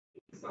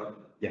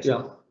Yes.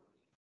 Yeah.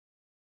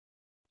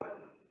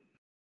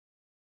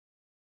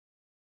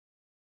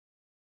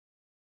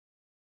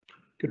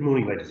 Good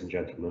morning, ladies and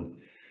gentlemen.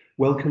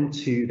 Welcome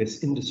to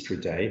this industry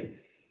day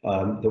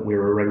that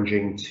we're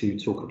arranging to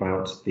talk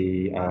about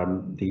the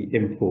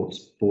import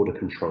border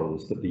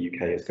controls that the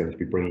UK is going to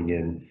be bringing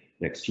in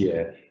next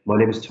year. My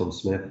name is Tom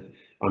Smith.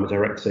 I'm a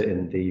director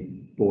in the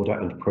Border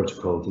and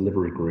Protocol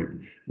Delivery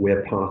Group.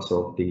 We're part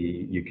of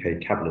the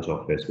UK Cabinet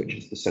Office, which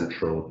is the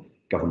central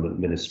government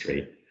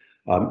ministry.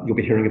 You'll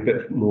be hearing a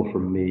bit more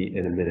from me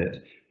in a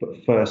minute,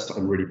 but first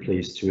I'm really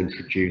pleased to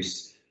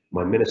introduce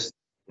my Minister,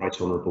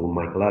 Right Honourable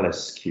Michael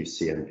Ellis,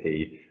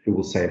 QCMP, who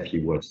will say a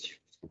few words to you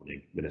this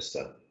morning.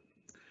 Minister.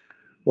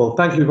 Well,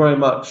 thank you very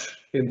much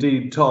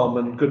indeed, Tom,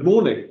 and good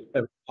morning,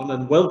 everyone,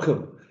 and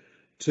welcome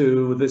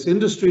to this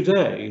industry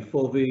day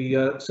for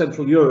the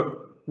Central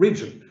Europe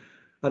region.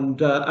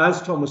 And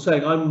as Tom was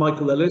saying, I'm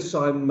Michael Ellis.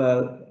 I'm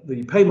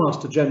the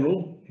Paymaster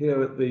General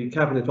here at the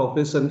Cabinet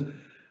Office, and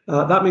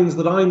that means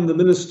that I'm the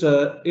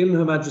Minister in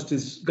Her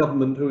Majesty's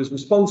government who is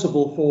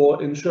responsible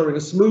for ensuring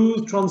a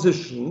smooth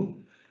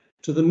transition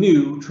to the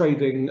new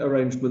trading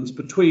arrangements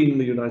between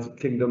the United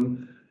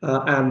Kingdom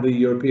and the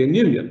European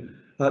Union.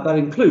 That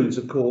includes,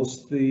 of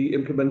course, the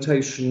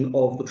implementation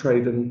of the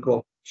Trade and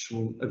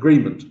Cooperation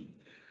Agreement.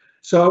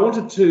 So I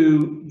wanted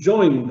to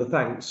join the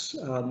thanks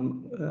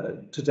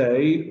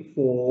today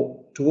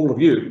to all of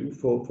you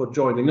for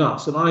joining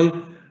us. And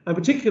I'm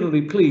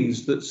particularly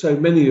pleased that so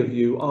many of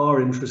you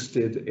are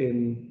interested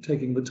in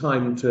taking the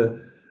time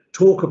to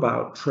talk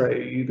about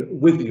trade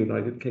with the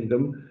United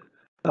Kingdom.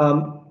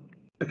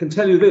 I can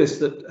tell you this,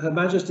 that Her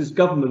Majesty's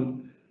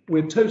government,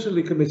 we're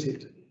totally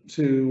committed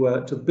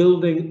to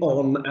building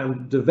on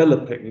and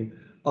developing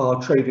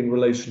our trading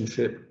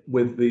relationship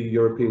with the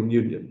European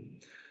Union.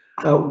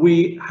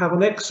 We have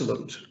an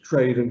excellent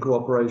trade and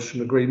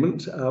cooperation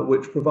agreement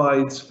which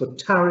provides for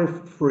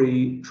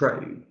tariff-free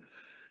trade.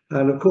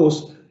 And of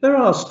course, there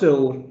are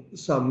still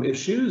some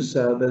issues.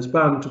 There's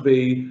bound to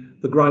be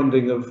the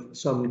grinding of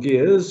some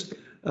gears,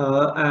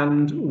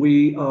 and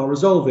we are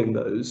resolving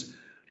those.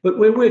 But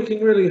we're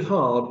working really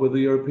hard with the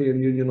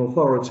European Union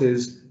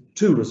authorities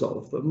to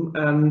resolve them,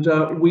 and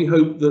we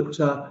hope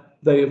that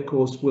they, of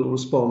course, will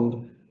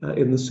respond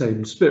in the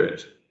same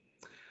spirit.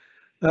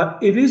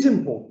 It is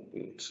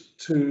important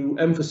to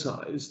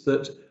emphasise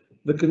that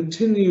the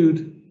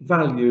continued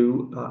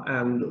value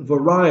and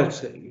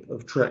variety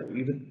of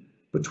trade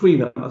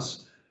between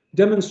us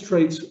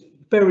demonstrates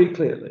very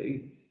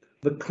clearly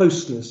the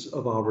closeness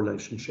of our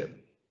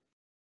relationship.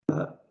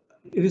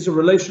 It is a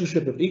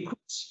relationship of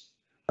equals,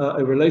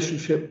 a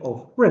relationship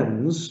of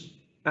friends,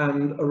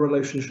 and a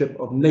relationship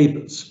of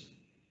neighbours.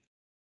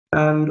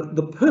 And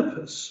the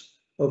purpose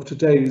of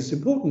today's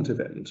important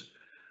event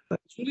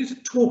is really to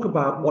talk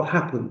about what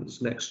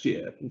happens next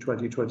year in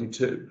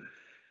 2022.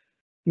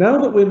 Now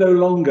that we're no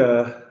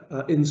longer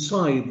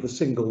inside the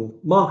single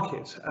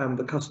market and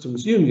the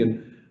customs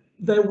union,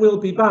 there will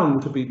be bound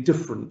to be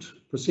different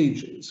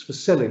procedures for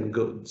selling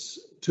goods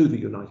to the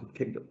United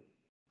Kingdom.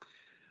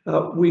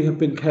 We have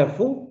been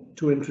careful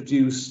to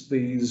introduce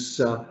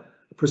these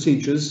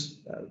procedures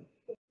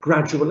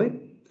gradually,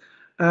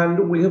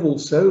 and we have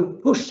also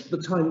pushed the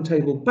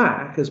timetable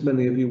back, as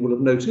many of you will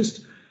have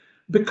noticed,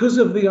 because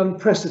of the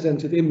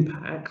unprecedented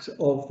impact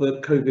of the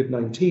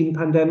COVID-19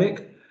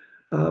 pandemic,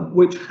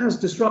 which has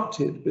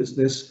disrupted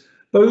business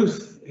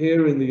both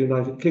here in the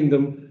United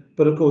Kingdom,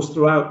 but of course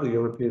throughout the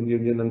European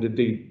Union and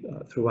indeed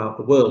throughout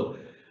the world.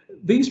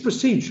 These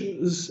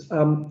procedures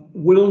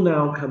will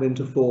now come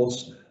into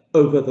force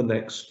over the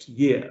next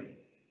year.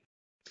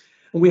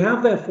 And we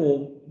have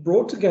therefore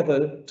brought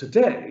together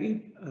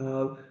today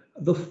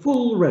the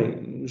full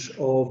range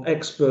of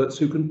experts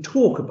who can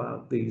talk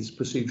about these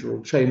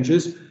procedural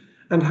changes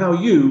and how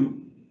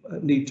you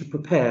need to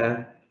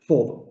prepare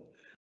for them.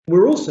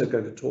 We're also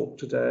going to talk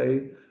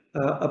today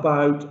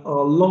about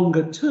our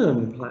longer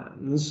term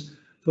plans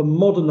for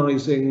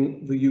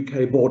modernising the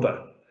UK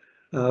border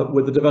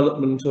with the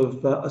development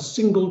of a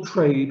single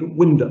trade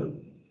window.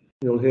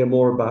 You'll hear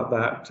more about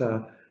that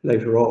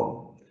later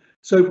on.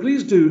 So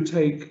please do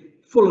take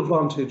full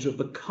advantage of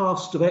the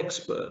cast of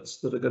experts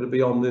that are going to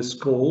be on this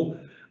call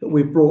that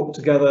we've brought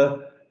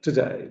together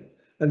today.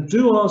 And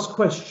do ask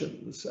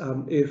questions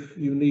if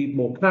you need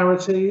more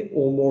clarity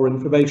or more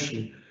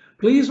information.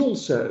 Please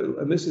also,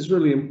 and this is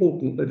really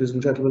important, ladies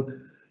and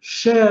gentlemen,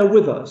 share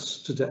with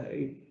us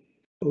today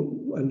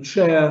and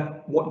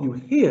share what you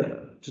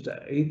hear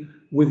today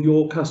with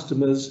your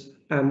customers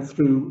and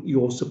through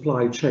your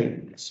supply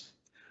chains.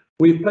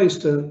 We've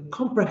placed a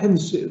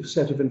comprehensive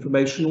set of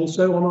information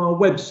also on our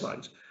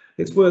website.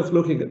 It's worth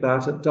looking at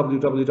that at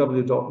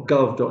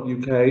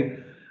www.gov.uk,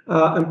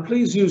 and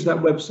please use that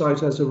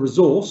website as a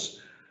resource.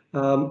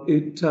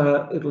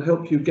 It'll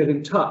help you get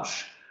in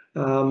touch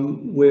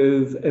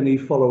with any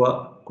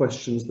follow-up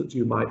questions that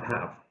you might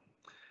have.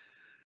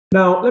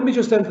 Now, let me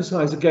just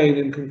emphasise again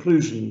in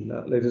conclusion,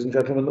 ladies and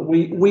gentlemen, that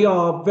we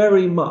are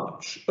very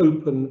much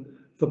open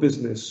for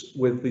business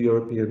with the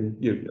European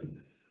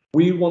Union.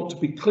 We want to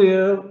be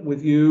clear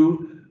with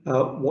you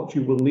what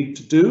you will need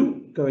to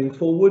do going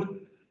forward,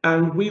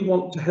 and we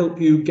want to help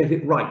you get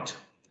it right.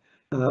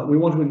 We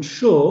want to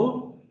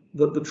ensure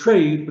that the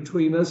trade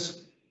between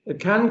us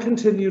can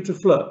continue to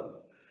flow,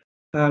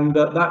 and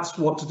that's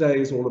what today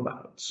is all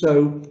about.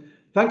 So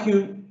thank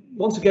you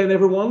once again,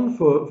 everyone,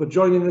 for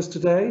joining us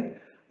today.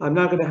 I'm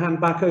now going to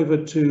hand back over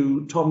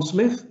to Tom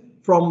Smith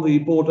from the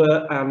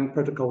Border and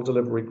Protocol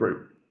Delivery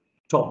Group.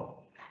 Tom.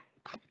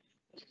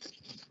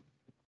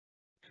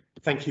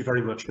 Thank you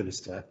very much,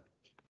 Minister.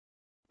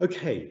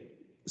 Okay,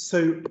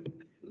 so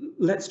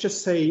let's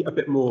just say a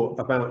bit more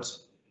about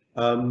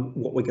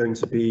what we're going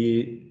to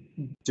be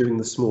doing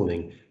this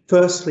morning.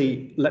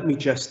 Firstly, let me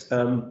just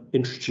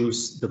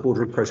introduce the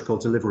Border and Protocol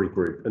Delivery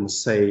Group and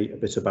say a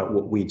bit about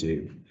what we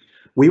do.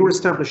 We were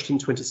established in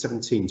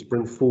 2017 to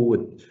bring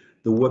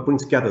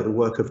together the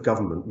work of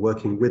government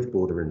working with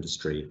border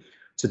industry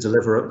to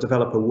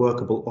develop a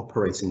workable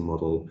operating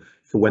model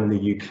for when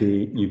the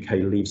UK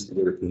leaves the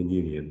European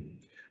Union.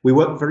 We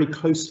work very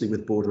closely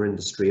with border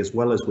industry as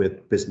well as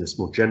with business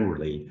more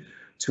generally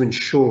to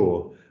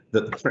ensure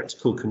that the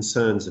practical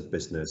concerns of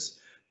business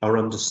are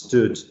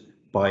understood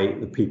by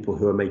the people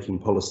who are making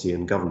policy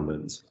in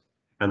government,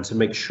 and to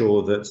make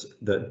sure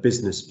that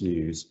business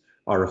views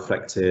are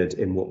reflected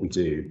in what we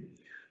do.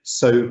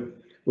 So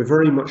we're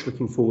very much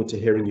looking forward to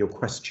hearing your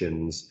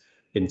questions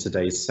in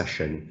today's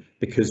session,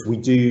 because we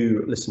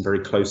do listen very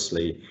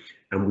closely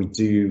and we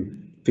do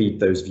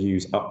feed those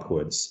views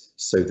upwards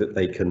so that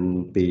they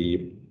can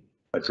be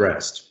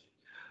addressed.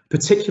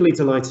 Particularly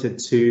delighted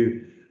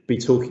to be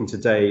talking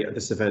today at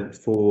this event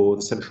for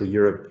the Central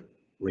Europe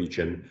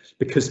region,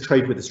 because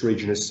trade with this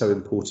region is so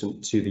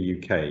important to the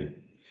UK.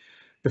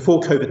 Before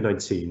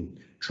COVID-19,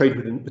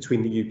 trade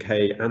between the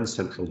UK and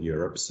Central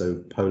Europe, so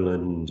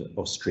Poland,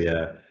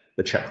 Austria,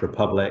 the Czech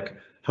Republic,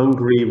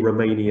 Hungary,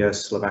 Romania,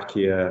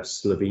 Slovakia,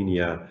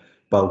 Slovenia,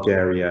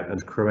 Bulgaria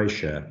and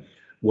Croatia,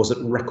 was at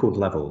record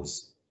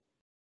levels.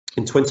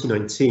 In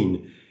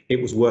 2019,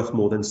 it was worth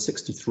more than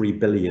 63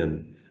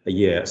 billion a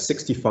year, a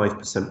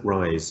 65%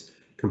 rise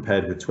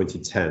compared with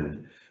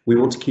 2010. We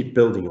want to keep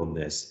building on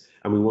this,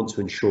 and we want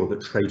to ensure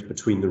that trade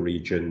between the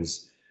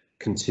regions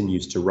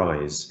continues to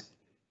rise.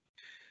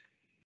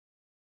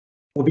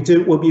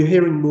 We'll be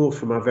hearing more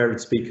from our varied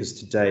speakers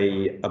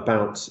today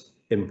about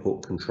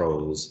import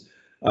controls.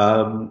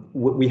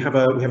 We have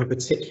a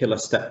particular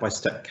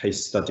step-by-step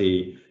case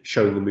study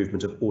showing the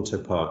movement of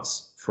auto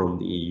parts from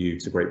the EU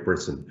to Great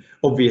Britain.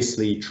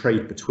 Obviously,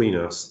 trade between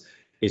us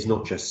is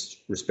not just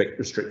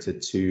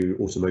restricted to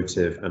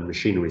automotive and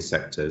machinery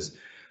sectors.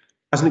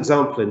 As an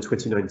example, in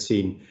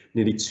 2019,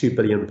 nearly £2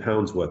 billion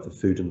worth of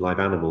food and live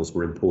animals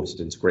were imported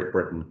into Great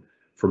Britain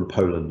from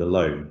Poland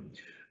alone.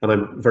 And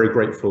I'm very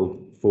grateful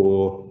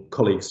for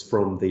colleagues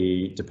from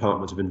the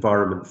Department of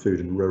Environment, Food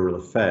and Rural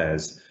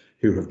Affairs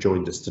who have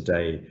joined us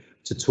today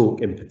to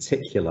talk in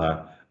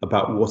particular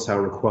about what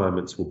our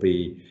requirements will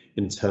be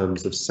in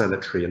terms of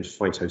sanitary and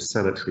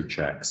phytosanitary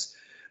checks.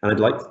 And I'd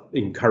like to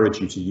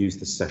encourage you to use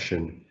this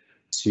session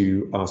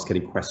to ask any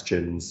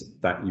questions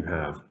that you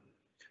have.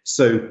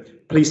 So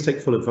please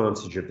take full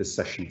advantage of this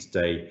session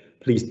today.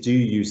 Please do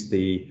use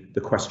the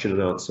question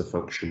and answer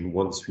function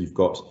once we've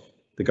got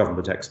the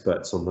government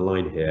experts on the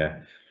line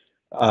here.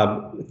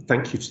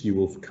 Thank you to you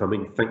all for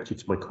coming. Thank you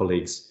to my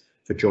colleagues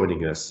for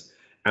joining us.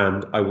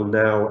 And I will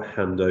now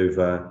hand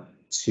over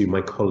to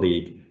my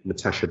colleague,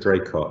 Natasha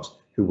Draycott,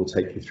 who will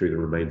take you through the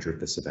remainder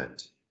of this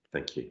event.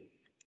 Thank you.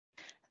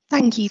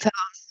 Thank you, Tom.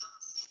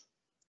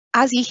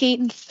 As you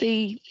can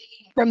see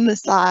from the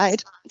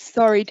slide,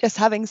 sorry, just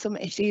having some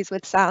issues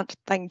with sound,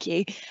 thank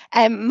you.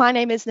 My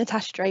name is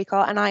Natasha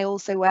Draycott and I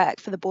also work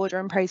for the Border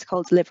and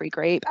Protocol Delivery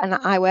Group, and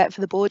I work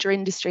for the Border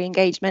Industry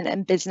Engagement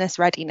and Business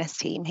Readiness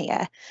team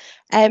here.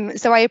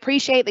 So I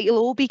appreciate that you'll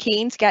all be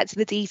keen to get to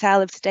the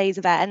detail of today's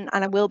event,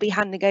 and I will be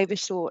handing over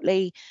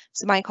shortly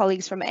to my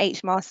colleagues from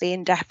HMRC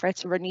and DEFRA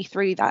to run you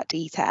through that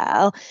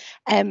detail.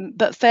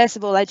 But first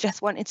of all, I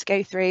just wanted to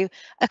go through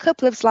a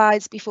couple of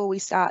slides before we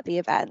start the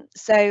event.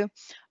 So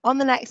on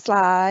the next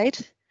slide,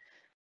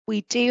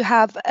 we do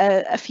have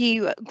a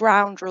few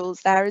ground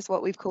rules there, is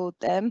what we've called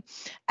them.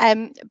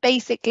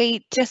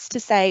 Basically, just to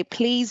say,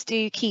 please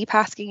do keep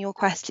asking your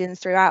questions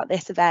throughout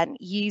this event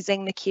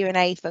using the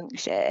Q&A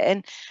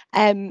function.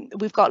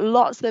 We've got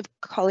lots of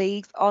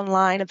colleagues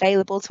online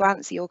available to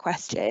answer your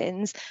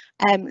questions.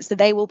 So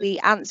they will be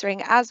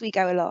answering as we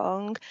go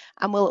along,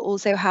 and we'll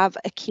also have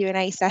a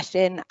Q&A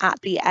session at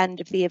the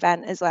end of the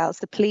event as well.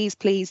 So please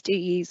do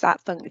use that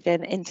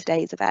function in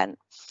today's event.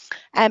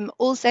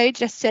 Also,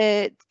 just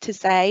to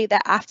say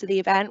that after the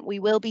event, we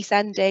will be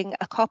sending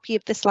a copy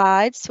of the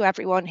slides to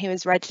everyone who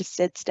is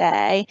registered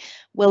today.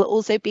 We'll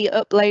also be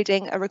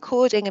uploading a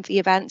recording of the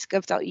event to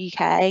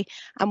gov.uk,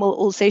 and we'll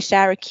also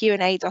share a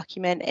Q&A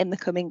document in the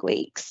coming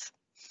weeks.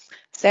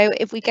 So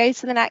if we go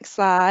to the next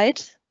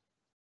slide,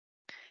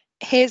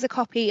 here's a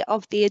copy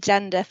of the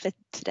agenda for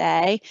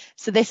today.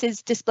 So this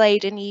is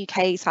displayed in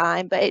UK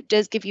time, but it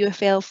does give you a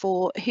feel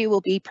for who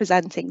will be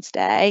presenting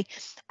today.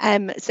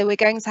 So we're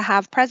going to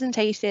have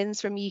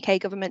presentations from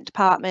UK government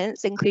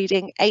departments,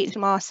 including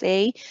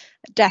HMRC,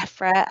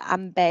 DEFRA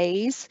and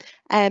BAYS,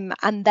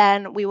 and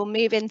then we will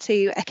move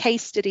into a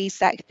case studies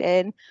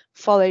section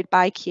followed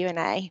by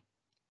Q&A.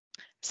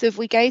 So if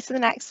we go to the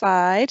next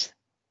slide,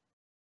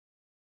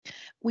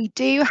 we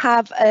do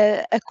have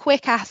a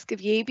quick ask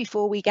of you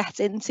before we get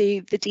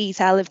into the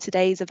detail of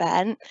today's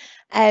event.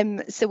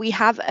 So we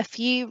have a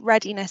few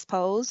readiness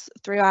polls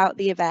throughout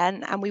the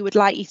event, and we would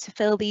like you to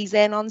fill these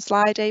in on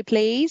Slido,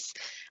 please.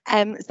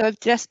 So I've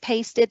just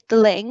pasted the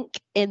link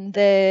in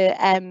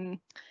the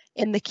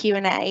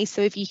Q&A.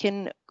 So if you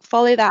can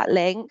follow that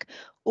link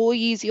or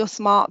use your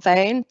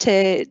smartphone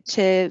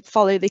to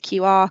follow the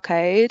QR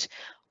code,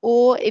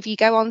 or if you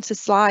go onto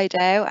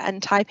Slido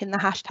and type in the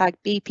hashtag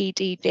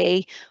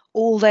BPDG,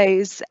 all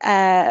those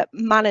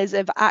manners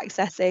of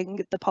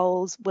accessing the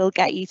polls will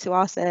get you to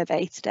our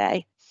survey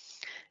today.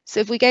 So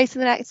if we go to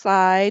the next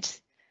slide,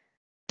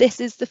 this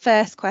is the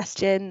first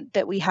question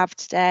that we have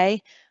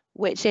today,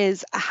 which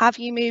is, have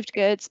you moved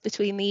goods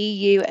between the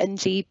EU and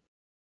GB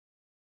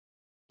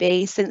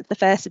since the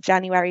 1st of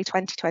January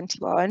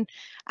 2021?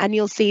 And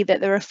you'll see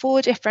that there are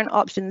 4 different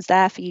options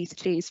there for you to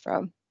choose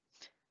from.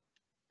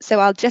 So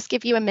I'll just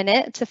give you a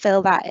minute to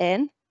fill that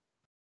in.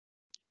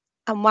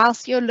 And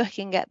whilst you're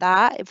looking at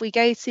that, if we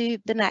go to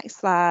the next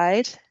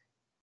slide,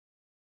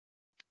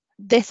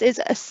 this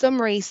is a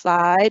summary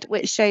slide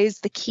which shows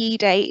the key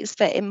dates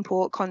for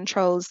import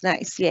controls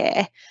next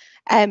year.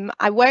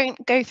 I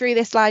won't go through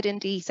this slide in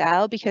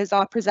detail because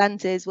our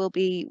presenters will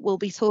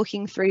be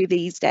talking through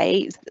these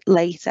dates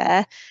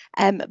later.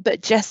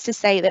 But just to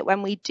say that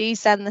when we do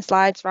send the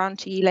slides around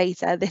to you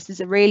later, this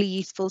is a really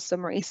useful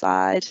summary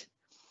slide.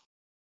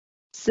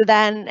 So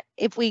then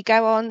if we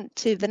go on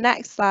to the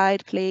next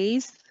slide,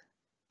 please.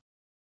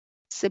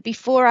 So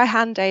before I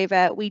hand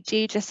over, we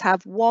do just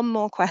have one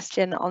more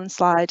question on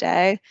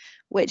Slido,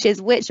 which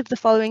is, which of the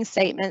following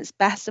statements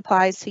best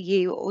applies to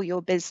you or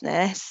your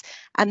business?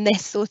 And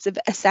this sort of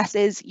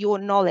assesses your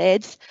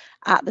knowledge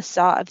at the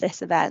start of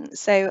this event.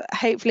 So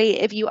hopefully,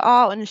 if you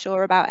are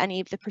unsure about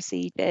any of the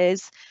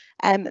procedures,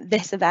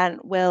 this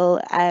event will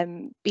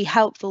be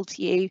helpful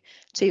to you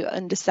to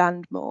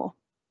understand more.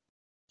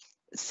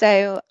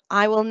 So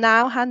I will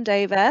now hand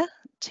over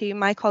to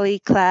my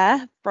colleague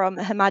Claire from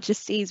Her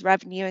Majesty's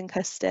Revenue and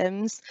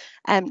Customs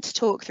to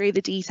talk through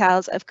the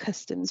details of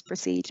customs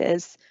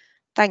procedures.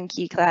 Thank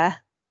you, Claire.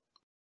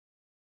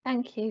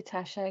 Thank you,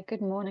 Tasha.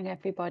 Good morning,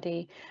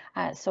 everybody.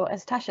 So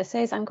as Tasha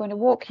says, I'm going to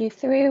walk you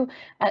through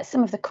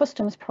some of the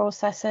customs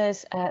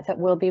processes that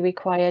will be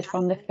required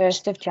from the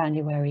 1st of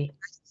January.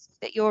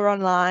 That you're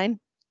online.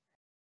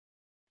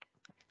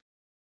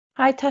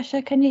 Hi,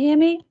 Tasha, can you hear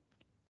me?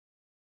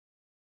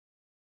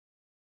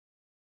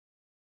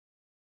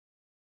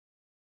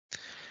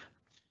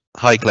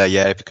 Hi, Claire.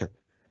 Yeah, if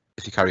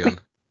you carry on.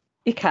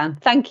 You can.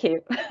 Thank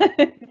you.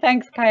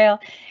 Thanks, Kyle.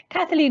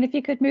 Kathleen, if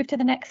you could move to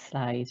the next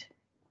slide.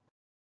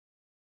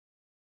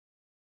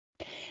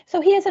 So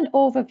here's an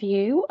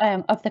overview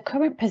of the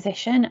current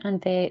position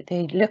and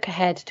the look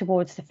ahead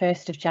towards the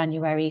 1st of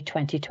January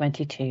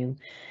 2022.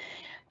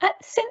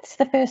 Since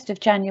the 1st of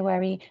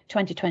January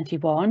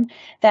 2021,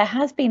 there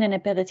has been an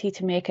ability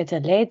to make a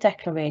delayed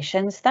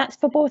declarations. That's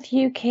for both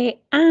UK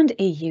and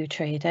EU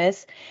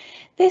traders.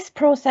 This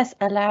process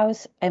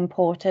allows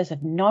importers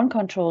of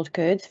non-controlled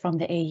goods from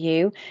the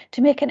EU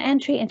to make an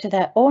entry into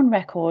their own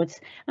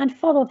records and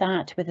follow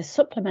that with a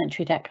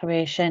supplementary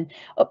declaration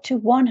up to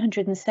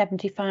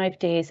 175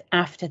 days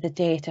after the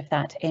date of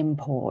that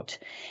import.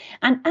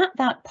 And at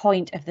that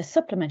point of the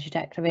supplementary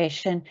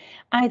declaration,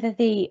 either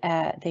the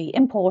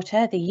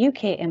importer, the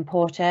UK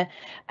importer,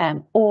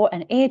 or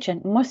an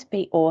agent must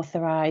be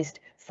authorised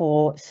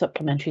for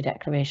supplementary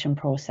declaration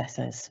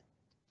processes.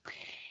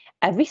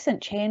 A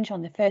recent change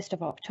on the 1st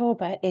of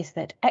October is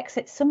that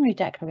exit summary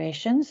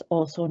declarations,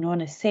 also known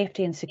as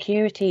safety and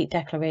security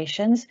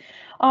declarations,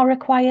 are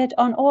required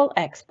on all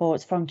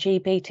exports from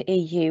GB to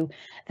EU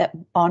that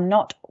are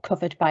not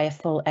covered by a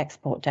full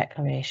export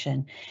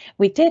declaration.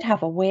 We did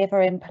have a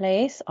waiver in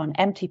place on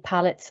empty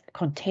pallets,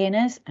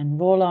 containers and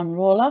roll-on,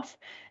 roll-off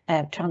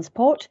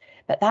transport,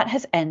 but that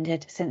has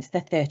ended since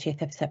the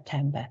 30th of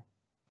September.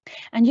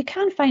 And you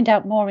can find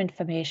out more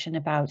information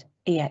about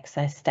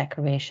e-access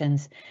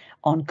declarations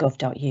on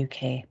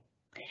gov.uk.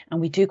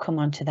 And we do come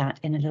on to that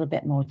in a little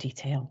bit more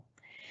detail.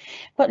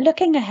 But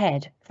looking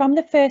ahead, from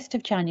the 1st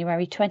of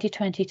January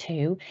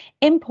 2022,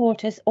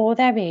 importers or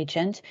their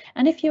agent,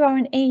 and if you are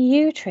an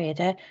EU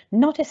trader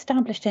not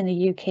established in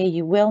the UK,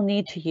 you will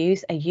need to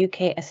use a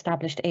UK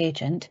established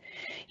agent.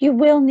 You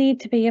will need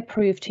to be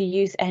approved to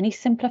use any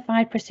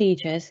simplified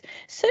procedures,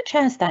 such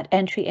as that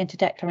entry into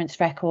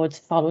declarants records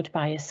followed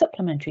by a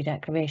supplementary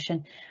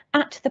declaration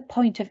at the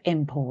point of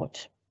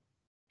import.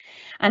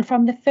 And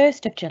from the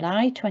 1st of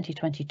July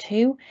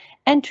 2022,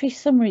 entry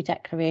summary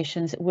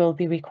declarations will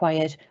be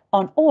required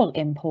on all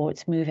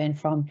imports moving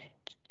from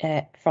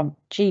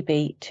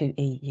GB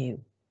to EU.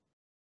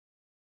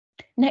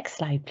 Next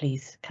slide,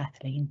 please,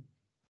 Kathleen.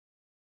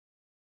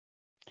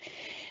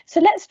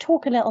 So let's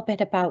talk a little bit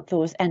about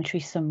those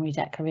entry summary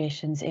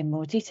declarations in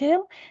more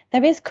detail.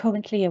 There is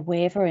currently a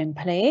waiver in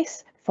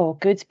place for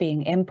goods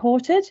being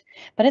imported,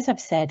 but as I've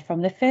said,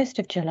 from the 1st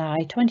of July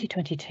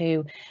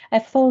 2022,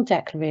 a full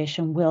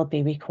declaration will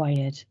be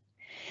required.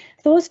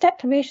 Those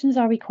declarations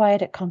are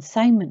required at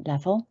consignment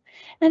level,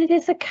 and it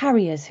is the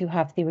carriers who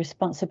have the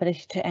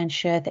responsibility to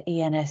ensure the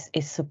ENS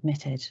is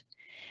submitted,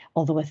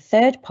 although a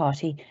third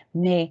party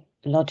may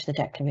lodge the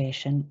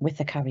declaration with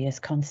the carrier's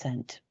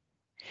consent.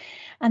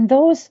 And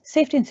those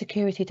safety and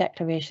security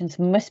declarations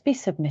must be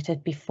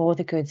submitted before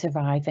the goods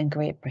arrive in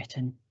Great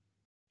Britain.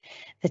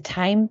 The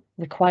time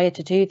required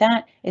to do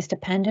that is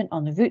dependent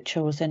on the route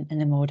chosen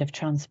and the mode of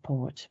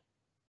transport.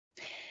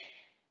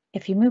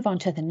 If you move on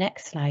to the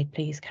next slide,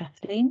 please,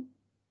 Kathleen.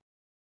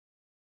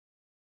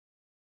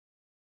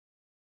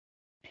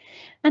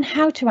 And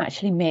how to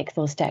actually make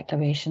those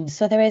declarations.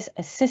 So there is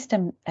a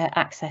system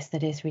access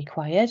that is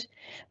required,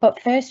 but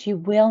first you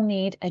will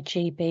need a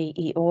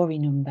GB EORI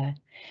number.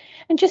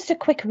 And just a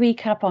quick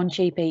recap on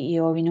GB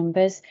EORI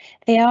numbers.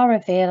 They are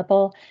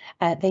available.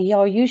 They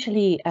are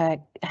usually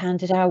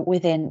handed out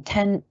within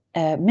 10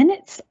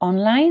 minutes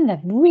online.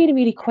 They're really,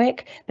 really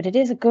quick, but it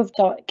is a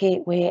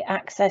gov.gateway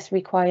access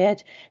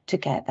required to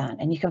get that.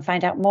 And you can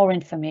find out more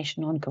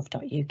information on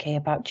gov.uk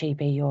about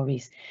GB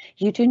EORIs.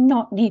 You do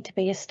not need to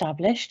be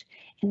established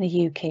in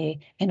the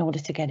UK in order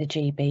to get a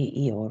GB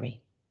EORI.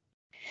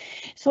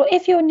 So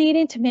if you're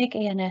needing to make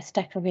ENS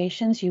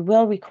declarations, you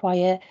will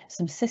require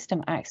some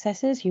system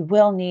accesses. You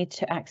will need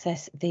to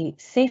access the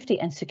Safety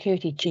and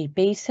Security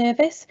GB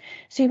service.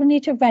 So you will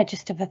need to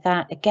register for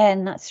that.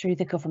 Again, that's through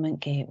the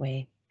government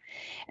gateway.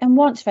 And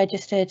once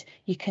registered,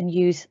 you can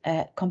use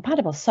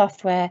compatible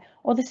software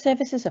or the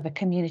services of a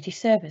community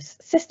service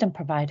system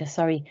provider,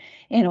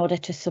 in order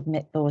to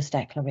submit those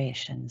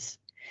declarations.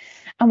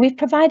 And we've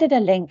provided a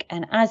link,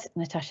 and as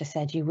Natasha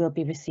said, you will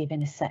be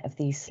receiving a set of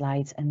these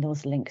slides, and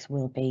those links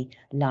will be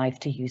live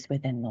to use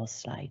within those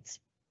slides.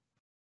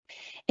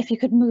 If you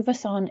could move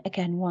us on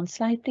again one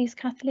slide, please,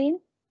 Kathleen.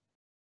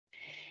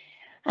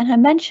 And I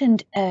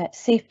mentioned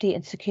safety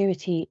and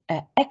security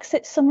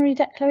exit summary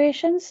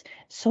declarations.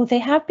 So they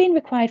have been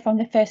required from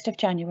the 1st of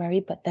January,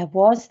 but there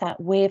was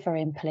that waiver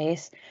in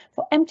place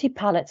for empty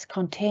pallets,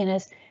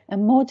 containers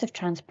and modes of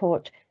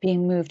transport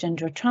being moved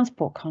under a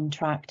transport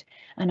contract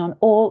and on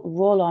all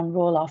roll-on,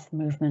 roll-off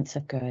movements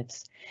of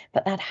goods.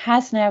 But that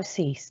has now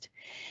ceased.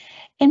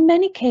 In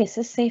many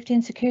cases, safety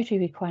and security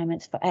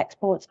requirements for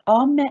exports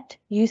are met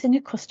using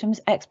a customs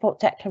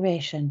export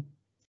declaration.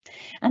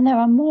 And there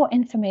are more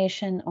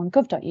information on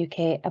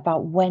gov.uk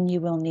about when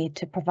you will need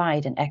to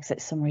provide an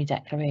exit summary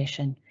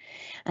declaration.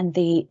 And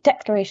the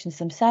declarations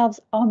themselves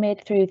are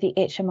made through the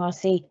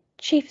HMRC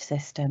chief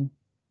system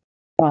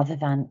rather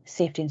than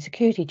Safety and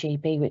Security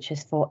GB, which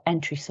is for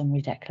entry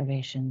summary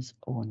declarations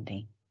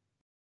only.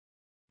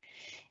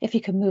 If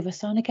you can move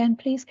us on again,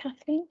 please,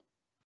 Kathleen.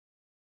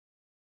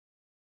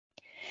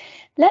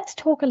 Let's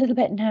talk a little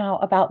bit now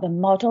about the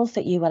models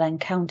that you will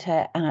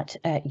encounter at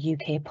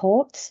UK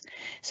ports.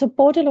 So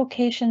border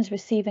locations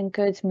receiving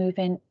goods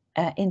moving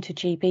into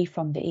GB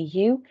from the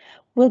EU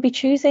will be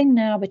choosing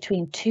now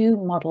between two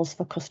models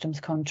for customs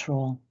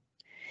control.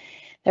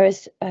 There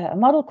is a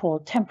model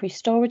called temporary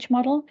storage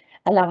model,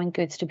 allowing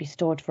goods to be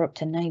stored for up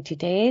to 90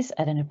 days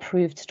at an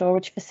approved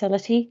storage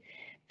facility.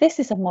 This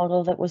is a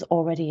model that was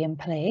already in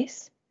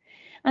place.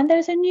 And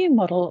there's a new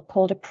model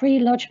called a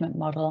pre-lodgement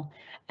model,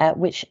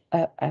 which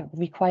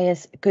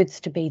requires goods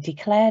to be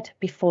declared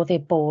before they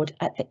board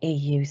at the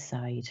EU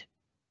side.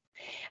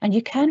 And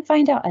you can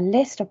find out a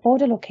list of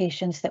border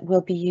locations that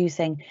will be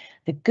using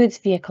the Goods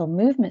Vehicle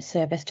Movement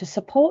Service to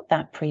support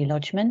that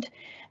pre-lodgement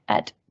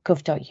at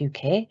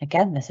gov.uk.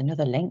 Again, there's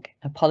another link.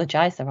 I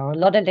apologise, there are a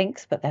lot of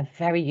links, but they're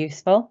very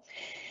useful.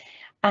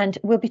 And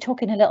we'll be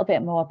talking a little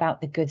bit more about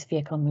the Goods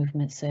Vehicle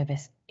Movement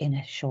Service in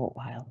a short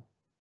while.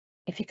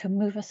 If you can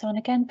move us on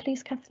again,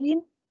 please,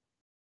 Kathleen.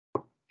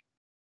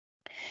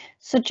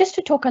 So just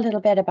to talk a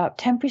little bit about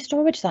temporary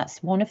storage,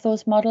 that's one of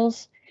those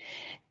models.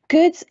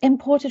 Goods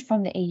imported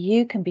from the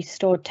EU can be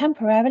stored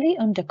temporarily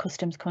under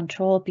customs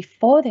control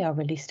before they are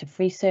released to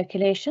free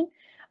circulation,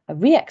 are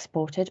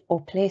re-exported or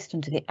placed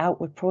under the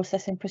outward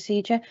processing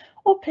procedure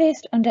or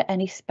placed under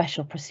any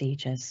special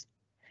procedures.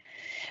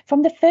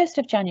 From the 1st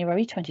of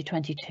January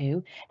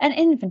 2022, an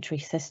inventory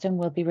system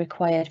will be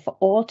required for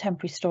all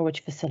temporary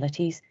storage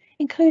facilities,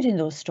 including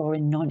those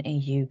storing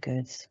non-EU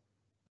goods.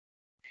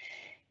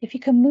 If you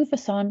can move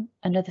us on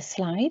another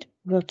slide,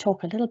 we'll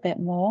talk a little bit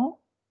more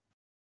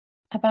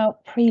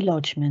about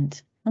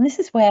pre-lodgement. And this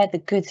is where the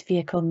Goods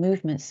Vehicle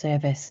Movement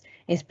Service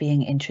is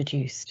being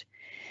introduced,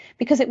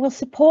 because it will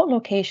support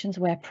locations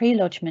where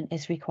pre-lodgement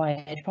is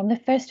required from the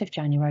 1st of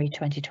January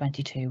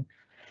 2022.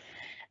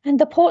 And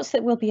the ports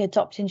that will be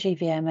adopting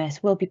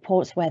GVMS will be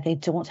ports where they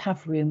don't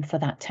have room for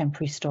that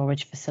temporary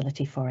storage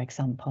facility, for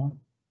example.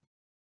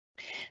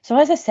 So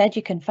as I said,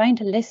 you can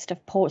find a list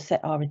of ports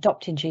that are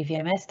adopting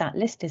GVMS. That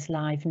list is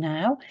live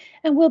now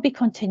and will be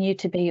continued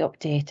to be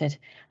updated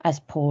as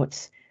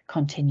ports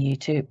continue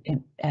to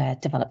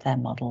develop their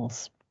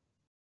models.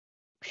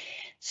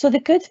 So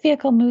the Goods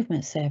Vehicle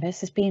Movement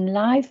Service has been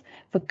live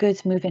for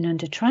goods moving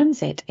under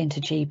transit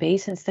into GB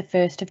since the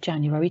 1st of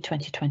January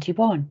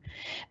 2021,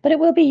 but it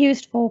will be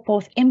used for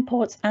both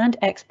imports and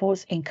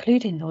exports,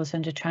 including those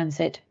under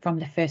transit from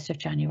the 1st of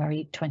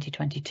January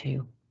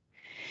 2022.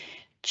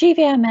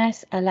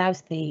 GVMS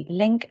allows the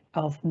link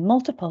of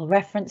multiple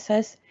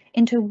references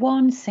into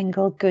one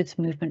single goods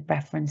movement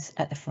reference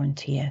at the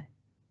frontier.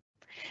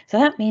 So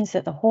that means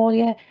that the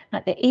haulier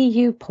at the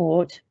EU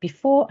port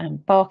before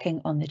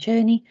embarking on the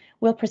journey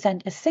will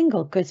present a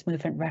single goods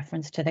movement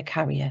reference to the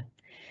carrier,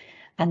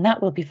 and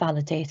that will be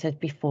validated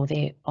before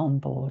they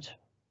onboard.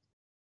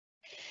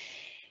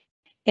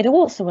 It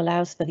also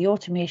allows for the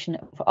automation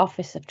of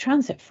Office of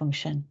Transit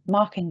function,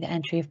 marking the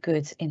entry of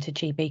goods into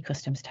GB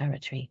customs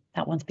territory.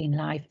 That one's been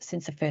live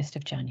since the 1st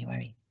of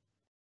January.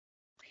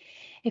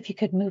 If you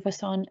could move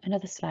us on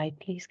another slide,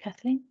 please,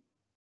 Kathleen.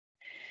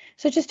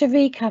 So just to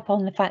recap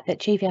on the fact that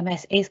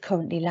GVMS is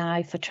currently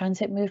live for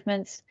transit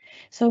movements.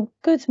 So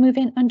goods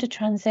moving under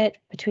transit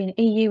between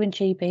EU and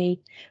GB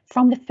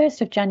from the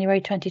 1st of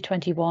January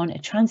 2021, a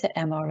transit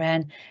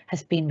MRN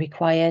has been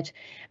required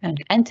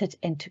and entered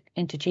into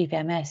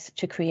GVMS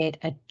to create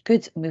a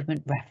goods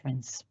movement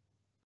reference.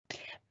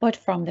 But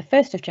from the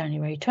 1st of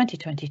January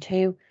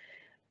 2022,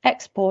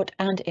 export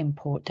and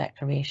import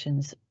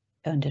declarations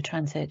under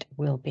transit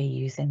will be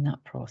using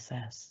that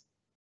process.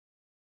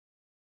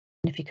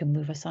 If you can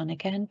move us on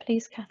again,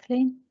 please,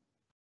 Kathleen.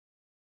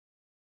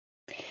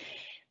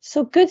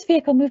 So Goods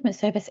Vehicle Movement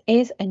Service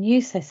is a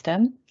new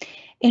system.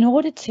 In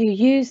order to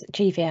use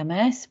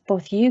GVMS,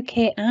 both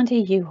UK and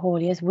EU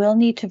hauliers will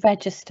need to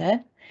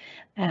register,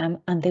 and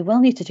they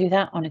will need to do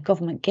that on a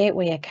government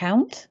gateway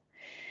account.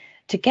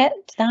 To get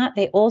that,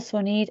 they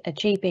also need a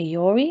GB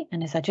YORI,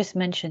 and as I just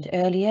mentioned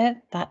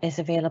earlier, that is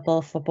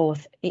available for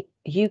both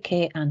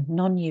UK and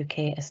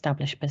non-UK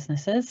established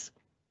businesses.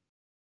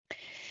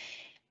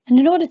 And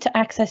in order to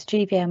access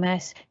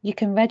GVMS, you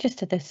can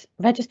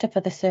register for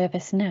the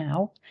service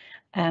now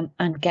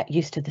and get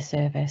used to the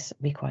service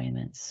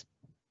requirements.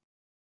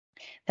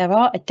 There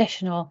are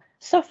additional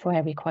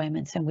software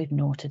requirements, and we've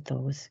noted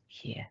those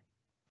here.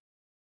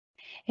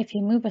 If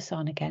you move us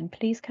on again,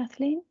 please,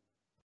 Kathleen.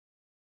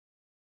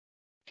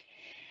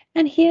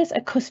 And here's a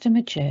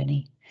customer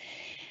journey.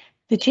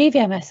 The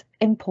GVMS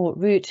import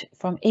route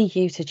from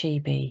EU to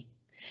GB.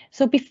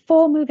 So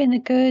before moving the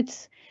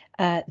goods,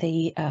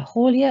 the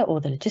haulier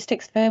or the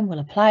logistics firm will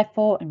apply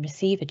for and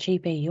receive a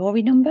GB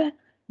YORI number,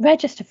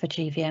 register for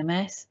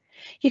GVMS.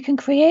 You can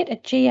create a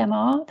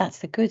GMR, that's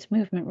the goods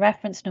movement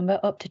reference number,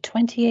 up to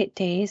 28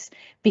 days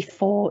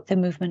before the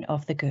movement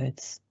of the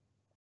goods.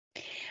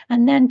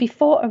 And then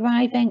before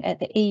arriving at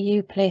the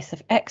EU place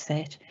of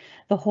exit,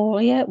 the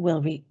haulier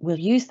will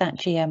use that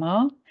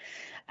GMR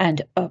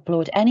and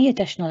upload any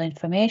additional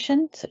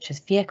information such as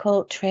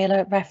vehicle,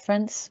 trailer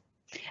reference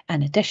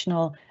and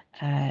additional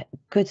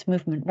goods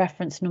movement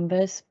reference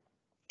numbers,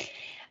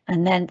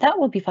 and then that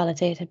will be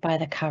validated by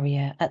the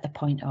carrier at the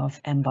point of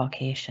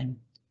embarkation.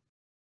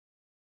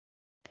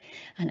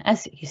 And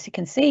as you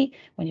can see,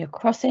 when you're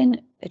crossing,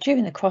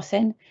 during the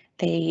crossing,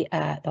 the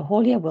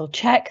haulier will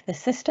check the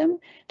system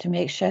to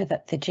make sure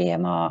that the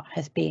GMR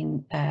has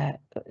been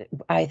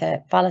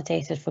either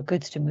validated for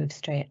goods to move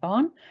straight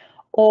on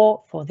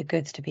or for the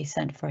goods to be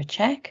sent for a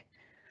check.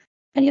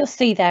 And you'll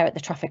see there at the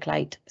traffic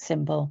light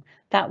symbol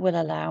that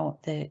will allow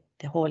the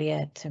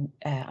haulier to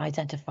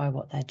identify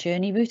what their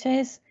journey route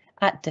is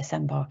at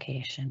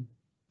disembarkation.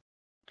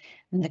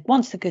 And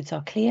once the goods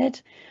are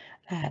cleared,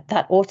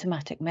 that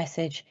automatic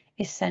message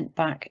is sent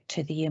back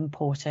to the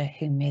importer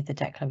who made the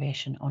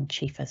declaration on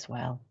chief as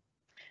well.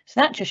 So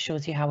that just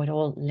shows you how it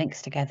all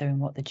links together and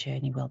what the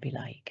journey will be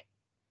like.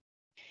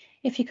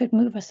 If you could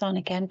move us on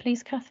again,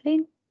 please,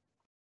 Kathleen.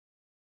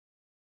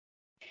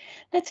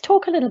 Let's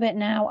talk a little bit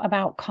now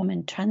about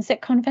Common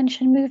Transit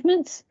Convention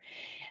movements.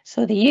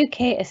 So the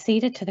UK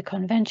acceded to the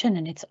convention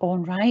in its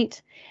own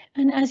right,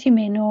 and as you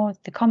may know,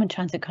 the Common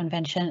Transit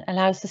Convention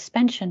allows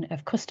suspension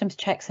of customs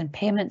checks and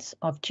payments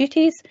of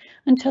duties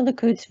until the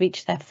goods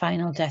reach their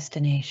final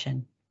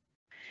destination.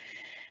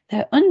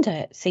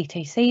 Under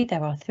CTC,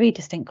 there are 3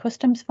 distinct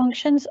customs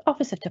functions: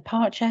 Office of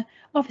Departure,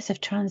 Office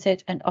of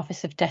Transit and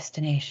Office of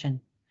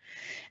Destination.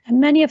 And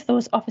many of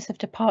those Office of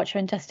Departure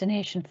and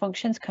Destination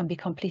functions can be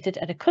completed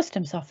at a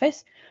customs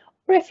office,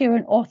 or if you're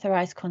an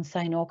authorised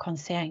consignor or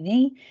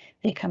consignee,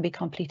 they can be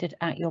completed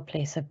at your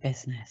place of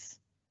business.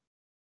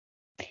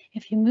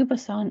 If you move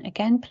us on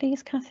again,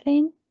 please,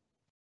 Kathleen.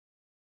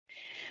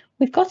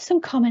 We've got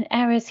some common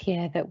errors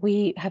here that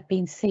we have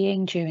been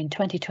seeing during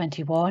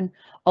 2021,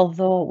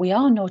 although we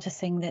are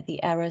noticing that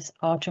the errors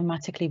are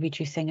dramatically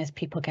reducing as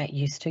people get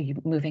used to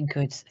moving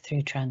goods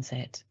through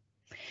transit.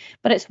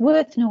 But it's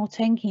worth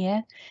noting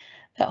here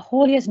that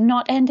hauliers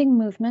not ending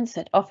movements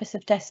at Office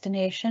of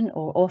Destination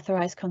or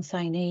authorised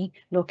consignee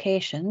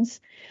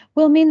locations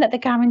will mean that the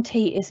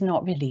guarantee is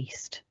not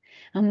released,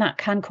 and that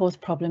can cause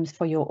problems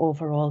for your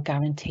overall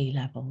guarantee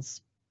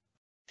levels.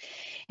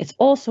 It's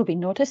also been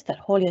noticed that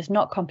hauliers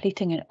not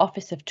completing an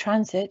Office of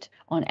Transit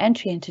on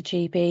entry into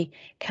GB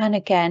can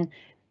again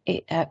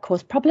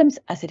cause problems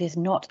as it is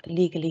not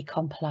legally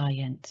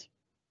compliant.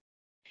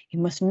 You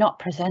must not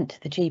present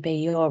the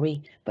GB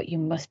EORI, but you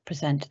must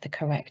present the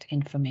correct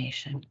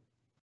information.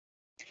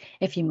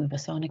 If you move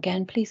us on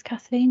again, please,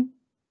 Kathleen.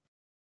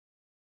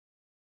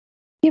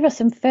 Here are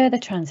some further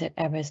transit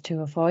errors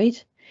to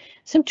avoid.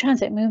 Some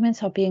transit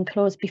movements are being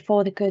closed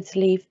before the goods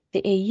leave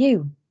the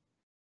EU.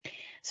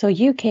 So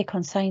UK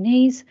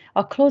consignees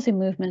are closing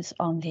movements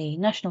on the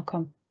National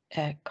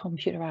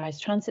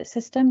Computerised Transit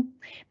System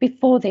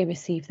before they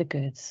receive the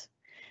goods.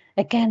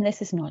 Again,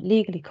 this is not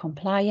legally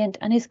compliant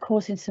and is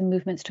causing some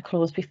movements to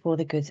close before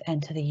the goods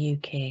enter the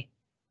UK.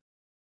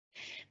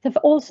 There have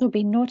also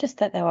been noticed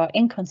that there are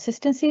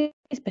inconsistencies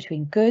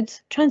between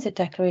goods, transit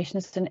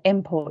declarations and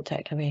import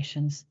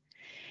declarations.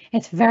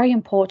 It's very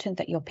important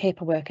that your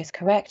paperwork is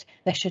correct.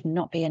 There should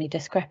not be any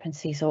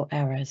discrepancies or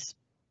errors.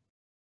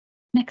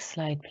 Next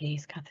slide,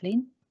 please,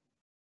 Kathleen.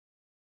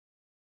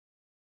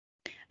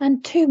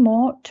 And two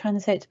more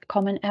transit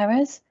common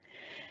errors.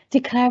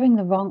 Declaring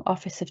the wrong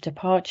office of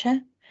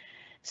departure.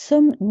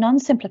 Some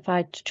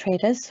non-simplified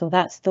traders, so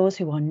that's those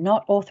who are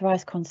not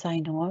authorised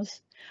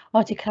consignors,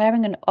 are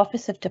declaring an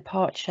office of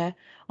departure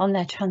on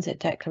their transit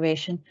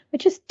declaration,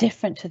 which is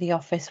different to the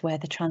office where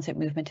the transit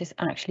movement is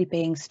actually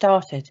being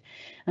started.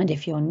 And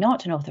if you're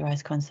not an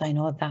authorised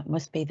consignor, that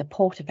must be the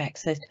port of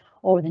exit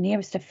or the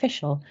nearest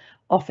official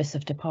office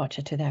of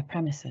departure to their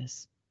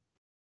premises.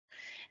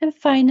 And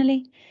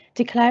finally,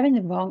 declaring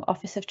the wrong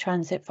office of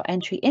transit for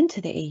entry into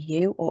the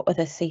EU or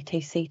other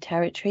CTC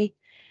territory.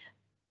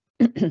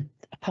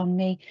 Upon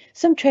me,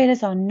 some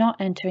traders are not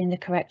entering the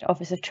correct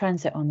office of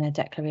transit on their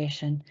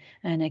declaration,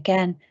 and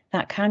again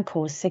that can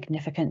cause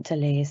significant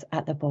delays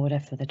at the border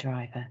for the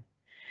driver.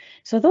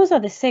 So those are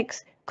the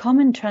 6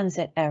 common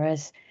transit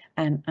errors,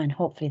 and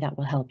hopefully that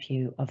will help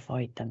you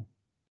avoid them.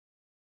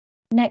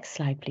 Next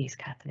slide, please,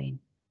 Kathleen.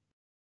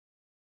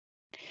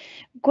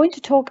 I'm going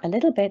to talk a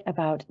little bit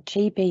about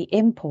GB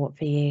import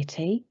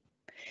VAT.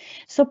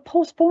 So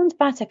postponed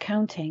VAT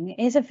accounting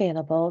is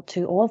available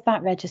to all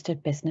VAT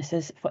registered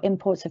businesses for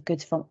imports of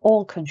goods from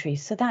all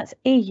countries. So that's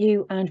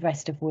EU and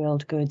rest of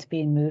world goods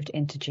being moved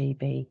into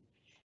GB.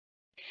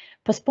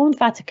 Postponed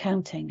VAT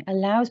accounting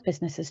allows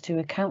businesses to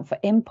account for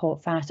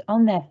import VAT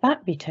on their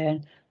VAT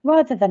return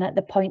rather than at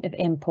the point of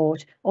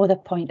import or the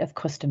point of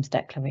customs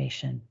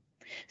declaration.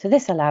 So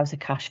this allows a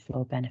cash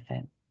flow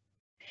benefit.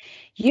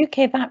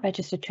 UK VAT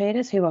registered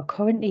traders who are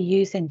currently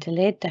using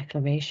delayed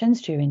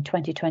declarations during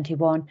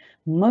 2021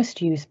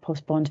 must use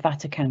postponed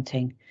VAT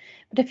accounting.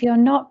 But if you're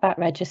not VAT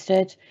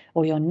registered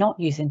or you're not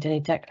using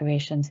delayed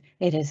declarations,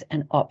 it is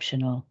an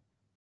optional.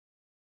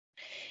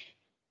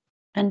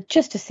 And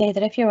just to say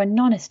that if you're a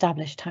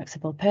non-established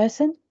taxable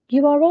person,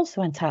 you are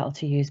also entitled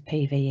to use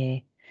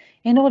PVA.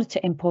 In order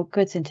to import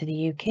goods into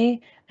the UK,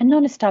 a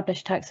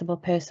non-established taxable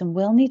person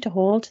will need to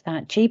hold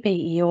that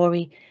GB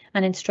EORI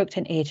and instruct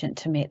an agent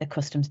to make the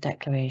customs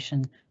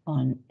declaration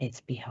on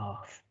its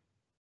behalf.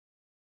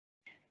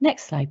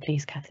 Next slide,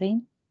 please,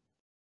 Kathleen.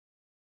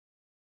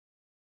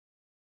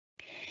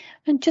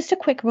 And just a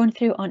quick run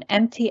through on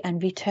empty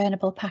and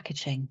returnable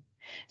packaging.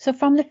 So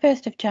from the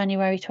 1st of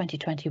January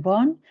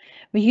 2021,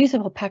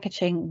 reusable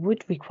packaging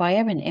would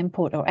require an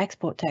import or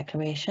export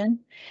declaration.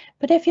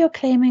 But if you're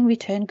claiming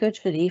return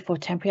goods relief or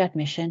temporary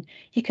admission,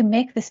 you can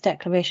make this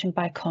declaration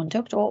by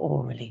conduct or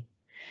orally.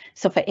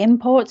 So for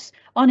imports,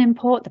 on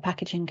import, the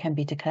packaging can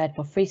be declared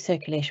for free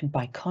circulation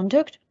by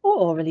conduct or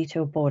orally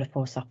to a border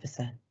force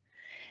officer.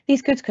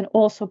 These goods can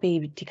also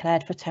be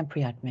declared for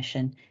temporary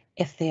admission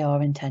if they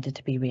are intended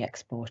to be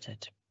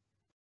re-exported.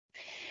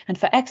 And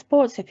for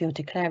exports, if you're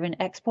declaring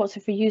exports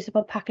of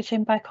reusable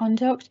packaging by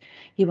conduct,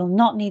 you will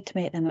not need to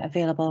make them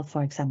available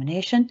for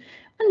examination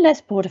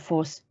unless border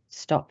force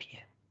stop you.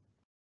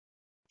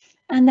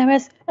 And there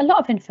is a lot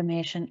of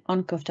information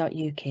on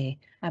gov.uk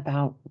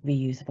about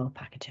reusable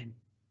packaging.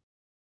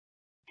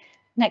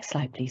 Next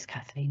slide, please,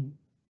 Kathleen.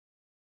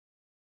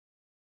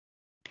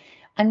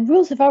 And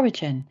rules of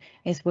origin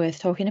is worth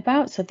talking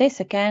about. So this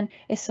again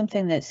is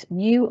something that's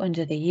new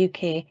under the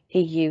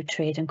UK-EU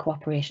Trade and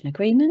Cooperation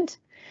Agreement.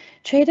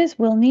 Traders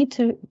will need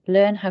to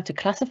learn how to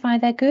classify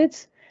their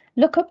goods,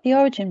 look up the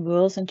origin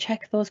rules and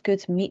check those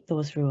goods meet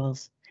those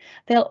rules.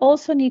 They'll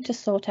also need to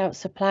sort out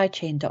supply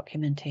chain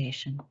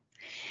documentation.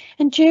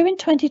 And during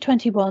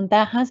 2021,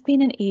 there has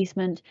been an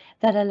easement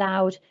that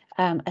allowed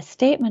a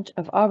statement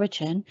of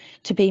origin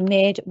to be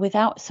made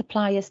without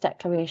suppliers'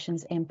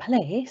 declarations in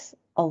place,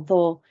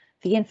 although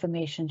the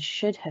information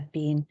should have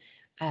been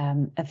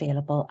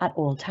available at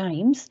all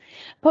times.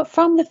 But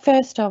from the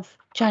 1st of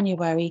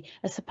January,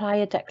 a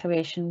supplier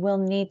declaration will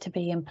need to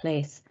be in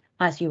place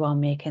as you are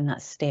making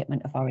that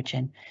statement of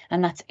origin,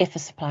 and that's if a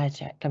supplier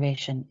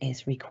declaration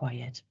is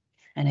required.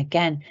 And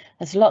again,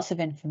 there's lots of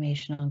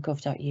information on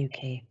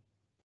gov.uk.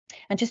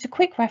 And just a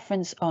quick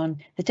reference on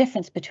the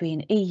difference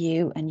between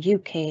EU and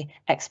UK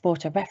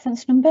exporter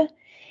reference number.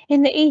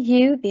 In the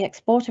EU, the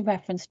exporter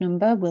reference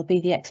number will be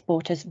the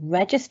exporter's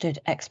registered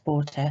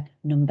exporter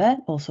number,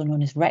 also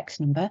known as REX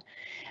number,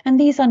 and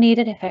these are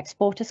needed if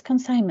exporters'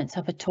 consignments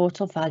have a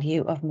total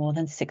value of more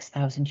than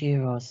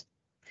 €6,000.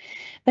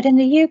 But in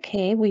the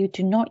UK, we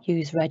do not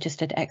use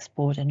registered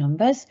exporter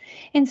numbers.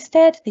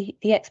 Instead, the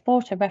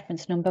exporter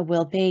reference number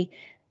will be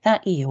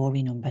that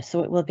EORI number,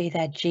 so it will be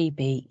their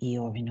GB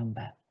EORI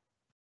number.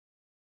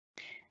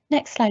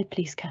 Next slide,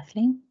 please,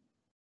 Kathleen.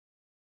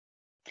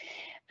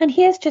 And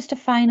here's just a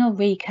final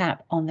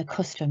recap on the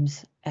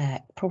customs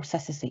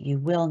processes that you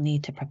will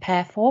need to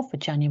prepare for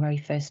January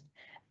 1st,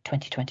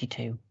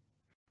 2022.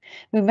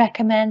 We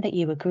recommend that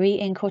you agree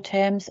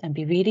Incoterms and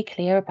be really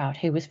clear about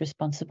who is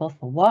responsible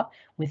for what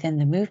within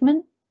the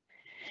movement.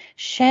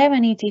 Share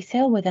any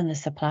detail within the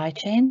supply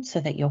chain so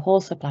that your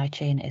whole supply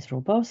chain is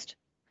robust.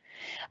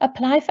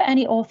 Apply for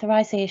any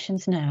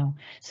authorisations now,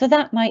 so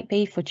that might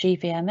be for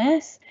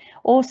GVMS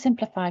or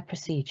simplified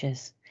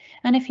procedures.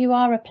 And if you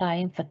are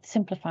applying for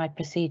simplified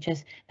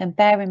procedures, then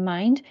bear in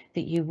mind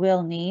that you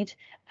will need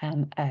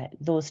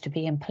those to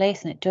be in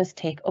place, and it does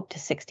take up to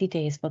 60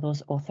 days for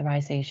those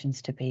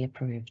authorisations to be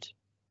approved.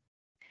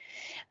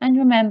 And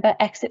remember,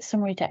 exit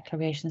summary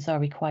declarations are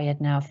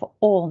required now for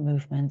all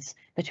movements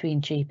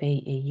between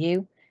GB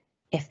EU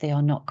if they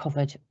are not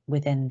covered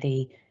within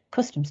the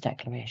customs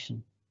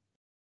declaration.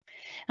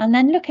 And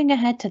then looking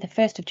ahead to the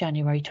 1st of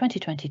January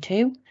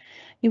 2022,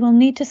 you will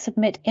need to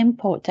submit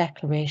import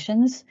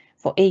declarations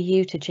for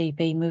EU to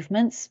GB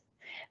movements.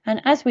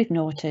 And as we've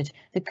noted,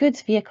 the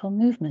Goods Vehicle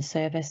Movement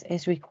Service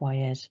is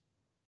required.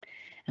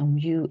 And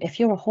if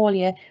you're a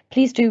haulier,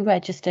 please do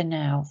register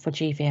now for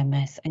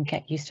GVMS and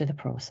get used to the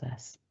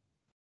process.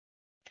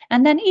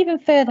 And then even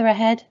further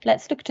ahead,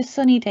 let's look to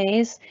sunny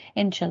days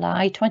in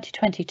July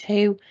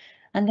 2022.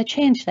 And the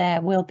change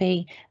there will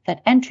be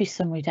that entry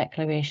summary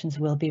declarations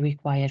will be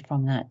required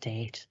from that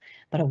date,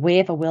 but a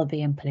waiver will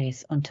be in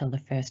place until the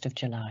 1st of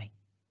July.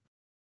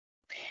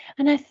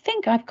 And I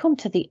think I've come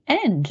to the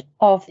end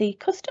of the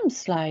customs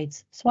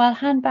slides, so I'll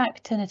hand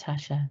back to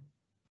Natasha.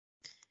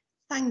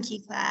 Thank you,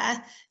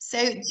 Claire.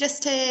 So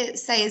just to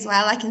say as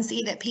well, I can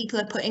see that people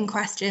are putting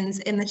questions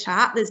in the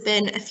chat. There's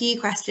been a few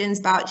questions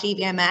about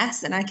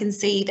GVMS, and I can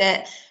see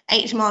that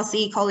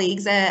HMRC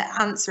colleagues are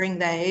answering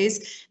those.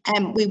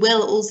 We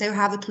will also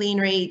have a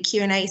plenary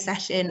Q&A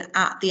session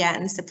at the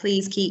end, so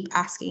please keep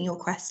asking your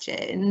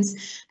questions.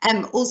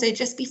 Also,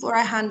 just before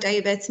I hand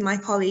over to my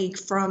colleague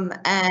from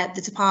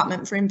the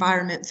Department for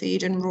Environment,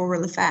 Food and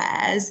Rural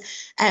Affairs,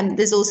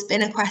 there's also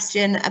been a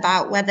question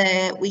about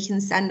whether we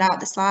can send out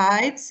the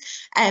slides.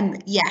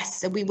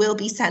 Yes, so we will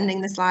be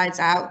sending the slides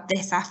out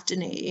this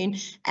afternoon,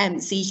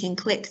 so you can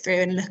click through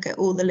and look at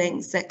all the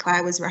links that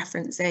Claire was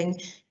referencing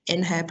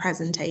in her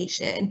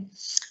presentation.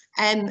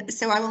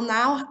 So I will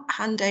now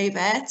hand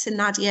over to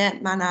Nadia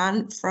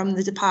Manan from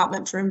the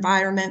Department for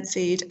Environment,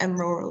 Food and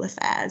Rural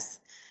Affairs.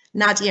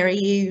 Nadia, are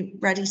you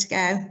ready to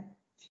go?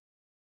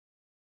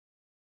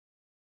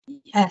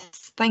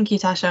 Yes, thank you,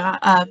 Tasha.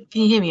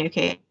 Can you hear me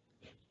okay?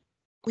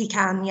 We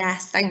can,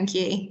 yes, thank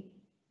you.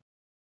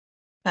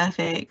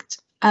 Perfect.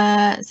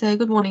 So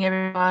good morning,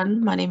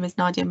 everyone. My name is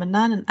Nadia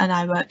Manan, and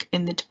I work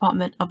in the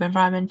Department of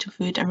Environmental,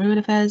 Food and Rural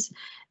Affairs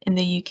in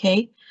the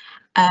UK.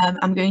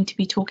 I'm going to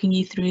be talking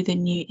you through the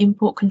new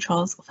import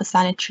controls for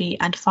sanitary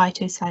and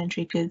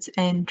phytosanitary goods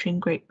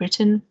entering Great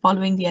Britain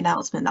following the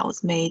announcement that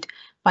was made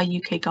by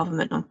UK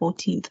government on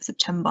 14th of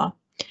September.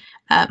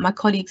 My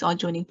colleagues are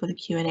joining for the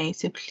Q&A,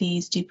 so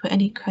please do put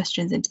any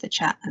questions into the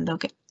chat and they'll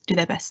do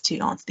their best to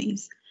answer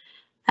these.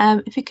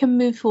 If you can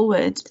move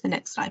forward to the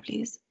next slide,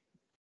 please.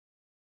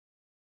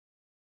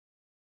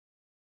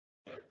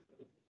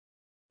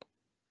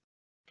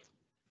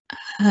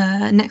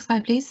 Next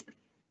slide, please.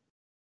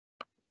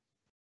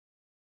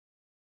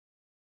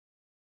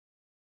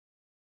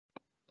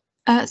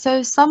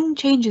 So some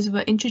changes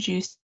were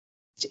introduced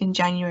in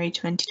January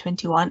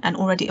 2021 and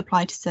already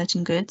apply to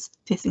certain goods.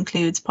 This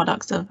includes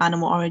products of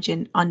animal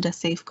origin under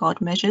safeguard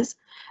measures,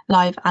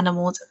 live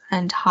animals,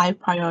 and high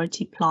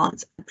priority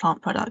plants and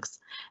plant products.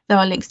 There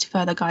are links to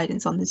further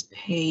guidance on this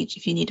page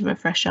if you need a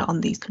refresher on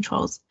these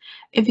controls.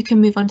 If you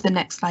can move on to the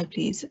next slide,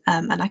 please,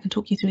 and I can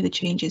talk you through the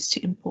changes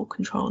to import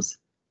controls.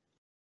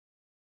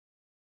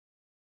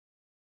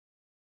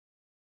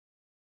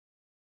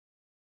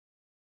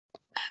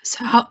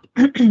 So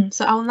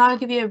I'll now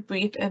give you a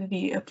brief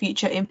overview of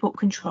future import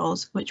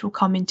controls, which will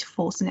come into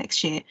force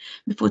next year,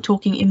 before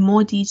talking in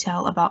more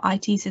detail about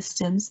IT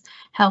systems,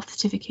 health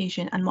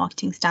certification and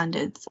marketing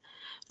standards.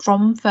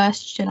 From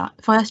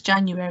 1st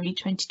January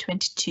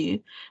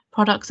 2022,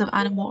 products of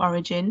animal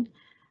origin,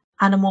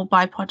 animal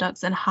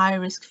byproducts and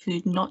high-risk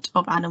food not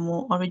of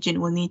animal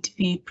origin will need to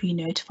be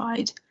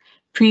pre-notified.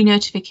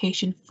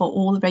 Pre-notification for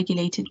all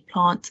regulated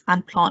plants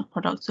and plant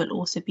products will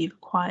also be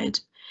required.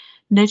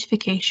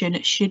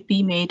 Notification should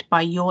be made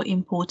by your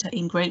importer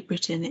in Great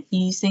Britain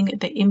using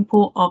the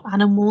Import of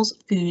Animals,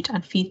 Food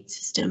and Feed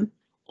System,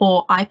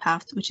 or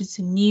IPAFT, which is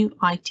a new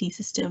IT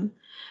system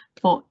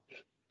for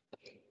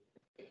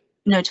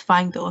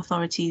notifying the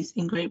authorities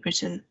in Great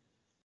Britain.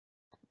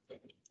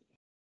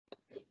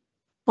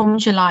 From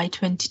July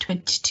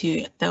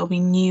 2022, there will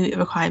be new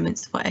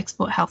requirements for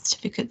export health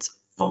certificates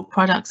for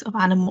products of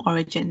animal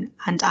origin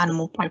and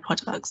animal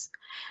byproducts.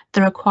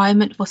 The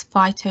requirement for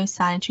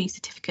phytosanitary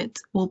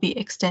certificates will be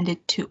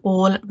extended to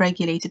all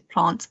regulated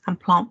plants and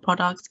plant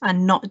products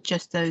and not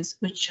just those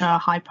which are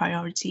high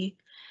priority.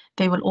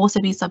 They will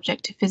also be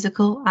subject to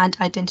physical and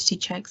identity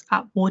checks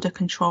at border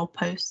control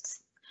posts.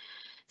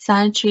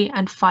 Sanitary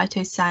and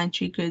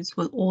phytosanitary goods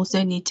will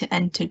also need to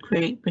enter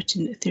Great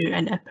Britain through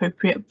an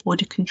appropriate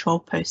border control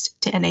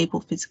post to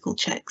enable physical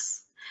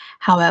checks.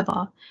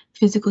 However,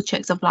 physical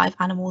checks of live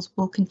animals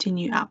will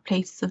continue at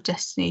places of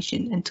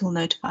destination until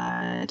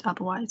notified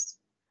otherwise.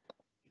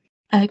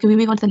 Can we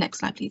move on to the next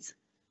slide, please?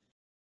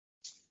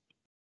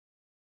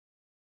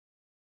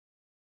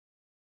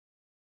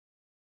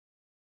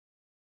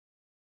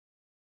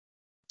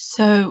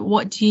 So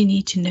what do you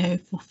need to know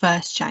for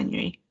 1st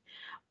January?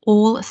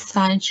 All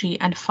sanitary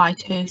and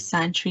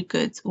phytosanitary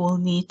goods will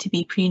need to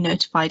be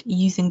pre-notified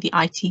using the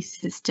IT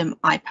system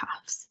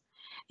IPAFS.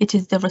 It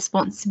is the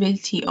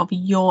responsibility of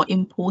your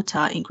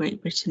importer in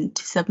Great Britain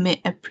to submit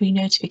a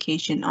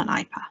pre-notification on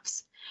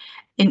IPAFS.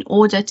 In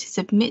order to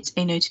submit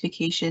a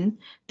notification,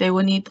 they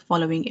will need the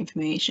following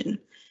information: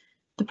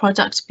 the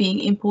product being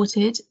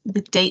imported,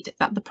 the date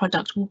that the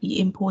product will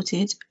be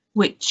imported,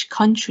 which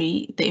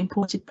country the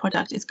imported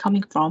product is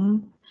coming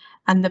from,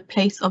 and the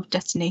place of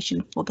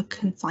destination for the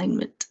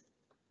consignment.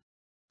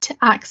 To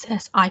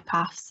access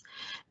IPAFS,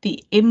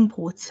 the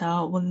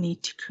importer will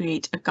need to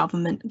create a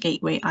government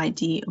gateway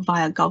ID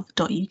via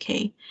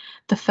gov.uk.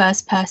 The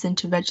first person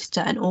to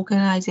register an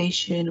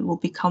organisation will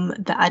become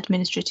the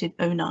administrative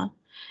owner.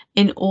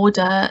 In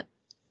order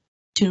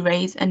to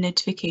raise a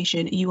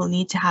notification, you will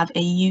need to have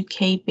a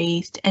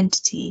UK-based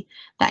entity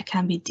that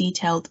can be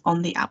detailed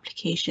on the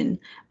application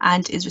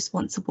and is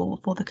responsible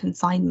for the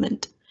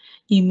consignment.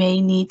 You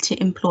may need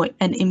to employ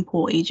an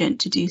import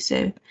agent to do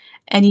so.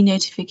 Any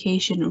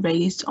notification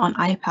raised on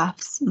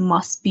IPAFS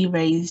must be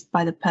raised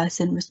by the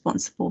person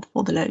responsible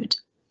for the load.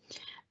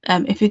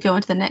 If we go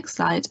on to the next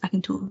slide, I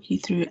can talk you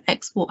through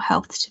export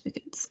health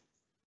certificates.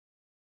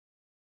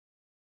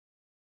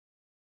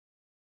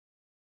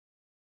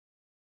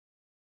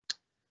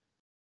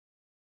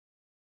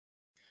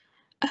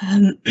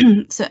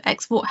 So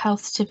export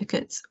health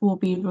certificates will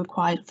be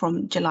required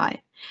from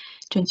July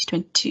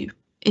 2022.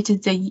 It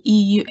is the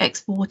EU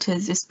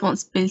exporter's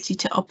responsibility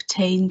to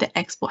obtain the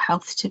export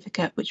health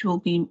certificate, which will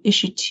be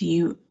issued to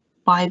you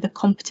by the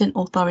competent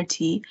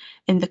authority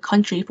in the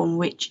country from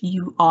which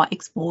you are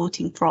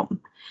exporting from.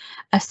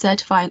 A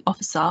certifying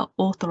officer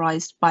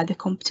authorised by the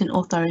competent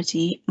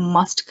authority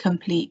must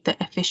complete the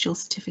official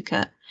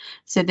certificate.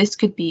 So this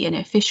could be an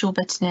official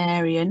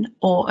veterinarian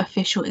or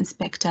official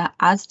inspector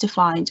as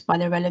defined by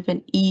the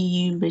relevant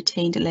EU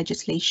retained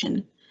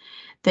legislation.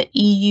 The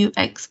EU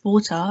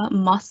exporter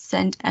must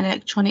send an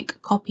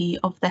electronic copy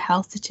of the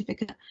health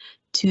certificate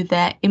to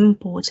their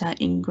importer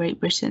in Great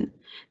Britain.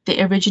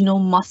 The original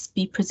must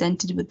be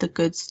presented with the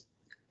goods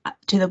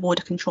to the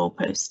border control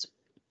post.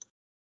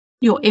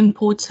 Your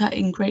importer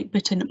in Great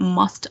Britain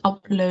must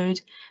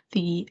upload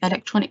the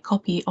electronic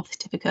copy of the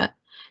certificate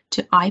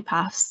to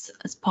IPAFS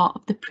as part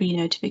of the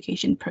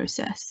pre-notification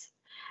process.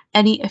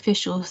 Any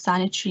official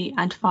sanitary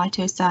and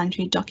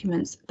phytosanitary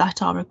documents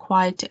that are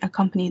required to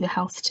accompany the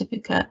health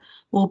certificate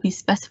will be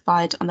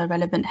specified on the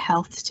relevant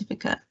health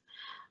certificate.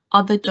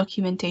 Other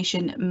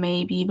documentation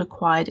may be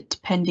required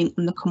depending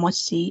on the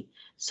commodity,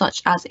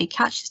 such as a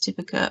catch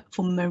certificate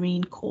for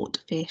marine caught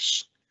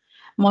fish.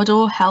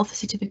 Model health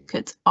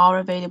certificates are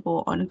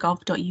available on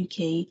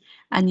gov.uk,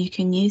 and you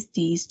can use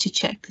these to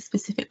check the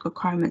specific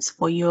requirements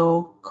for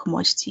your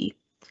commodity.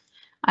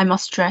 I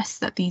must stress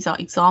that these are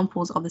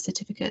examples of the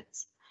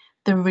certificates.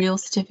 The real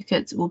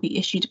certificates will be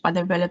issued by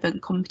the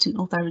relevant competent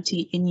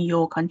authority in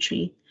your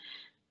country.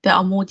 There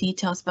are more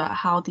details about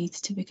how these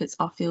certificates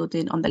are filled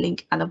in on the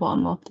link at the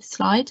bottom of the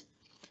slide.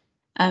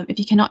 If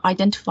you cannot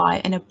identify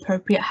an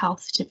appropriate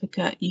health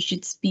certificate, you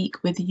should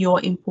speak with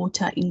your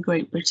importer in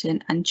Great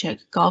Britain and check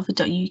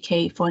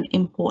gov.uk for an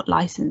import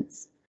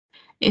licence.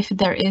 If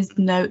there is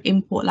no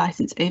import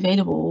licence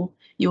available,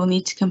 you will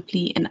need to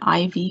complete an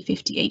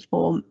IV58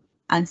 form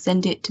and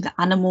send it to the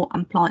Animal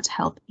and Plant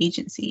Health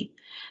Agency.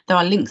 There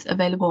are links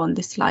available on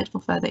this slide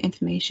for further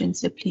information,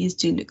 so please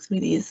do look through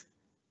these.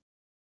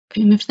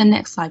 Can we move to the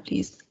next slide,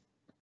 please?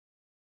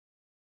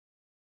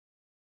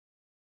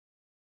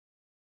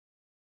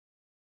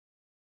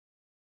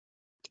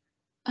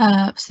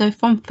 So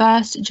from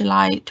 1st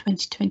July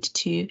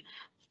 2022,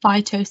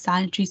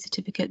 phytosanitary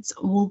certificates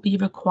will be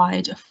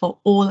required for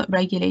all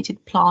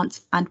regulated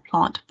plants and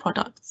plant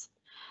products.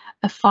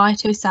 A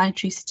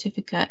phytosanitary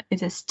certificate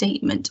is a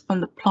statement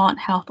from the Plant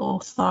Health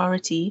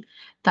Authority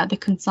that the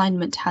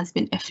consignment has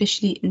been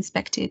officially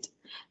inspected,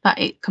 that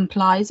it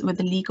complies with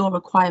the legal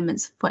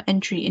requirements for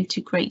entry into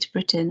Great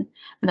Britain,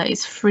 and that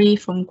is free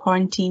from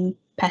quarantine,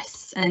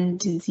 pests and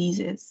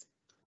diseases.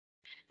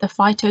 The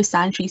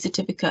phytosanitary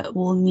certificate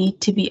will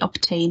need to be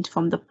obtained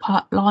from the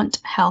Plant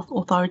Health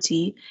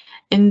Authority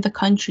in the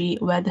country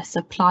where the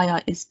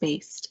supplier is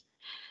based.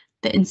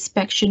 The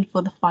inspection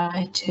for the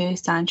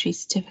phytosanitary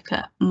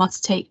certificate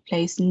must take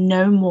place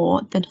no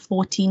more than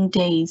 14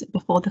 days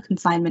before the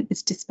consignment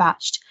is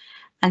dispatched,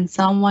 and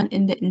someone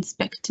in the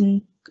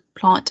inspecting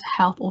plant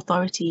health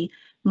authority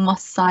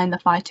must sign the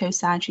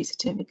phytosanitary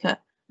certificate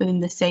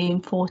within the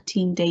same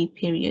 14-day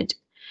period.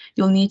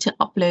 You'll need to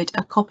upload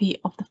a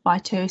copy of the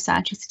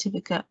phytosanitary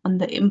certificate on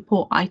the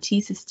import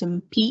IT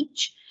system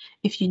Peach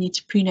if you need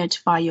to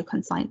pre-notify your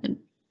consignment.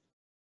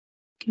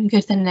 Can we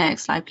go to the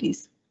next slide,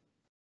 please?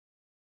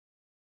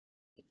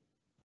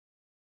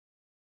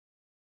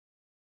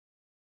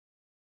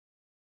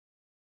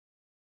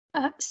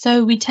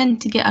 So we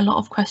tend to get a lot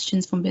of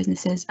questions from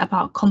businesses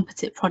about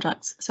composite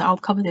products, so I'll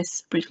cover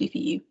this briefly for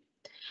you.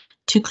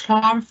 To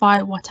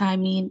clarify what I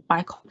mean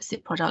by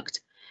composite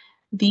product,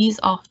 these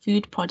are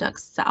food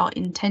products that are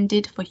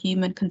intended for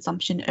human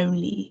consumption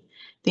only.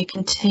 They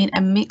contain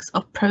a mix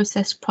of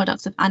processed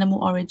products of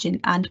animal origin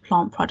and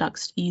plant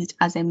products used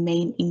as a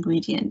main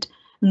ingredient,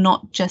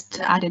 not just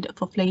added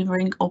for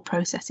flavouring or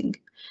processing.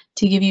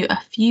 To give you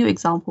a few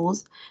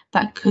examples,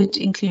 that could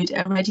include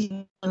a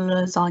ready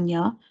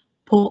lasagna,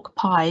 pork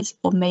pies,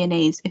 or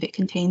mayonnaise if it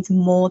contains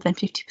more than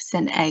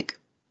 50% egg.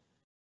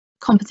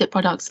 Composite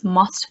products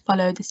must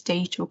follow the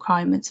stage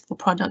requirements for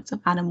products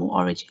of animal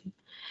origin.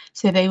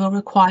 So they will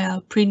require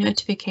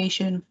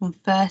pre-notification from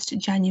 1st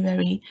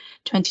January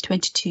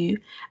 2022,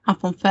 and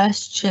from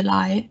 1st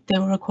July they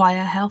will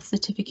require health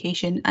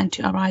certification and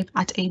to arrive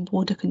at a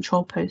border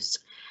control post.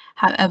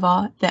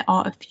 However, there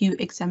are a few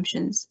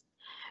exemptions.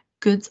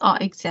 Goods are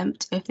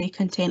exempt if they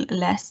contain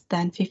less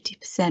than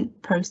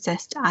 50%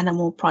 processed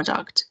animal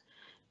product,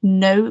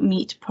 no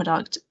meat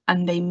product,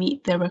 and they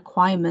meet the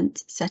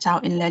requirements set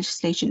out in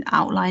legislation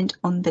outlined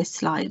on this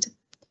slide.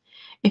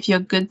 If your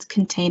goods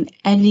contain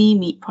any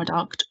meat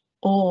product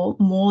or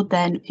more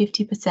than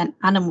 50%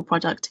 animal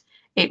product,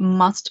 it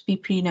must be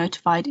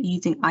pre-notified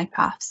using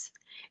IPAFs.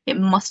 It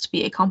must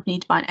be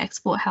accompanied by an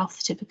export health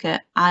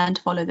certificate and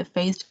follow the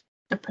phased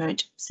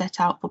approach set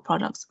out for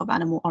products of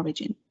animal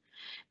origin.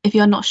 If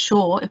you're not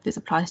sure if this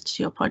applies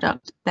to your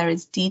product, there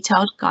is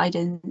detailed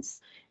guidance,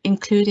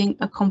 including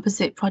a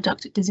composite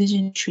product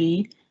decision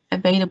tree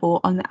available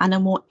on the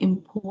Animal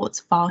Imports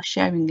file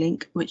sharing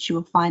link, which you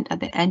will find at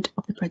the end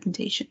of the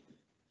presentation.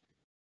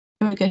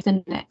 Can we go to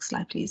the next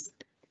slide, please?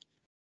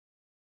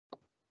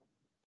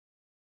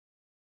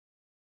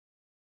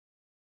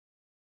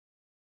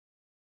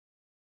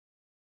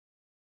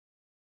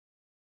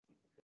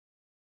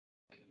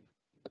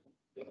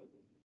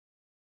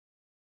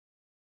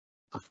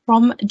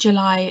 From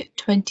July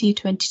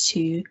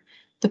 2022,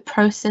 the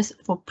process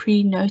for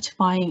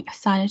pre-notifying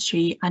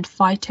sanitary and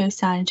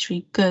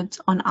phytosanitary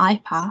goods on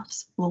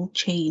IPAFs will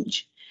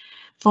change.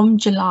 From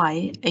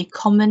July, a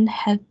common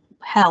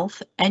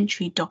health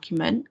entry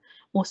document,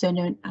 also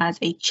known as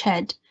a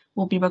CHED,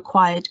 will be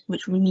required,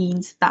 which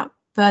means that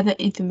further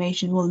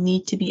information will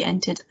need to be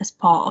entered as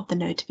part of the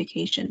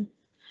notification.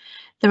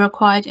 The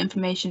required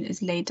information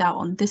is laid out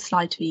on this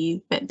slide for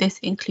you, but this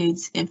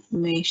includes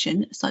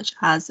information such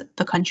as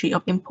the country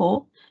of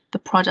import, the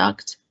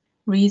product,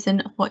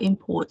 reason for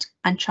import,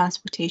 and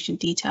transportation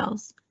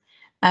details.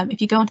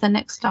 If you go on to the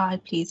next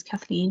slide, please,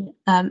 Kathleen,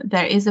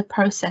 there is a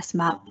process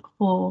map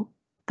for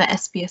the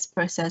SPS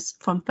process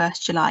from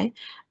 1st July,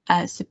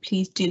 so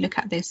please do look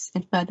at this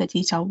in further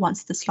detail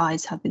once the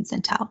slides have been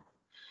sent out.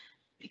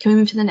 Can we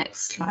move to the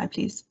next slide,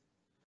 please?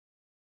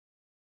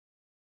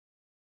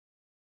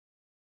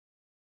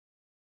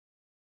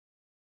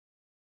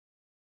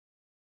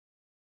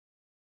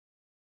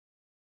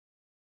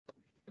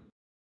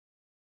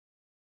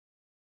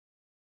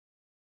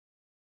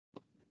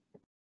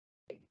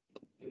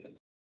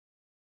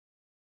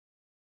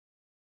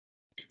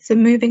 So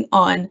moving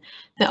on,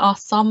 there are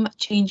some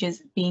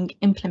changes being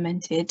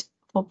implemented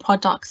for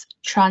products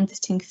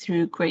transiting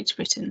through Great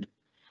Britain.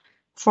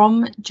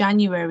 From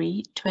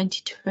January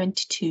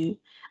 2022,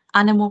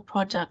 animal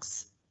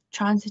products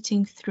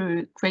transiting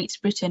through Great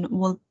Britain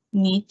will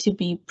need to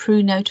be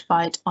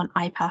pre-notified on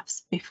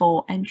IPAFs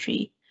before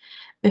entry.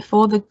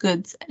 Before the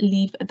goods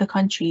leave the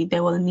country, they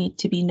will need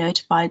to be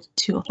notified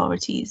to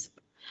authorities.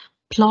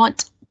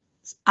 Plant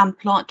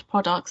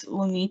products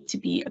will need to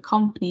be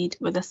accompanied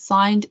with a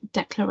signed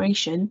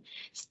declaration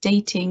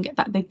stating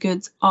that the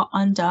goods are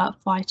under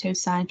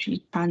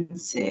phytosanitary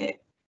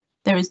transit.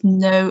 There is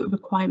no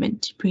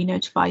requirement to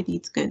pre-notify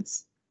these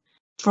goods.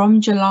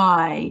 From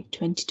July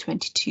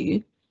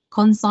 2022,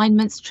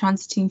 consignments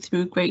transiting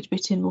through Great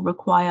Britain will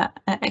require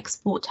an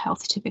export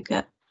health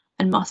certificate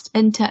and must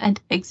enter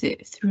and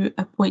exit through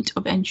a point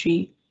of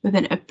entry with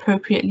an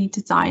appropriately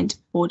designed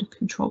border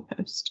control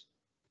post.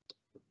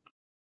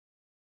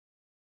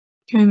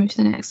 Can we move to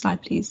the next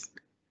slide, please?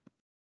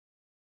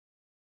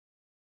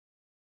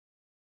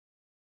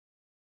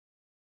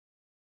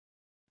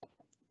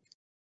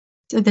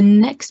 So the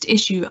next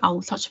issue I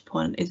will touch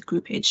upon is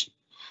groupage.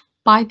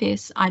 By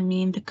this, I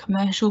mean the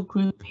commercial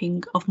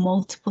grouping of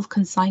multiple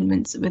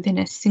consignments within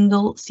a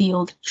single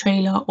sealed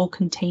trailer or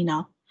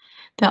container.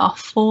 There are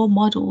 4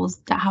 models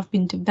that have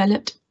been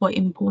developed for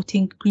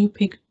importing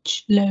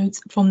groupage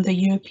loads from the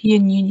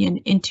European Union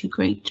into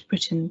Great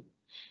Britain.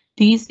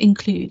 These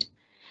include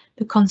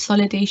the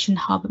consolidation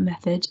hub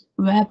method,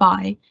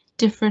 whereby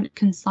different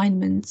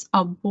consignments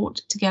are brought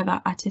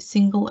together at a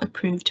single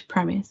approved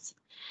premise.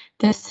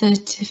 The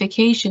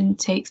certification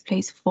takes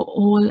place for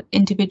all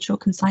individual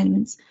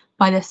consignments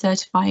by the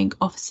certifying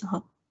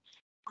officer.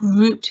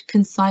 Grouped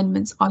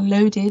consignments are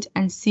loaded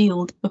and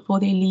sealed before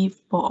they leave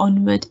for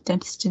onward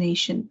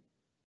destination.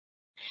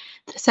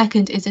 The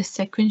second is a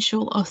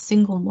sequential or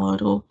single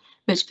model,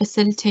 which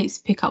facilitates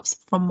pickups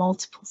from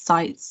multiple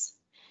sites.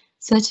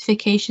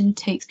 Certification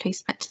takes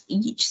place at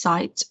each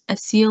site. A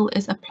seal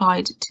is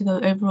applied to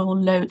the overall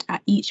load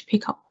at each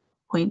pickup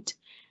point,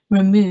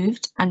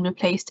 removed and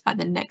replaced at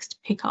the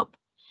next pickup.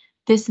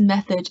 This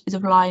method is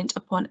reliant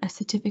upon a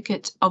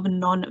certificate of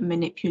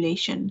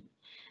non-manipulation.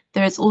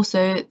 There is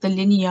also the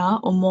linear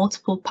or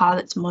multiple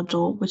pallet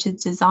model, which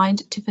is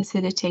designed to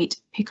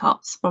facilitate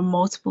pickups from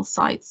multiple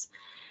sites,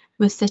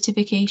 with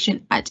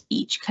certification at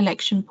each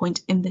collection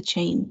point in the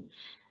chain.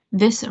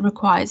 This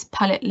requires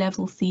pallet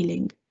level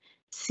sealing.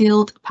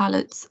 Sealed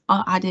pallets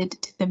are added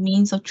to the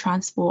means of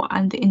transport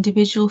and the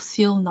individual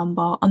seal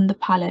number on the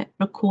pallet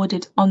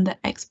recorded on the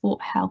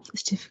export health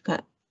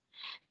certificate.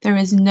 There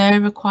is no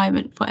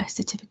requirement for a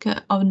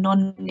certificate of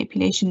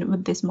non-manipulation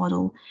with this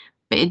model,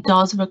 but it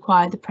does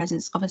require the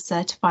presence of a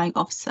certifying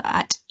officer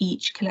at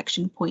each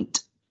collection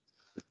point.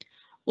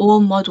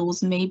 All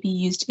models may be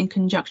used in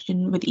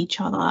conjunction with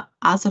each other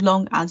as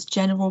long as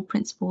general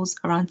principles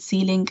around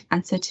sealing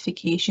and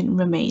certification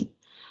remain.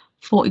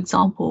 For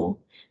example,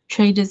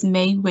 traders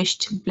may wish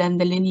to blend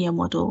the linear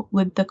model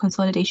with the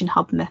consolidation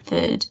hub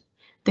method.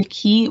 The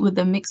key with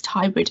the mixed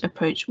hybrid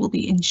approach will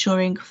be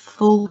ensuring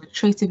full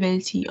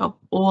traceability of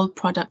all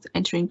products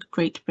entering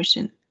Great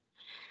Britain.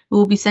 We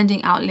will be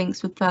sending out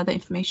links with further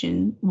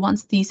information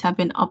once these have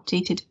been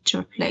updated to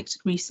reflect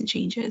recent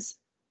changes.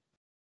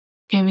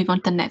 Can we move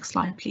on to the next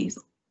slide, please?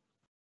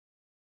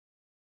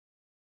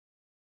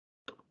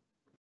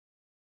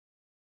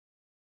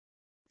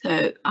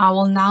 So I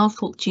will now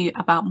talk to you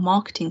about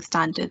marketing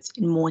standards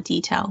in more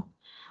detail.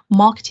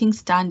 Marketing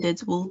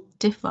standards will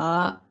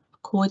differ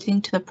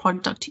according to the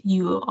product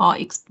you are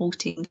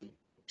exporting,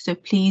 so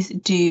please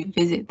do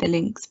visit the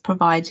links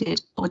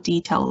provided for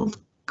detailed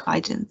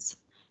guidance.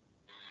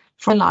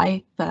 From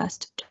July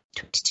 1st,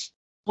 2022,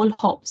 all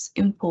hops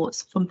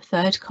imports from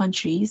third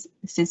countries,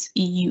 this is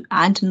EU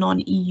and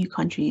non-EU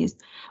countries,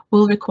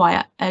 will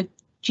require a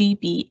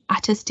GB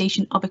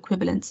attestation of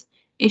equivalence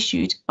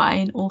issued by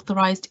an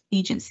authorised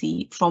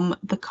agency from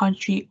the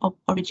country of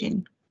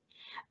origin.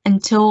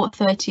 Until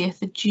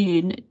 30th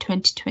June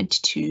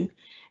 2022,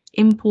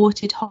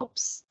 imported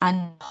hops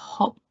and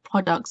hop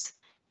products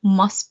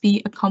must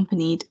be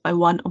accompanied by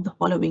one of the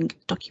following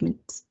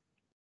documents: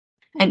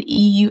 an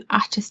EU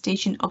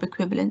attestation of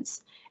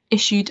equivalence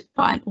issued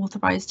by an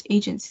authorised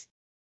agency,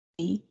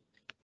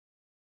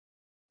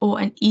 or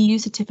an EU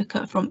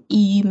certificate from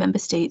EU member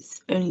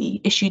states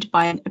only issued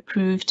by an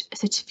approved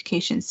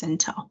certification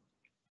centre.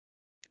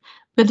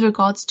 With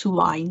regards to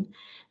wine,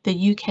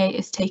 the UK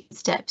is taking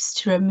steps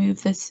to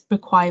remove this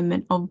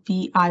requirement of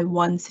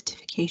VI1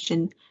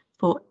 certification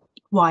for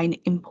wine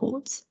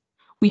imports.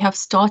 We have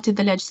started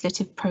the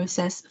legislative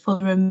process for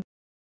the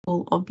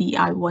removal of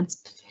VI1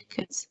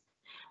 certificates.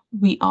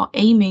 We are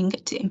aiming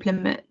to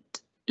implement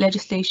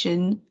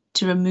legislation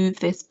to remove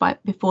this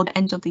before the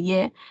end of the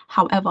year.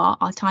 However,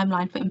 our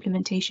timeline for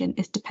implementation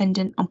is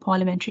dependent on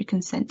parliamentary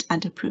consent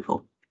and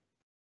approval.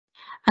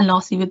 And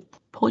lastly, with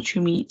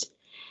poultry meat,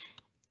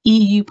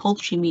 EU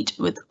poultry meat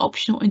with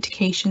optional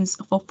indications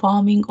for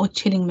farming or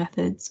chilling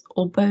methods,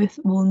 or both,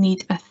 will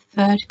need a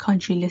third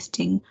country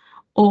listing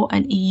or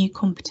an EU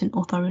competent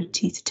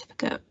authority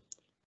certificate.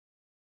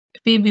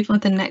 If we move on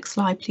to the next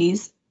slide,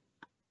 please.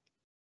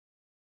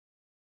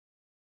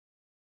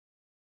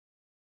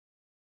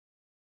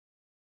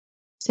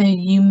 So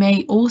you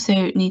may also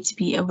need to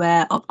be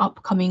aware of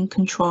upcoming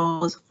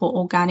controls for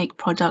organic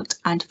product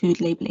and food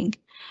labelling.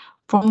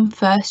 From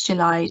 1st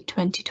July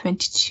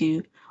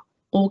 2022,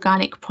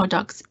 organic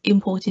products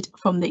imported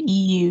from the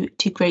EU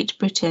to Great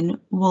Britain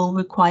will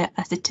require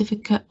a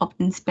certificate of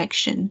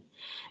inspection.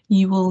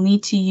 You will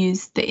need to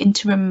use the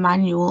interim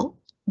manual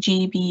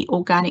GB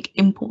organic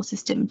import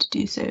system to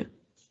do so.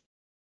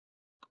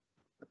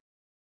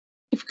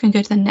 If we can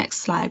go to the next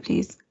slide,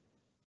 please.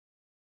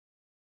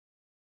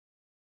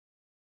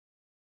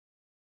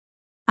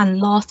 And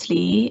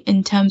lastly,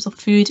 in terms of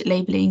food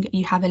labelling,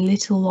 you have a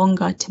little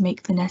longer to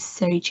make the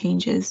necessary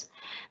changes.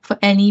 For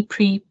any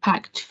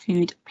pre-packed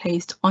food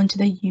placed onto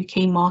the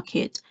UK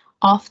market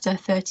after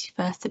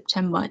 31st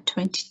September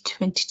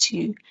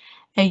 2022,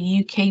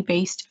 a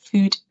UK-based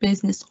food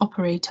business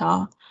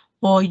operator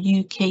or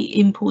UK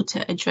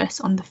importer address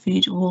on the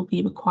food will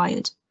be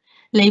required.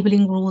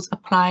 Labelling rules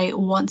apply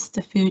once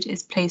the food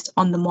is placed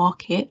on the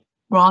market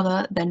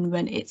rather than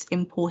when it's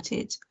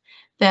imported.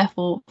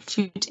 Therefore,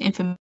 food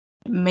information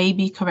may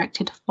be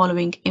corrected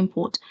following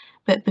import,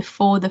 but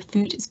before the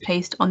food is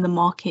placed on the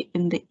market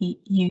in the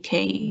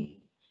UK.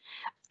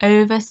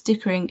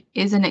 Over-stickering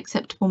is an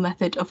acceptable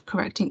method of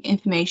correcting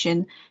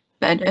information,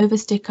 but an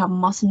over-sticker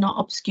must not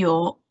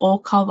obscure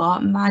or cover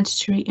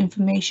mandatory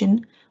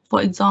information,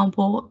 for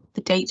example,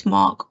 the date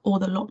mark or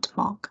the lot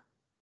mark.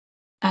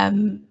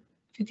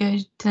 If you go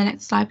to the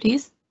next slide,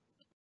 please.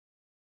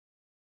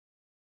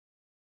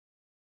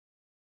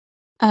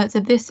 So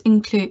this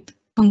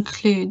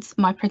concludes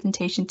my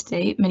presentation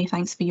today. Many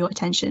thanks for your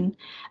attention.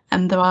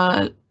 There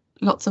are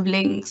lots of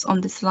links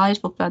on the slide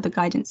for further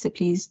guidance, so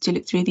please do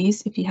look through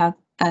these if you have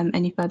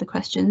any further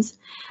questions.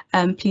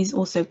 Please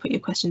also put your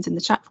questions in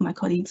the chat for my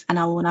colleagues, and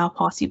I will now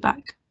pass you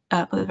back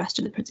for the rest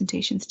of the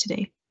presentations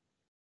today.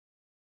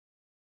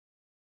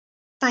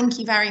 Thank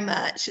you very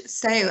much.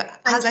 So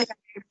as I said,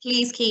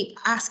 please keep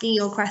asking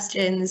your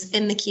questions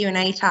in the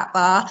Q&A chat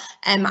bar.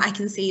 I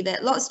can see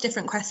that lots of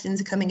different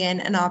questions are coming in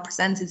and our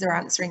presenters are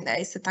answering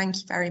those, so thank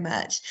you very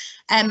much.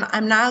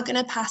 I'm now going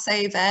to pass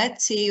over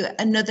to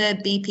another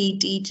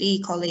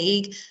BPDG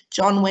colleague,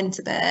 John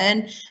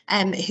Winterburn,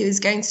 who's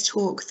going to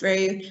talk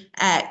through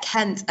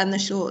Kent and the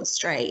short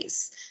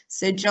straits.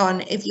 So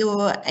John, if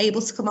you're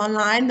able to come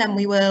online, then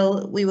we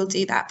will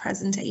do that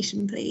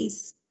presentation,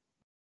 please.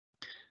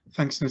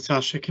 Thanks,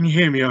 Natasha. Can you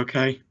hear me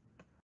okay?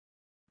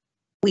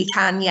 We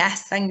can,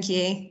 yes, thank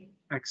you.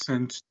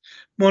 Excellent.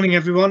 Morning,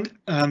 everyone.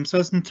 So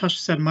as Natasha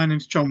said, my name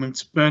is John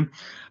Winterburn.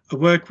 I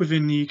work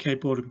within the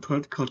UK Border and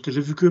Protocol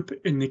Delivery Group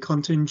in the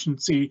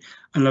Contingency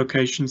and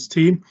Locations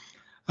team.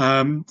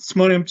 This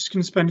morning, I'm just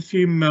going to spend a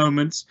few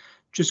moments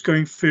just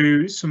going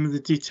through some of the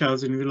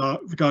details in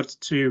regards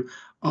to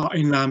our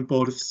inland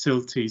border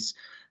facilities.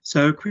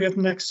 So can we have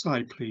the next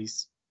slide,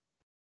 please?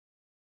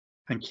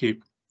 Thank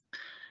you.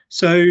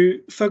 So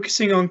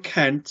focusing on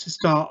Kent to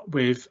start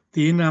with,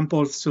 the inland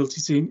border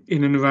facilities in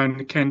and around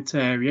the Kent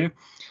area.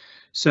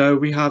 So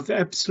we have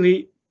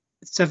Ebbsfleet,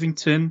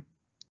 Sevington,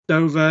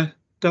 Dover,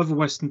 Dover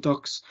Western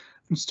Docks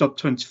and Stop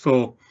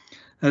 24.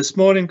 This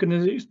morning I'm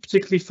going to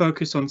particularly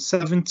focus on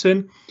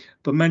Sevington,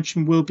 but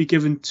mention will be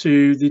given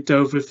to the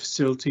Dover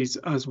facilities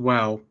as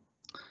well.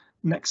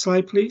 Next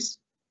slide, please.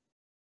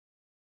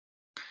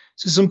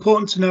 So it's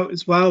important to note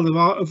as well, there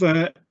are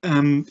other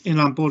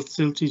inland border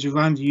facilities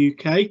around the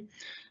UK.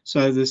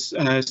 So there's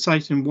a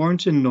site in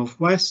Warrington,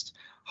 Northwest,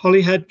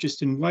 Holyhead,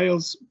 just in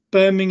Wales,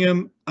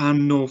 Birmingham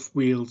and North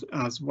Weald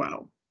as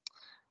well.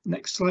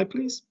 Next slide,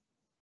 please.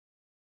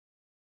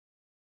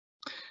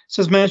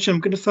 So as mentioned, I'm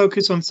going to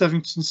focus on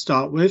Sevington to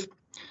start with.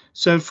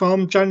 So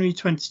from January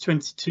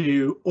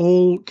 2022,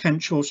 all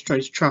Kent Short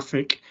Straits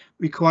traffic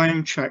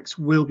requiring checks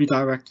will be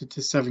directed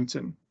to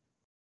Sevington.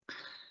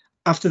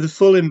 After the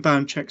full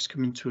inbound checks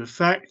come into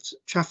effect,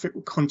 traffic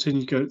will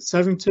continue to go to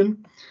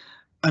Sevington.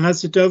 And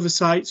as the Dover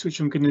sites, which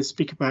I'm going to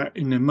speak about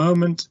in a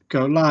moment,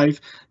 go live,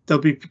 they'll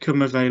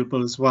become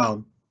available as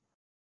well.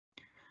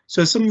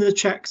 So some of the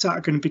checks that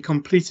are going to be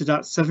completed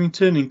at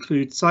Sevington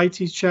include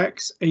CITES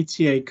checks,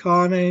 ATA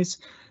carnets,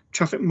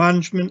 traffic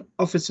management,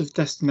 Office of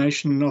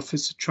Destination and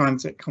Office of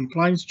Transit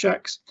compliance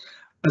checks,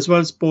 as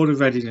well as border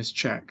readiness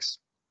checks.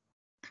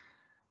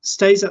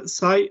 Stays at the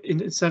site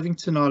in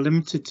Sevington are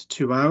limited to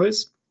 2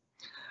 hours.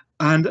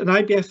 And an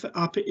IBF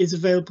app is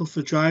available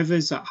for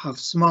drivers that have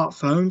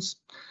smartphones.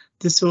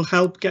 This will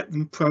help get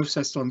them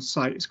processed on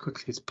site as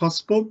quickly as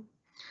possible.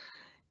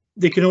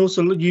 They can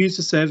also use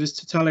the service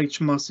to tell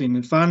HMRC in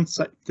advance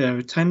that they're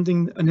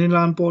attending an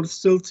inland border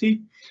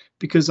facility,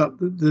 because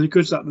the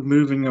goods that they're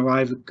moving are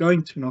either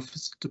going to an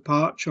office of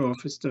departure or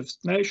office of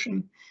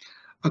destination,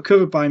 are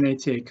covered by an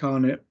ATA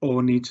carnet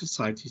or need a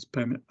CITES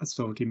permit, as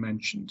already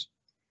mentioned.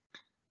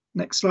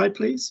 Next slide,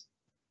 please.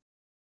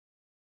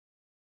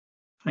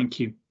 Thank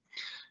you.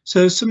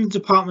 So some of the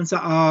departments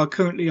that are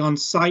currently on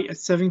site at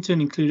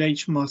Sevington include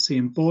HMRC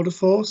and Border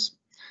Force.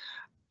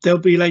 They'll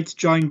be later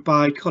joined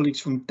by colleagues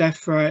from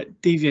DEFRA,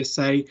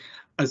 DVSA,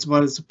 as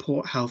well as the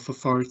Port Health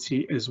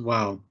Authority as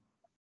well.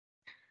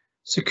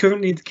 So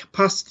currently the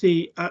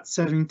capacity at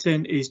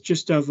Sevington is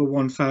just over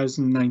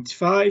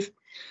 1,095.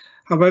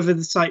 However,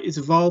 the site is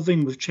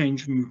evolving with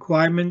changing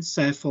requirements,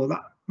 therefore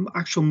that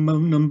actual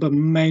number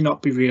may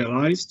not be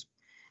realised.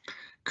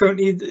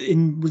 Currently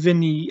within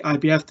the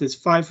IBF there's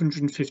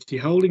 550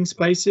 holding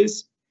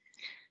spaces,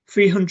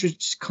 300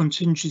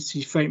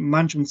 contingency freight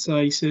management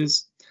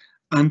spaces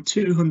and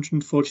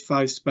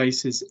 245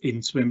 spaces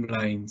in swim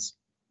lanes.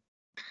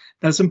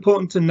 Now it's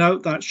important to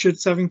note that should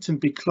Sevington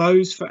be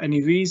closed for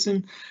any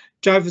reason,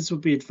 drivers will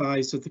be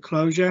advised of the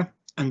closure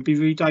and be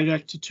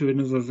redirected to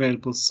another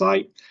available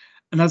site.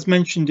 And as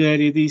mentioned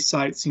earlier, these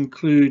sites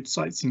including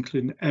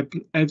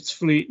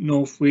Ebbsfleet,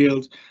 North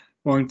Weald,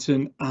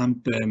 Warrington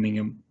and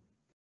Birmingham.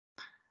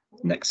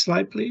 Next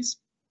slide, please.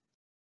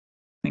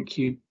 Thank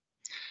you.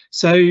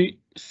 So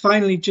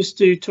finally, just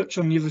to touch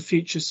on the other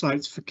future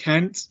sites for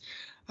Kent.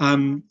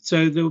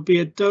 So there will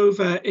be a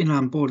Dover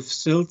inland border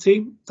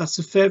facility. That's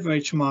a further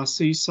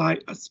HMRC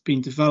site that's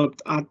been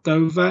developed at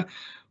Dover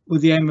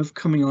with the aim of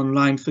coming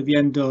online for the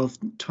end of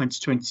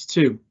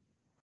 2022.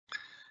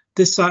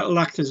 This site will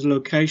act as a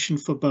location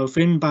for both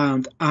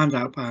inbound and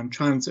outbound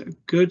transit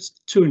of goods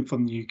to and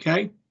from the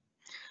UK.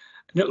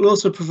 And it will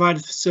also provide a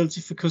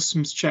facility for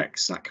customs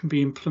checks that can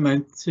be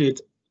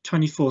implemented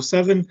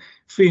 24/7,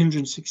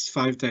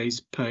 365 days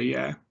per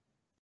year.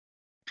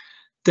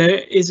 There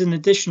is an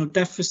additional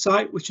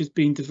deficit which has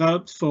been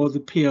developed for the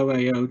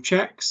POAO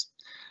checks.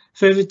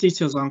 Further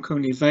details aren't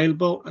currently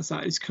available as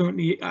that is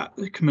currently at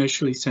the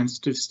commercially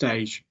sensitive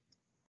stage.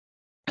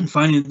 And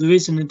finally, there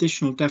is an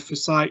additional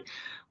deficit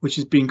which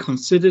is being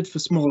considered for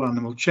small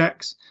animal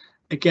checks.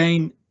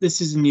 Again, this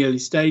is in the early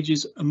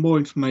stages and more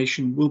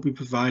information will be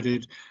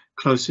provided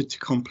closer to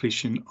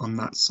completion on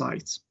that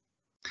site.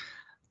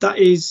 That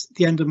is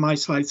the end of my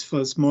slides for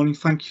this morning.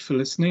 Thank you for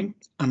listening,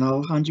 and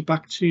I'll hand you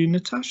back to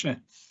Natasha.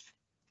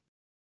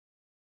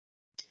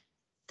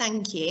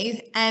 Thank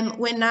you.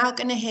 We're now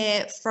going to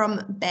hear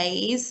from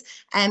BAYS.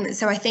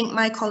 So I think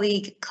my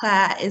colleague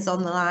Claire is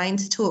on the line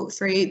to talk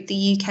through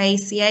the UK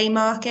CA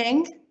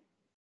marking.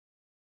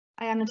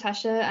 I am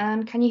Natasha,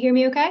 and can you hear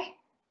me okay?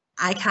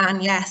 I can,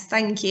 yes,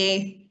 thank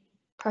you.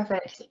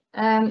 Perfect.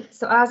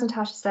 So as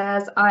Natasha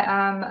says,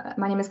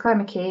 my name is Claire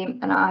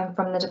McKee, and I'm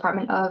from the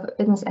Department of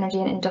Business, Energy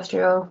and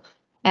Industrial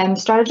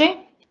Strategy.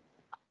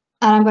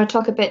 And I'm going to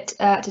talk a bit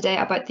today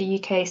about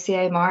the UK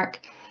CA mark.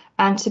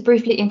 And to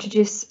briefly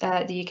introduce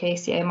the UK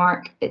CA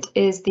mark, it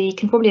is the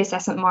conformity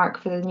assessment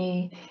mark for the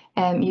new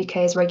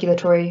UK's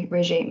regulatory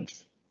regime.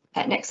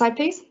 Next slide,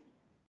 please.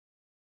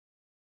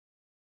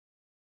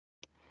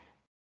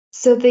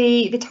 So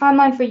the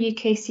timeline for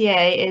UK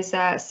CA is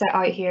set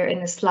out here in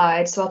the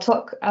slide. So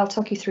I'll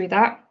talk you through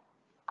that.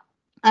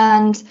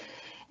 And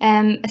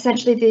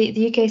essentially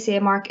the UK CA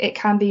mark, it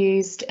can be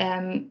used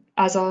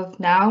as of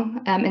now.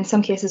 In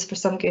some cases, for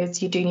some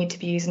goods, you do need to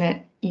be using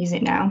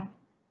it now.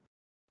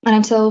 And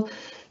until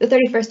the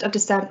 31st of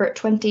December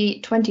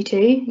 2022,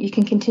 you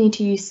can continue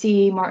to use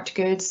CE marked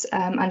goods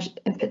and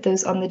put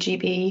those on the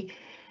GB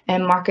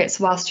markets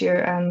whilst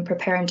you're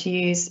preparing to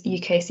use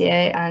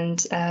UKCA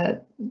and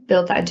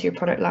build that into your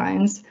product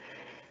lines.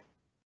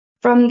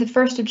 From the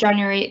 1st of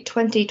January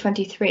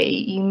 2023,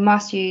 you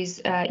must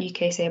use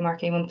UKCA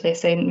marking when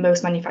placing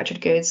most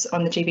manufactured goods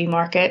on the GB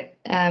market.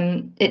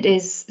 It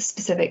is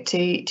specific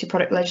to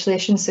product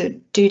legislation, so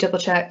do double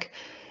check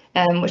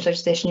which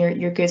legislation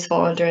your goods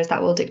fall under, as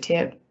that will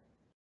dictate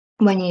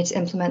when you need to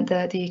implement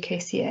the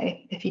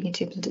UKCA, if you need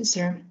to implement it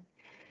sooner.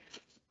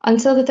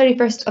 Until the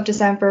 31st of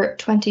December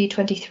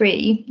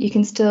 2023, you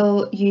can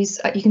still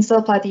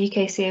apply the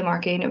UKCA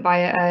marking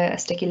via a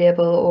sticky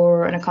label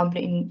or an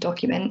accompanying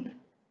document.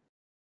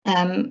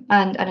 And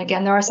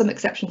again, there are some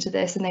exceptions to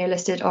this, and they are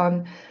listed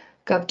on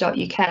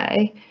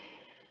gov.uk.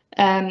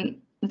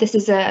 This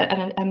is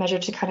a measure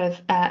to kind of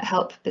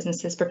help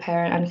businesses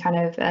prepare and kind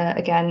of,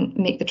 again,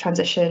 make the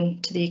transition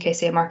to the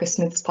UKCA mark as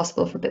smooth as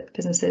possible for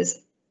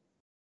businesses.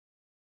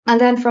 And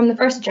then from the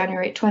 1st of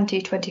January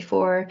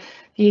 2024,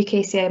 the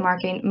UKCA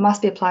marking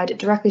must be applied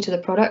directly to the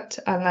product,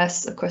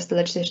 unless, of course, the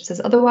legislation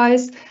says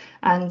otherwise,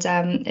 and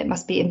it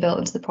must be inbuilt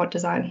into the product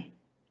design.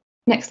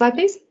 Next slide,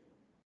 please.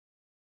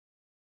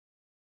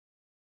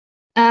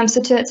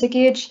 So to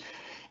gauge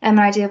an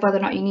idea of whether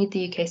or not you need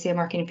the UKCA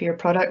marking for your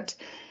product,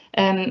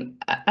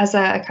 as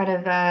a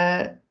kind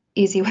of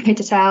easy way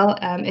to tell,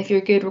 if your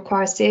good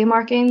requires CA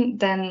marking,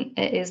 then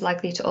it is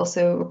likely to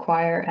also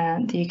require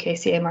the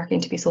UKCA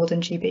marking to be sold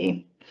in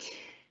GB.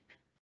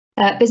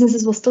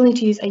 Businesses will still need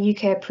to use a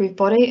UK approved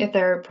body if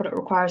their product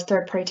requires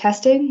third-party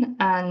testing,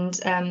 and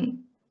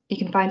you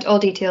can find all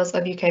details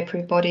of UK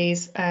approved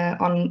bodies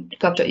on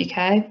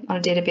gov.uk on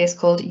a database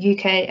called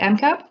UK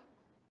MCAP.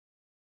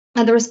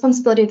 And the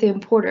responsibility of the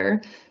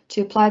importer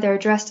to apply their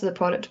address to the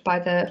product by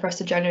the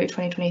 1st of January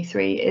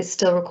 2023 is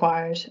still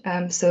required.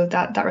 So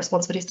that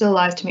responsibility still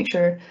lies to make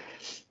sure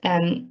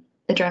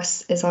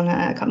address is on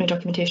a company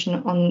documentation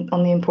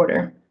on the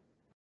importer.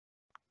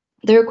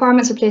 The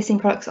requirements for placing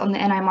products on the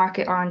NI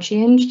market are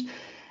unchanged.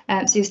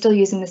 So you're still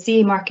using the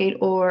CE market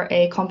or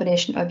a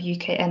combination of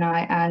UK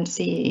NI and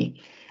CE.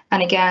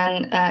 And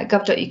again,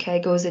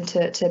 gov.uk goes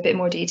into a bit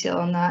more detail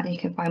on that, and you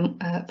can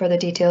find further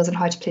details on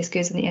how to place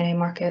goods in the NI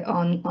market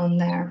on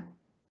there.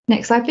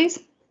 Next slide, please.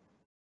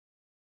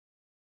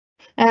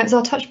 So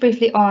I'll touch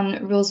briefly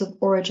on rules of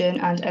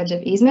origin and end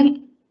of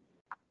easement.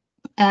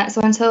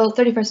 So until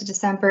 31st of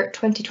December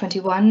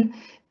 2021,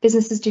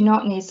 businesses do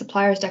not need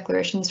suppliers'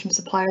 declarations from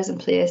suppliers in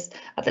place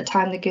at the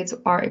time the goods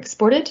are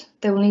exported.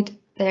 They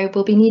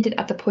will be needed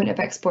at the point of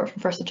export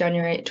from 1st of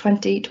January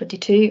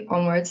 2022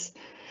 onwards.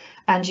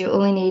 And you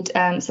only need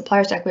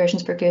suppliers'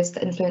 declarations for goods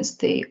that influence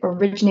the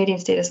originating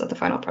status of the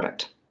final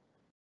product.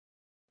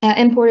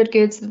 Imported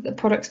goods, the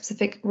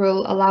product-specific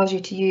rule allows you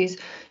to use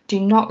do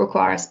not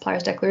require a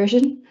supplier's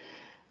declaration,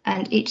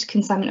 and each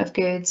consignment of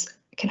goods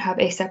can have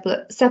a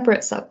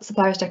separate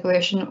supplier's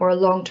declaration, or a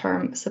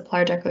long-term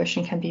supplier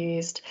declaration can be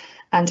used.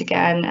 And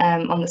again,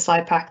 on the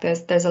slide pack,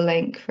 there's a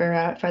link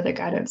for further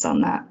guidance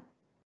on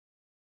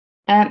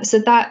that. So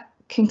that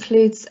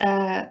concludes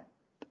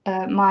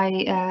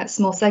my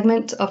small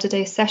segment of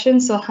today's session,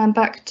 so I'll hand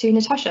back to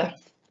Natasha.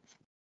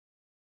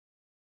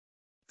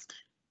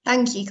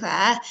 Thank you,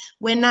 Claire.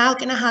 We're now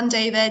going to hand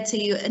over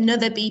to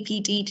another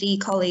BPDG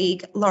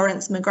colleague,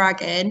 Lawrence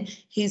McGragan,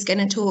 who's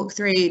going to talk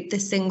through the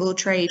single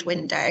trade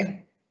window.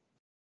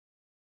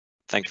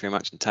 Thank you very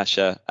much,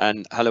 Natasha,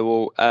 and hello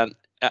all.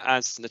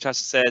 As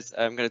Natasha says,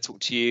 I'm going to talk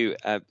to you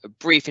a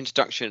brief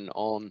introduction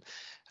on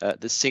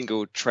the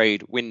single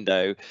trade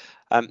window.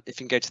 If you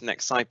can go to the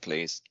next slide,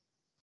 please.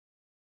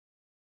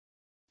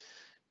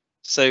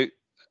 So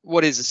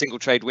what is a single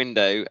trade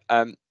window?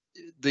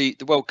 The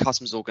World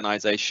Customs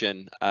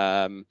Organization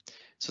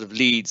sort of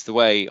leads the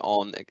way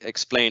on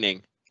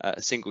explaining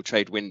a single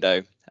trade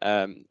window.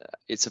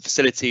 It's a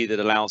facility that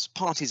allows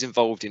parties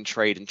involved in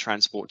trade and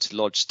transport to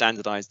lodge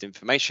standardized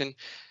information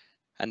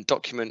and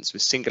documents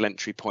with single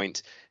entry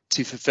point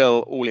to fulfill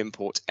all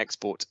import,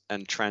 export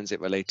and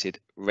transit related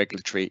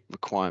regulatory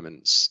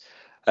requirements.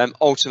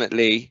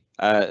 Ultimately,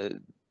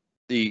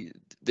 the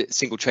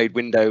single trade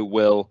window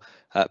will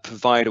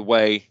provide a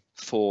way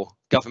for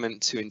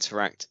government to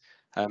interact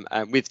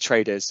and with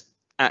traders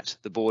at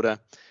the border,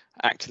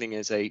 acting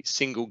as a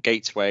single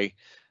gateway,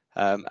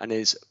 and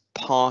is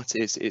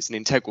an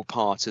integral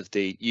part of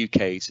the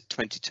UK's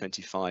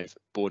 2025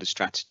 border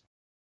strategy.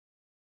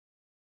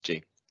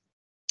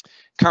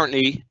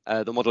 Currently,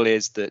 the model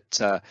is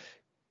that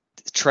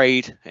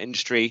trade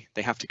industry,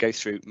 they have to go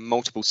through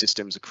multiple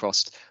systems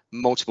across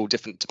multiple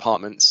different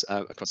departments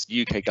across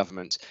the UK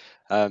government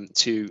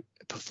to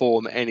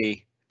perform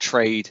any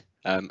trade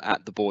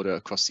at the border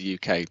across the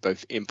UK,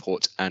 both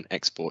import and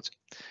export.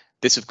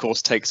 This, of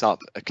course, takes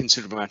up a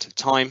considerable amount of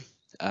time.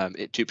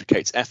 It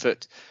duplicates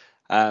effort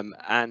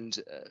and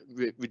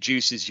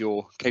reduces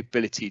your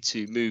capability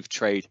to move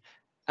trade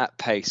at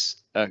pace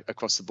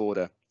across the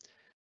border.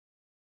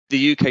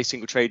 The UK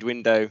single trade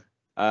window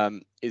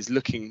is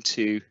looking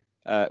to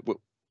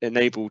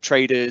enable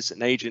traders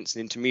and agents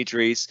and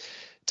intermediaries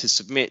to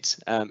submit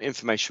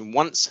information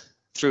once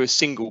through a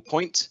single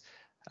point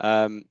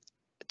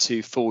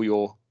to fulfill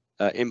your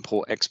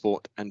import,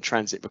 export and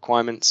transit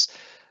requirements.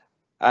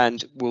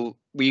 And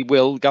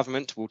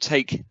government will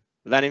take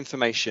that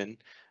information,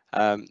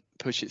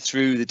 push it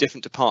through the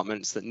different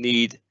departments that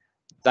need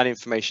that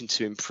information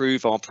to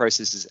improve our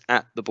processes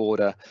at the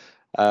border,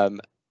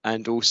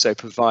 and also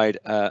provide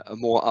a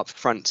more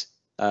upfront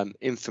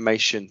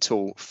information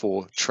tool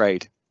for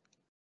trade.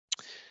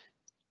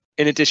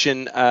 In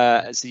addition,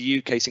 as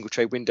the UK single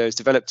trade window is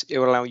developed, it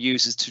will allow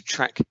users to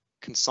track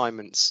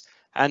consignments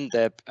and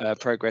their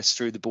progress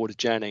through the border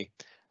journey.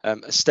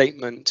 A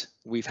statement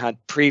we've had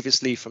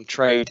previously from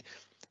trade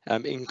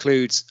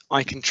includes,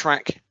 I can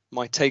track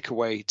my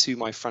takeaway to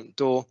my front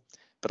door,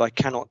 but I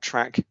cannot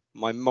track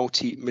my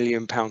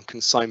multi-million-pound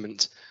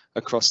consignment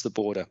across the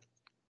border.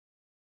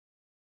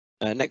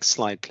 Next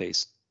slide,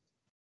 please.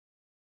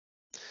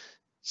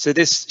 So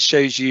this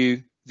shows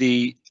you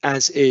the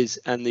as is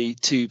and the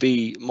to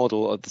be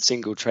model of the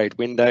single trade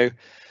window.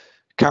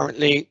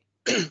 Currently,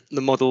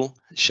 the model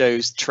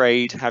shows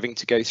trade having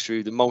to go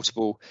through the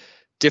multiple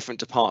different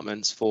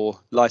departments for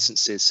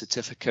licenses,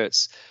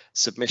 certificates,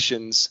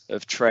 submissions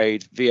of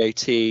trade,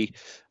 VAT,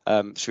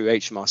 through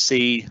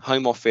HMRC,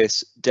 Home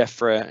Office,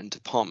 DEFRA and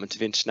Department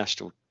of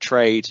International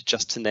Trade,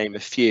 just to name a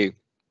few.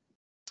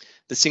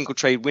 The single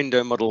trade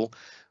window model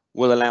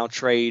will allow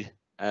trade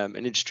and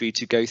industry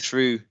to go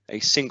through a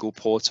single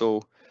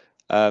portal,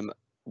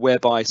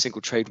 whereby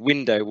single trade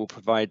window will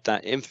provide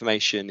that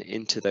information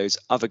into those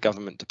other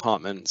government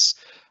departments,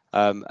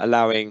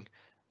 allowing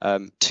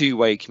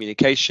two-way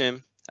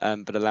communication,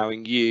 but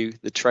allowing you,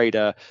 the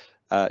trader,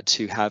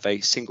 to have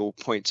a single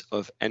point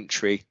of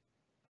entry.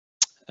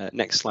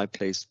 Next slide,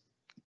 please.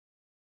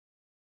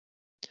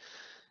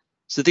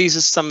 So these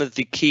are some of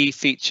the key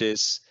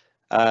features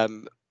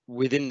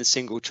within the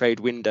single trade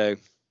window,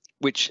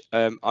 which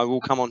I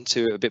will come on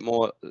to a bit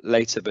more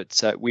later, but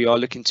we are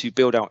looking to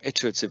build out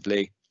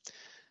iteratively.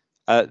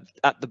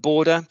 At the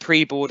border,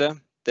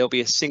 pre-border, there'll be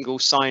a single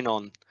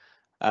sign-on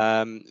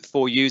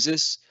for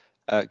users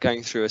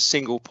going through a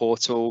single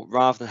portal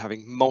rather than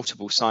having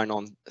multiple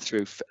sign-on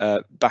through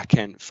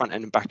front-end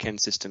and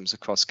back-end systems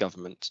across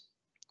government.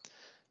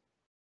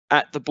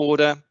 At the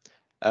border,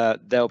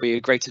 there'll be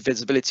a greater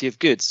visibility of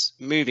goods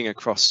moving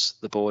across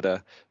the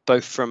border,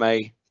 both from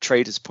a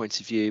trader's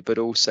point of view, but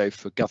also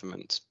for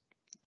government.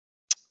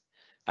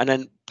 And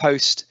then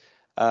post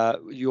the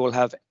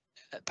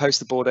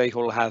border,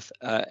 you'll have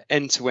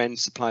end-to-end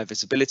supply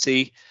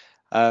visibility,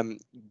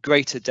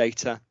 greater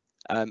data,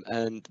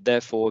 and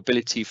therefore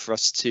ability for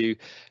us to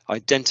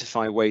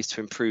identify ways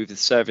to improve the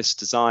service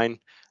design,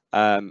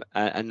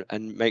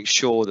 and make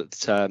sure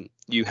that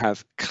you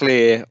have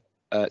clear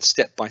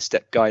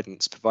step-by-step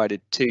guidance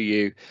provided to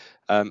you,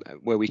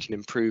 where we can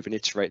improve and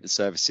iterate the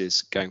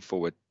services going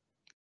forward.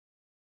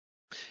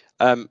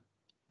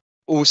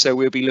 Also,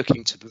 we'll be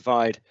looking to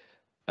provide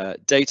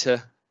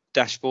data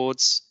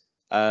dashboards,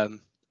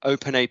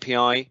 open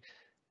API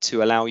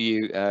to allow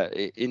you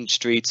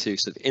industry to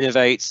sort of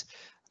innovate,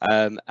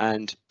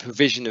 and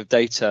provision of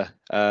data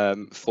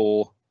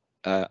for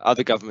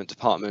other government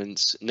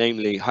departments,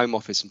 namely Home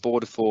Office and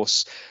Border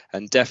Force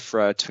and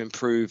DEFRA, to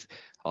improve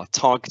our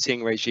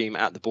targeting regime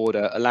at the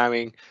border,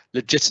 allowing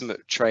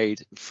legitimate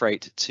trade and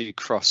freight to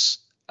cross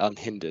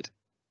unhindered.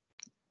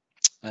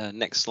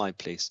 Next slide,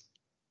 please.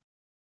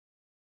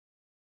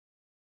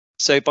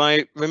 So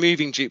by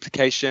removing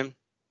duplication,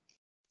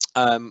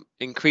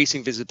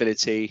 Increasing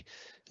visibility,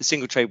 the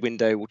single trade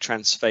window will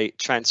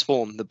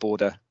transform the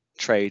border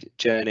trade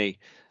journey,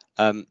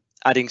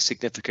 adding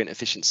significant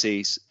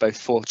efficiencies both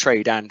for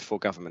trade and for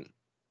government.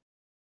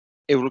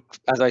 It will,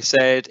 as I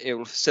said, it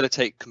will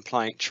facilitate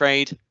compliant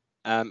trade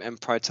and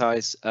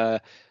prioritise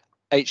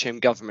HM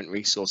government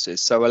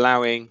resources, so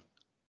allowing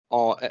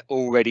our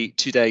already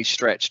today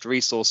stretched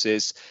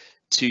resources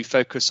to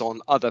focus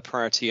on other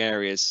priority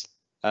areas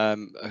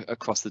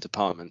across the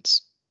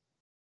departments.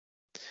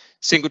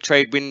 Single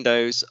trade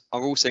windows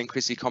are also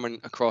increasingly common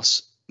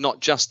across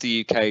not just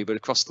the UK but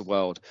across the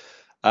world.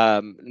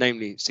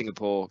 Namely,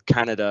 Singapore,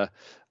 Canada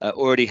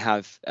already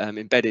have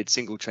embedded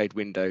single trade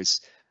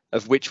windows,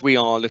 of which we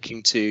are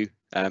looking to,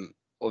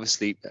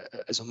 obviously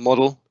as a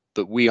model,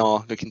 but we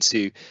are looking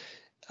to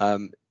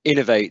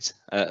innovate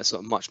a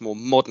sort of much more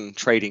modern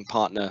trading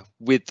partner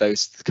with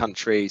those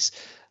countries.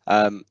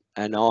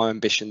 And our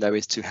ambition, though,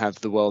 is to have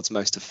the world's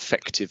most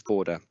effective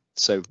border.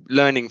 So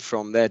learning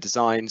from their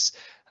designs,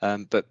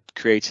 but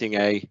creating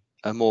a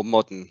more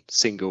modern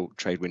single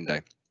trade window.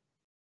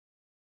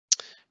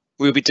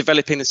 We'll be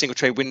developing the single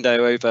trade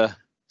window over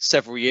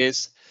several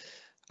years.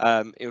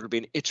 It will be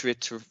an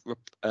iterative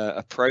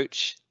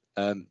approach,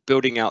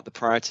 building out the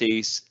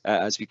priorities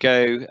as we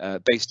go,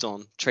 based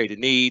on trader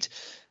need.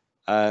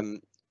 But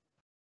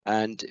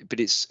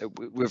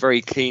we're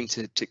very keen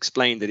to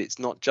explain that it's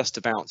not just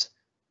about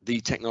the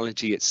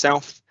technology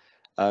itself.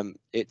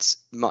 It's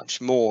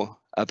much more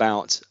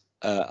about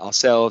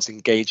ourselves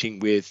engaging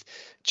with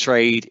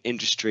trade,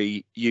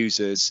 industry,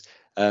 users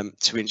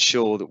to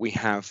ensure that we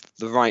have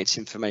the right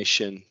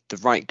information, the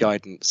right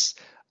guidance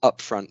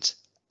upfront,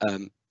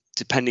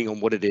 depending on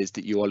what it is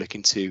that you are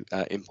looking to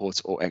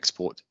import or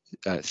export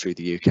through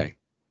the UK.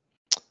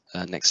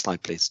 Next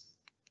slide, please.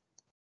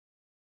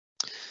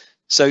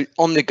 So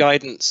on the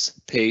guidance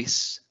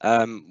piece,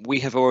 we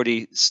have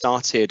already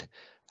started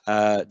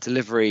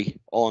delivery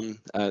on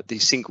the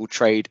single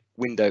trade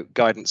window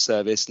guidance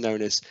service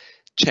known as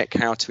Check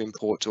How to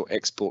Import or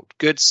Export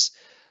Goods.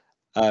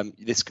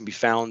 This can be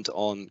found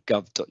on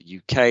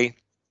gov.uk,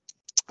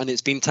 and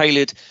it's been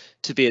tailored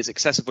to be as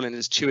accessible and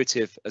as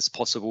intuitive as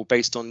possible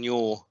based on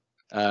your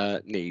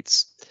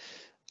needs.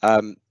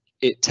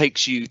 It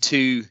takes you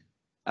to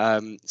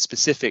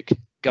specific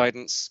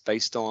guidance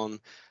based on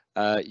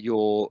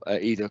your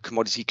either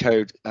commodity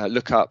code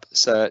lookup,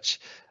 search,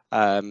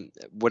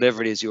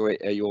 whatever it is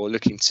you're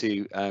looking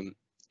to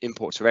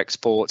import or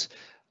export,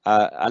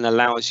 and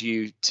allows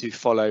you to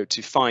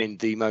find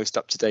the most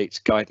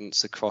up-to-date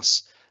guidance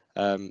across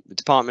the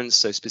departments.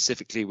 So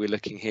specifically, we're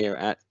looking here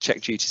at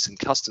check duties and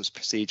customs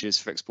procedures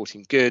for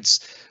exporting goods,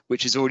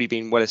 which has already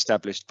been well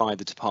established by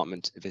the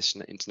Department of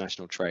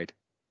International Trade.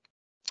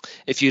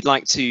 If you'd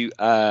like to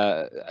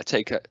have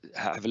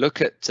a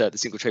look at the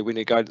single trade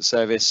window guidance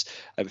service,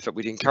 in fact,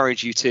 we'd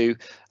encourage you to.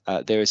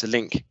 There is a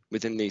link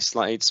within these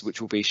slides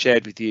which will be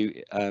shared with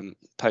you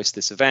post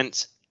this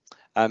event,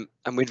 and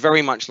we'd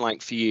very much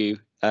like for you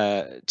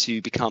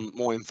to become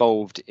more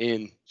involved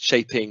in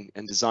shaping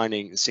and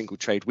designing a single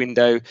trade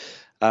window.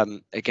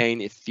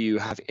 Again, if you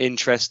have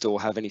interest or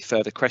have any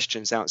further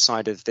questions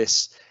outside of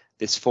this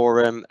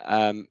forum,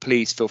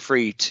 please feel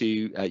free to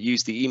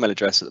use the email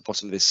address at the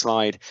bottom of this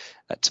slide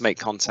to make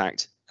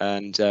contact.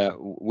 And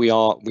we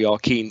are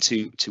keen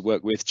to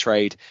work with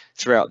trade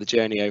throughout the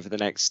journey over the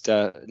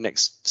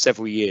next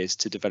several years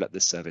to develop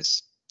this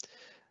service.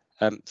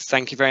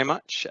 Thank you very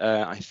much.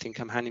 I think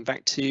I'm handing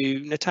back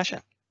to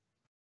Natasha.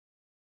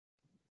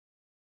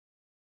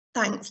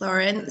 Thanks,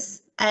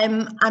 Lawrence.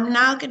 I'm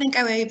now going to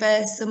go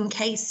over some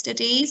case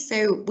studies.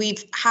 So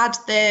we've had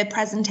the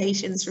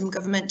presentations from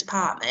government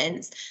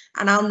departments,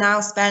 and I'll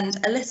now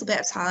spend a little bit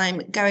of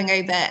time going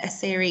over a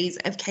series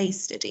of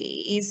case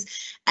studies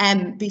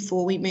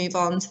before we move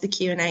on to the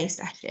Q&A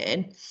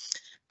session.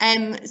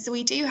 So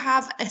we do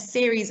have a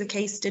series of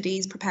case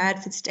studies prepared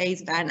for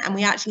today's event, and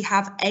we actually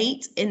have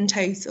 8 in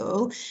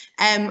total.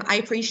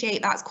 I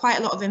appreciate that's quite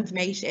a lot of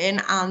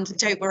information, and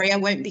don't worry, I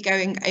won't be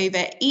going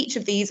over each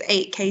of these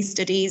 8 case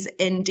studies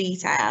in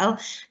detail,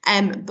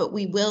 but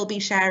we will be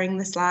sharing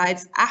the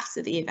slides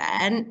after the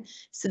event.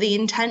 So the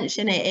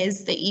intention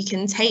is that you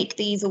can take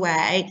these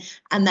away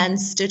and then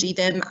study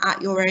them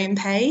at your own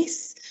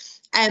pace.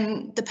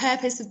 The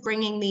purpose of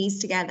bringing these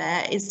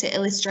together is to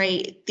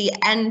illustrate the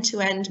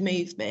end-to-end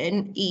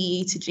movement,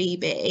 EE to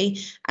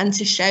GB, and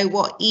to show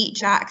what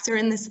each actor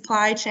in the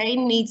supply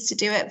chain needs to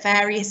do at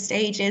various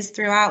stages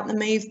throughout the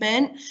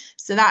movement.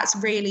 So that's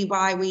really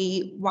why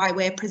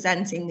we're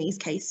presenting these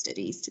case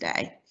studies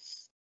today.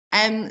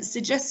 So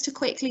just to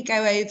quickly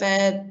go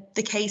over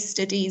the case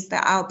studies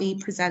that I'll be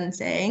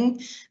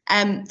presenting.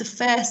 The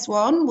first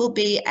one will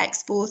be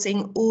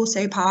exporting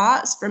auto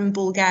parts from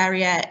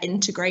Bulgaria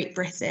into Great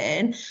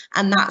Britain,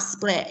 and that's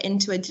split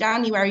into a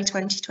January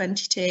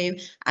 2022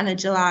 and a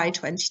July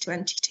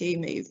 2022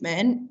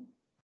 movement.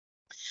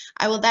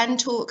 I will then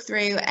talk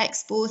through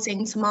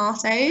exporting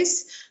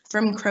tomatoes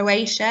from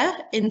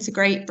Croatia into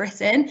Great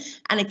Britain,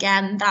 and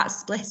again, that's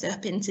split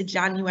up into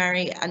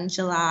January and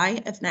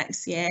July of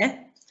next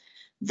year.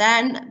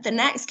 Then the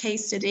next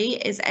case study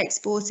is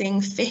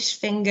exporting fish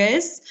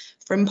fingers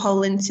from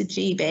Poland to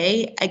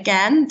GB.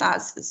 Again,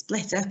 that's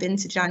split up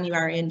into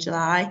January and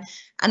July.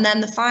 And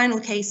then the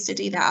final case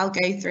study that I'll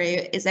go through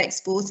is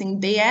exporting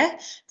beer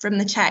from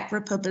the Czech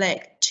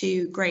Republic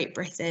to Great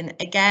Britain,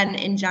 again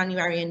in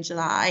January and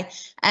July.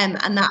 And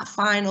that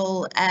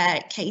final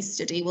case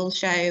study will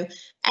show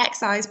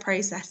excise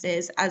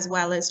processes as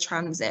well as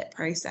transit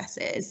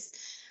processes.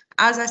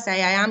 As I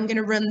say, I am going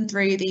to run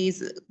through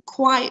these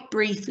quite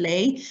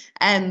briefly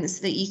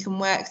so that you can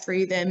work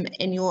through them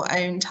in your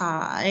own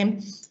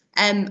time.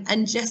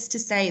 And just to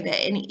say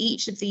that in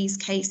each of these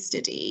case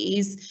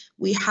studies,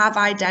 we have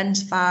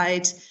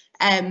identified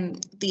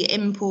the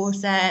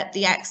importer,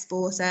 the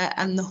exporter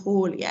and the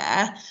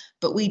haulier,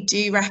 but we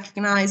do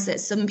recognise that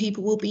some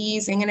people will be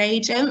using an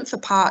agent for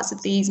parts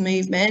of these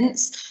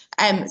movements.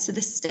 So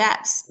the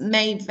steps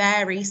may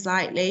vary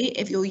slightly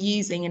if you're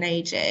using an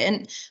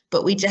agent,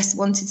 but we just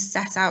wanted to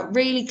set out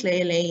really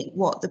clearly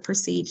what the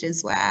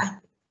procedures were.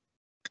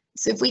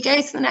 So if we go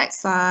to the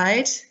next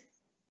slide.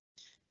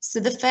 So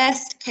the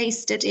first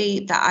case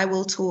study that I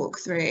will talk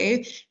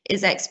through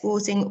is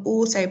exporting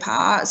auto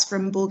parts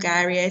from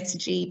Bulgaria to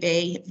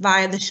GB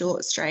via the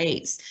short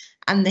straits,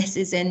 and this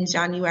is in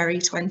January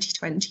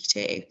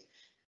 2022.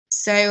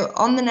 So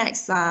on the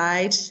next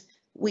slide,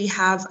 we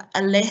have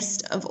a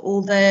list of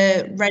all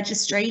the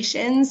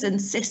registrations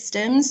and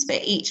systems for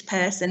each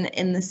person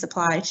in the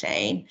supply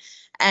chain.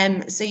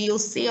 So you'll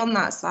see on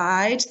that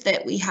slide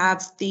that we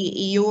have the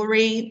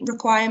EORI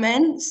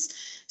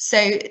requirements. So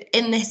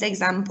in this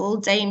example,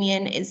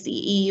 Damien is the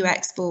EU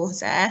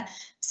exporter,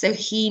 so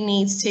he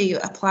needs to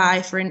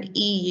apply for an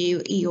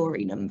EU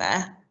EORI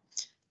number.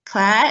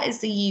 Claire is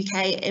the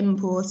UK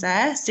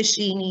importer, so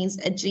she needs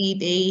a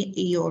GB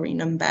EORI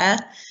number.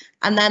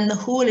 And then the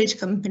haulage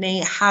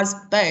company has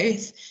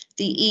both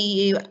the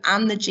EU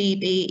and the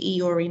GB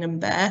EORI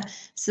number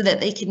so that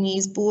they can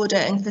use border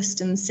and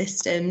customs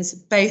systems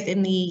both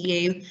in the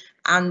EU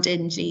and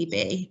in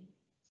GB.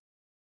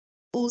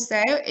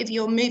 Also, if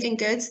you're moving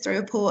goods through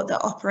a port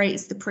that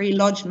operates the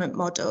pre-lodgement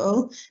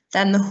model,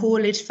 then the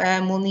haulage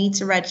firm will need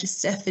to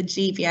register for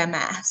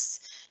GVMS.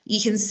 You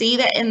can see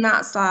that in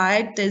that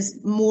slide,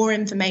 there's more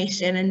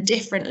information and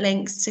different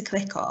links to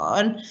click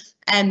on.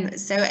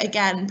 So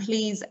again,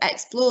 please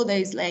explore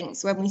those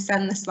links when we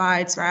send the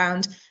slides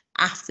around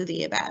after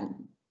the event.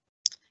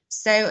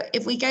 So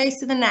if we go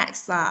to the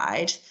next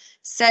slide,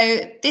 so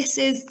this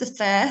is the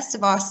first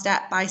of our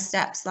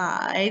step-by-step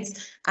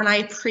slides, and I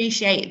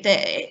appreciate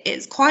that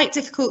it's quite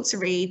difficult to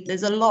read.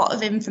 There's a lot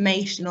of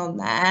information on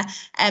there,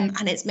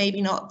 and it's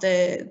maybe not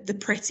the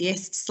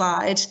prettiest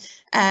slide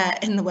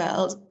in the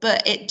world,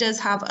 but it does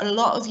have a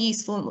lot of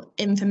useful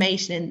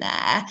information in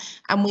there,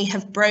 and we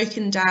have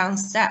broken down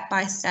step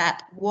by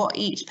step what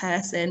each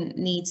person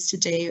needs to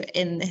do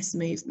in this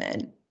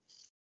movement.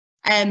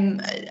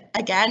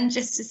 Again,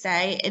 just to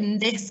say, in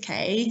this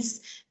case,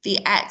 the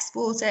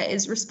exporter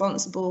is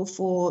responsible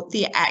for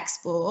the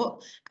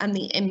export and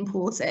the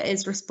importer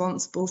is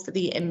responsible for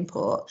the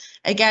import.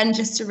 Again,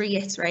 just to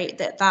reiterate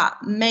that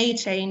that may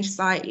change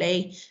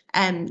slightly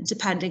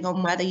depending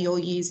on whether you're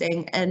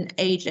using an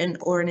agent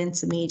or an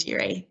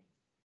intermediary.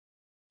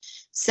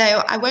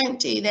 So I won't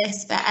do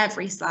this for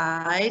every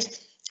slide,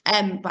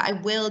 but I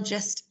will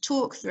just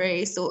talk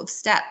through sort of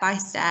step by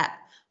step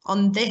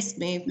on this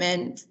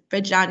movement for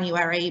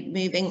January,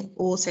 moving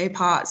auto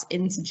parts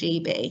into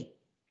GB.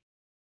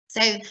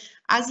 So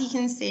as you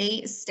can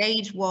see,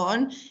 stage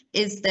one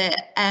is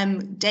that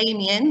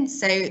Damien,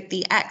 so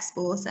the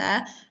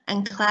exporter,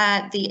 and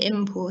Claire, the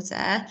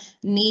importer,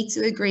 need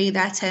to agree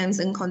their terms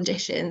and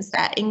conditions,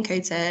 their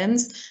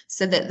Incoterms,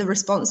 so that the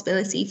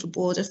responsibility for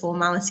border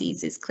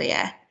formalities is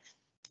clear.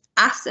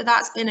 After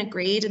that's been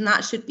agreed, and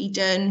that should be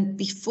done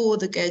before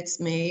the goods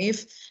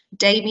move,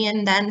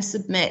 Damien then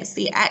submits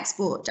the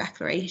export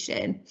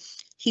declaration.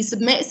 He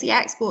submits the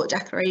export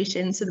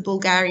declaration to the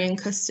Bulgarian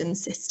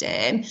customs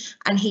system,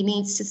 and he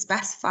needs to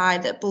specify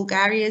that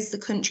Bulgaria is the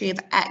country of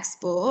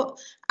export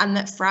and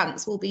that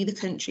France will be the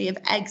country of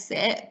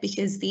exit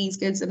because these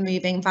goods are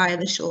moving via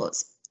the short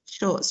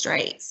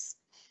straits.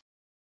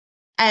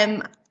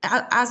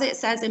 As it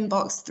says in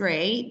box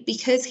 3,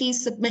 because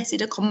he's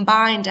submitted a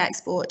combined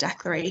export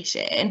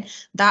declaration,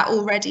 that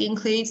already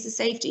includes the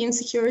safety and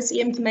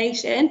security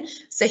information,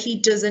 so he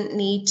doesn't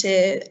need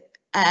to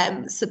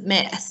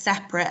submit a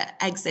separate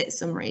exit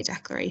summary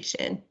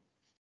declaration.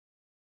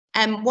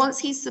 Once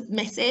he's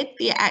submitted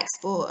the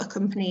export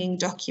accompanying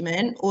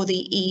document, or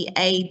the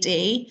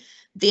EAD,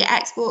 the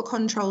export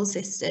control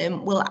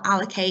system will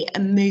allocate a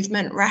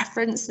movement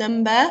reference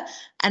number,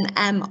 an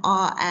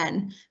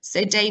MRN.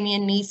 So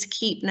Damien needs to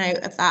keep note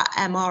of that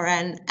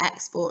MRN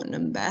export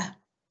number.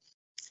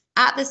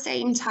 At the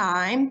same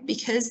time,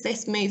 because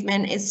this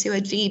movement is to a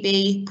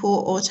GB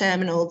port or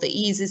terminal that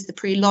uses the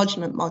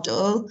pre-lodgement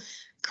model,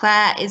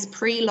 Claire is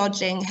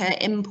pre-lodging her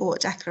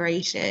import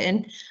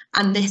declaration,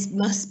 and this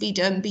must be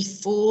done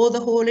before the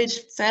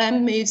haulage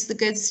firm moves the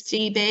goods to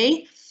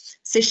GB.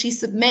 So she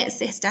submits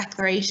this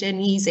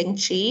declaration using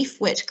Chief,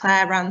 which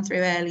Claire ran through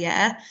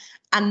earlier,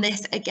 And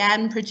this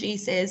again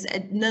produces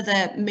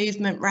another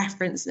movement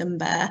reference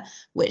number,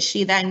 which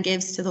she then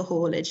gives to the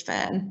haulage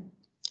firm.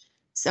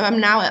 So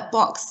I'm now at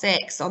box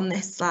 6 on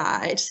this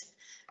slide.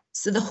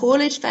 So the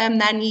haulage firm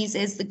then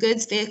uses the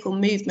Goods Vehicle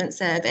Movement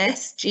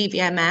Service,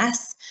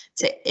 GVMS,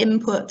 to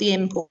input the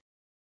import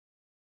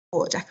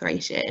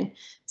declaration.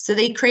 So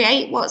they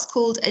create what's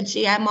called a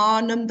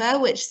GMR number,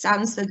 which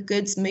stands for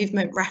Goods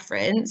Movement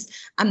Reference,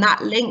 and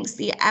that links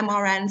the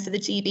MRN for the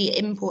GB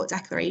import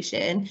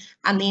declaration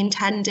and the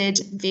intended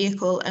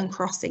vehicle and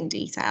crossing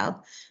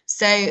detail.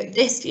 So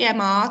this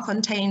GMR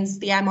contains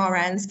the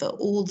MRNs for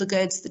all the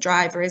goods the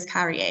driver is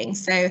carrying.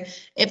 So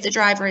if the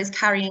driver is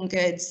carrying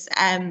goods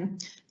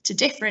to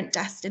different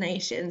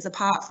destinations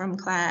apart from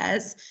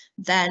Claire's,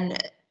 then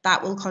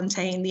that will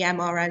contain the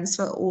MRNs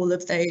for all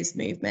of those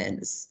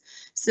movements.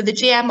 So the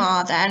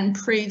GMR then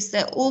proves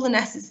that all the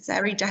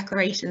necessary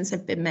declarations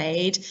have been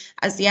made,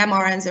 as the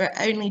MRNs are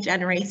only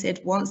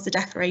generated once the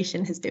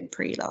declaration has been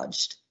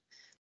pre-lodged.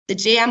 The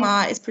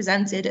GMR is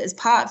presented as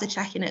part of the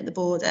check-in at the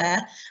border,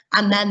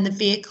 and then the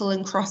vehicle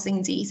and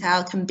crossing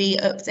detail can be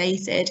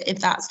updated if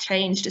that's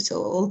changed at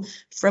all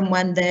from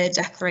when the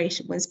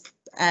declaration was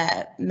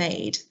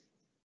made.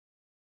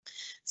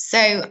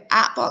 So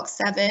at box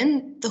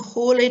 7, the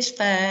haulage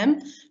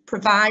firm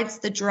provides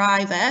the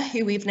driver,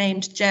 who we've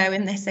named Joe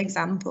in this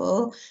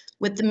example,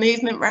 with the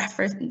movement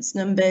reference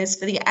numbers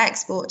for the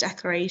export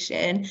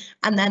declaration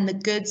and then the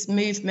goods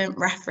movement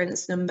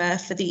reference number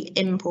for the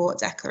import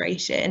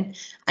declaration.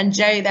 And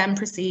Joe then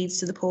proceeds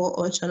to the port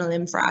or tunnel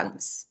in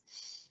France.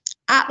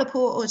 At the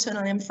port or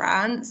tunnel in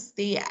France,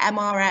 the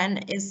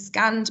MRN is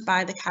scanned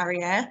by the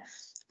carrier,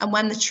 and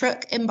when the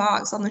truck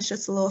embarks on the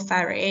shuttle or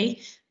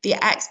ferry, the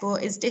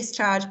export is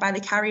discharged by the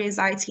carrier's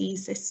IT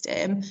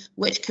system,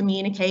 which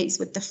communicates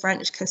with the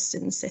French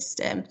customs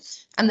system.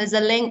 And there's a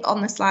link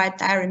on the slide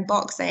there in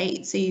box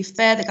 8 to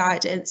further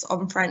guidance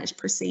on French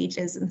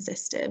procedures and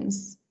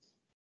systems.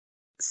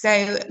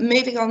 So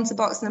moving on to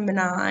box number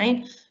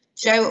 9,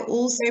 Joe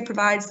also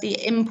provides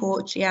the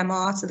import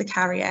GMR to the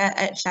carrier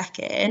at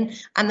check-in,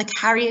 and the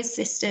carrier's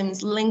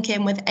systems link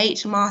in with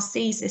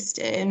HMRC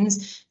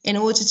systems in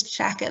order to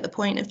check at the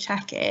point of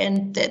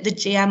check-in that the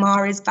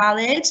GMR is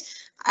valid.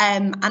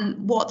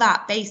 And what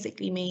that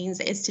basically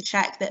means is to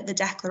check that the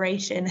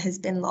declaration has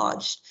been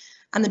lodged,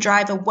 and the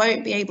driver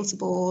won't be able to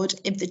board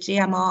if the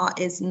GMR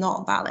is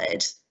not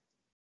valid.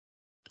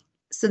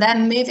 So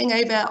then moving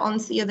over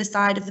onto the other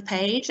side of the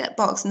page at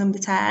box number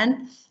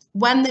 10,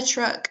 when the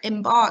truck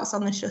embarks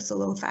on the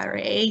shuttle or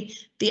ferry,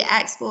 the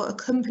export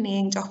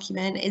accompanying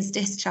document is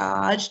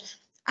discharged,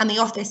 and the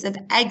Office of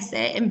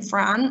Exit in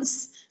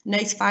France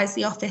notifies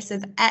the Office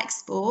of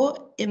Export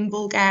in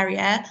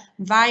Bulgaria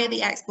via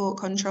the Export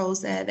Control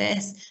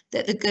Service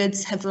that the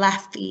goods have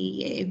left the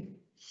EU.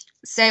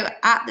 So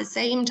at the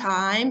same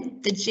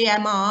time, the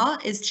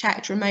GMR is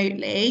checked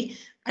remotely,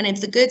 and if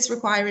the goods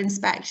require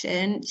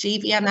inspection,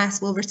 GVMS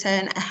will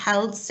return a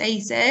held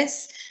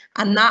status,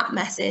 and that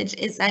message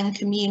is then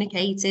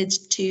communicated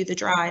to the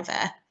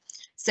driver.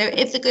 So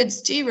if the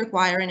goods do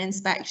require an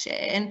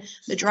inspection,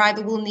 the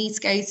driver will need to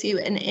go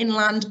to an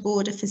inland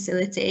border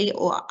facility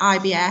or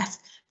IBF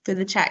for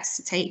the checks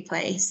to take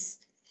place.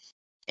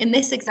 In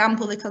this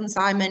example, the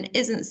consignment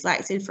isn't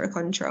selected for a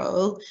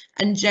control,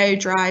 and Joe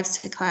drives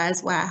to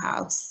Claire's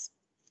warehouse.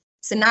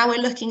 So now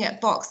we're looking at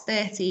box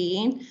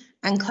 13,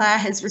 and Claire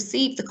has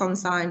received the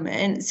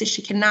consignment, so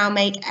she can now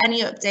make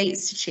any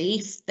updates to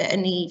Chief that are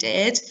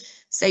needed.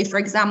 So for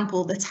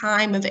example, the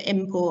time of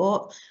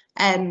import,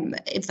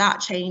 if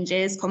that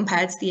changes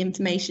compared to the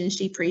information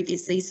she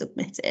previously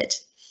submitted.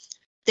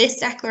 This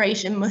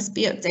declaration must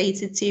be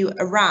updated to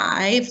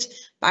arrived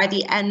by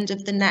the end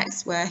of the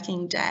next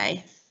working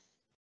day.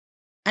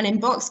 And in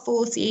box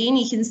 14,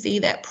 you can see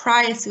that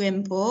prior to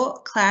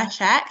import, Claire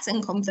checked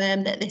and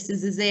confirmed that this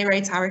is a zero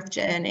tariff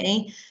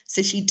journey,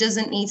 so she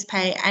doesn't need to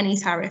pay any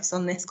tariffs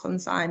on this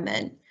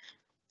consignment.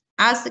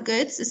 As the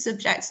goods are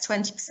subject to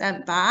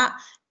 20% VAT,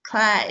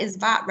 Claire is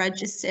VAT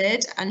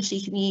registered, and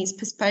she can use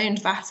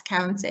postponed VAT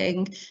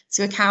accounting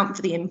to account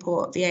for the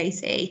import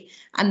VAT,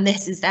 and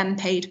this is then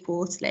paid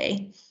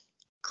quarterly.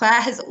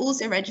 Claire has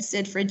also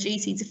registered for a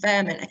duty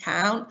deferment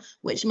account,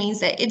 which means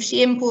that if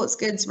she imports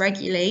goods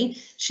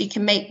regularly, she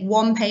can make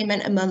one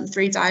payment a month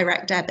through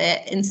direct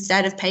debit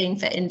instead of paying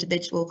for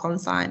individual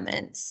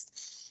consignments.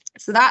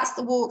 So that's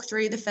the walk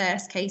through the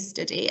first case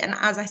study, and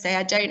as I say,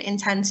 I don't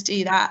intend to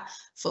do that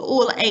for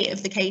all 8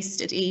 of the case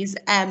studies,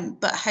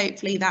 but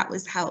hopefully that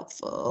was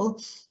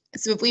helpful.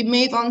 So if we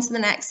move on to the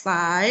next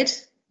slide.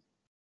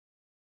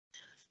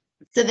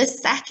 So the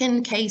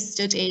second case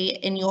study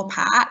in your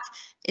pack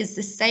is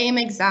the same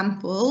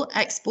example,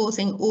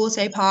 exporting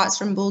auto parts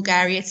from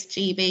Bulgaria to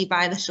GB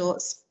by the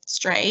short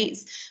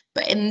straits,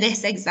 but in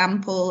this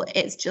example,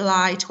 it's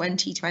July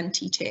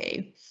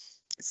 2022.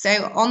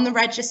 So on the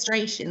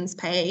registrations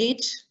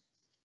page,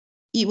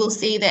 you will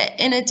see that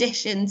in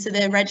addition to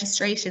the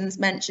registrations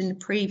mentioned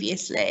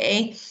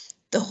previously,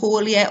 the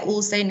haulier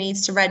also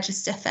needs to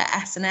register for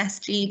S&S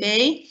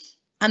GB,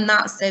 and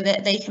that's so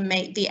that they can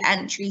make the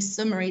entry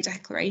summary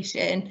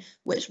declaration,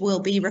 which will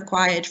be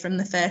required from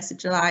the 1st of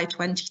July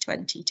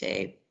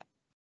 2022.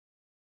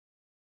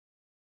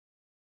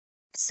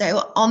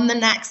 So on the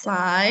next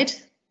slide,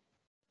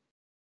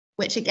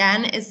 which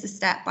again is the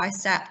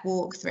step-by-step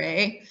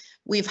walkthrough,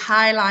 we've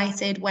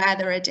highlighted where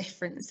there are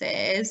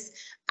differences,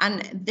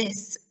 and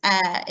this,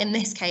 in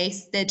this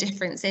case, the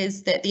difference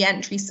is that the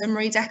entry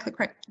summary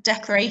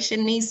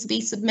declaration needs to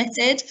be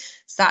submitted,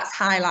 so that's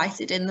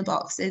highlighted in the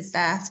boxes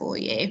there for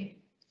you.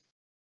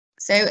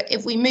 So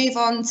if we move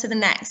on to the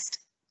next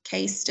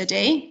case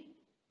study.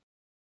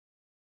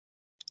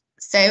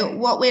 So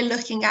what we're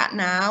looking at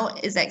now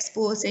is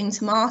exporting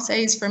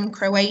tomatoes from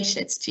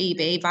Croatia to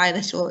GB via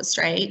the short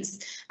straits.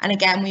 And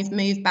again, we've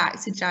moved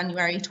back to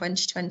January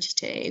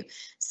 2022.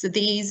 So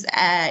these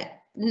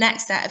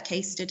next set of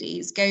case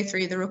studies go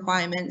through the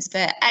requirements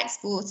for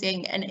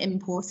exporting and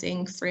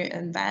importing fruit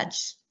and veg.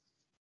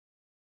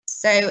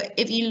 So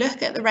if you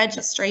look at the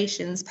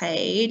registrations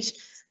page,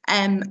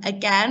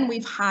 again,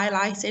 we've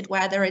highlighted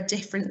where there are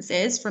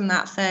differences from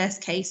that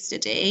first case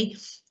study.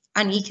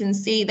 And you can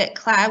see that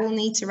Claire will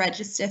need to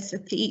register for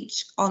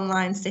Peach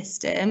online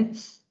system,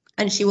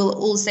 and she will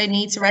also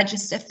need to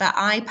register for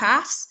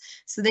IPAFs.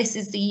 So this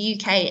is the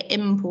UK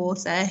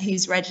importer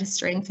who's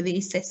registering for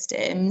these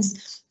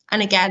systems.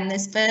 And again,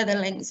 there's further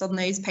links on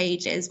those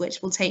pages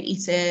which will take you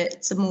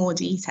to more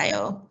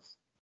detail.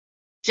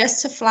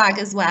 Just to flag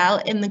as well,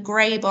 in the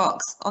grey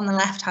box on the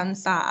left-hand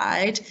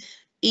side,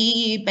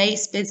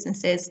 EU-based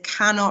businesses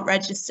cannot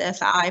register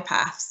for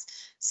IPAFs.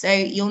 So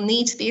you'll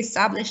need to be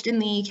established in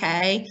the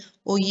UK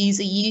or use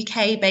a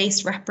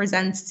UK-based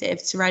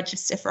representative to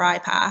register for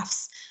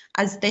IPAFs,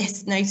 as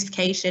this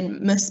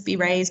notification must be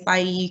raised by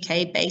a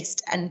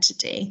UK-based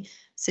entity.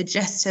 So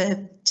just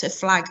to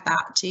flag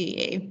that to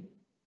you.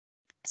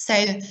 So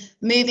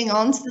moving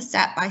on to the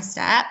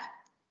step-by-step.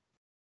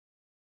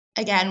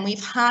 Again, we've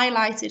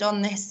highlighted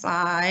on this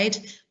slide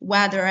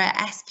where there are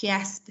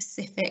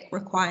SPS-specific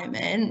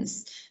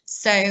requirements.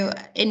 So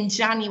in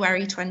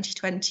January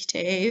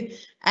 2022,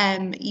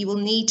 you will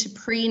need to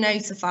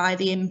pre-notify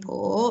the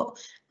import,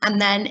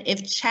 and then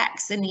if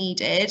checks are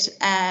needed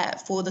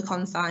for the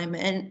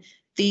consignment,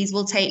 these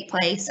will take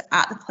place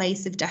at the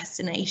place of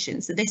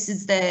destination. So this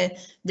is the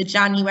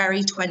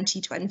January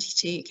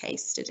 2022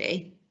 case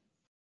study.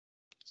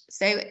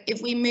 So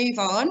if we move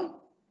on,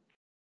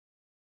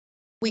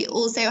 we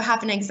also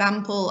have an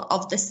example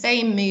of the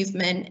same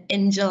movement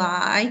in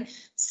July.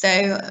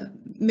 So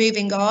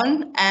moving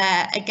on,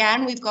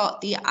 again, we've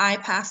got the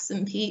IPAFs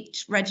and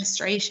Peach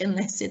registration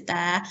listed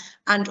there,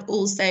 and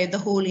also the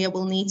haulier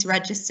will need to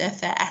register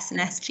for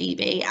S&S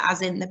GB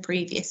as in the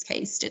previous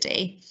case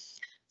study.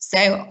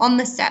 So on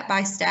the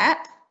step-by-step,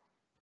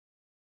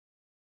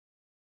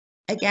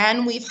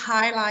 again, we've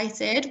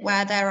highlighted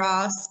where there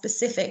are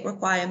specific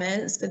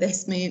requirements for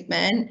this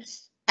movement.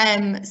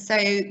 So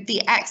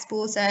the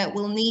exporter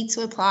will need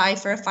to apply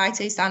for a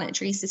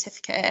phytosanitary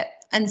certificate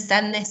and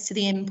send this to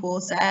the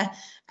importer,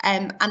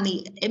 and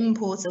the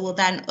importer will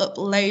then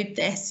upload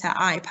this to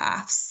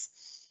IPAFs.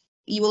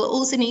 You will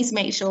also need to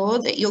make sure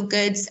that your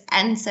goods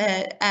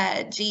enter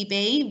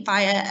GB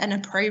via an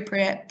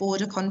appropriate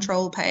border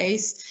control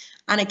post.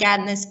 And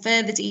again, there's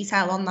further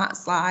detail on that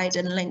slide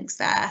and links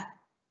there.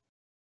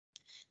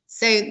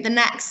 So the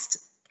next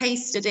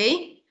case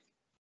study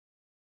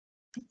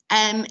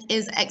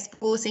is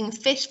exporting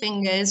fish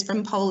fingers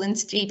from Poland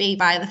to GB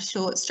via the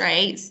short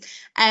straits.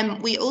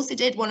 We also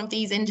did one of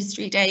these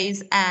industry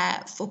days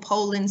for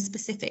Poland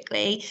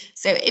specifically.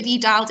 So if you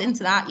dialed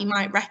into that, you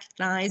might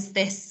recognise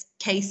this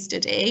case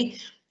study.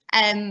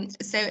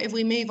 So if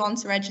we move on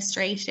to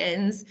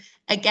registrations,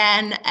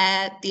 again,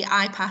 the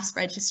IPAFs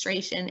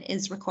registration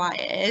is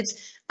required.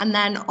 And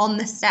then on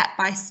the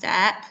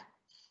step-by-step,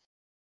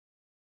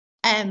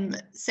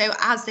 so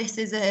as this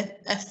is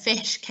a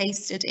fish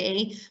case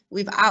study,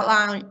 we've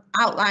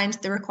outlined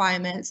the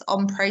requirements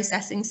on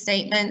processing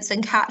statements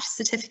and catch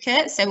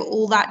certificates. So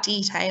all that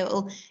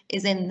detail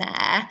is in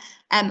there,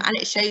 and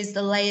it shows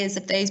the layers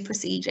of those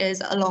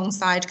procedures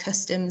alongside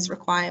customs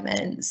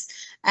requirements.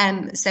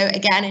 So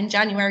again, in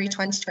January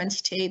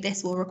 2022,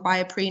 this will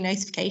require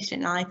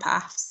pre-notification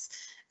IPAFs.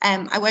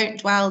 I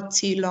won't dwell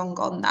too long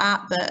on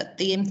that, but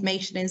the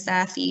information is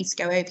there for you to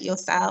go over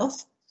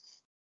yourself.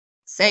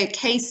 So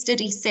case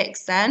study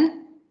 6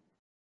 then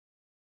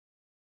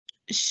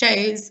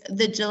shows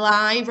the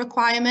July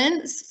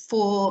requirements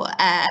for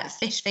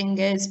fish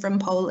fingers from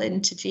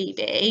Poland to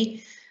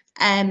GB.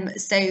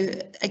 So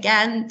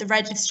again, the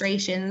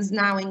registrations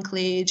now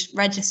include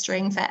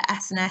registering for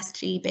S&S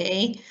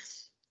GB,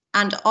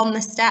 and on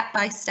the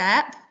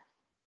step-by-step,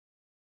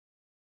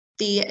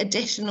 the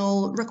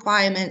additional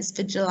requirements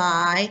for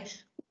July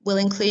will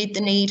include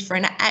the need for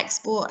an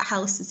export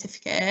health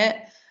certificate.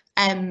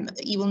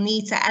 You will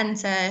need to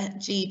enter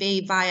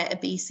GB via a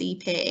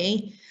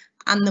BCP,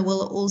 and there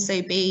will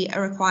also be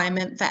a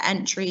requirement for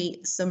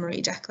entry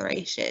summary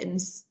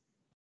declarations.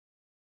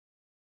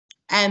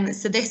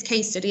 So this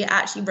case study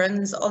actually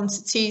runs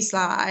onto 2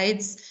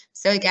 slides.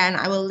 So again,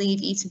 I will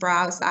leave you to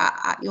browse that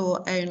at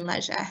your own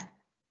leisure.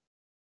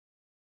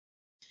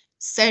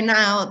 So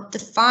now the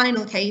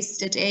final case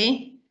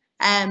study,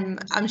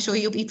 I'm sure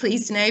you'll be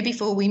pleased to know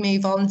before we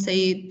move on to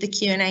the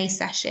Q&A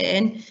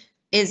session,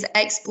 is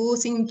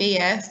exporting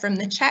beer from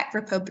the Czech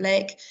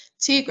Republic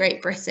to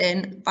Great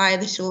Britain via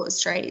the short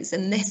straits.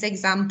 And this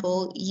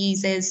example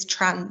uses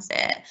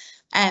transit.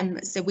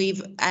 So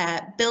we've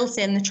built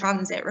in the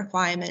transit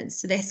requirements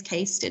to this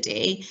case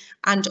study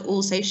and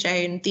also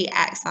shown the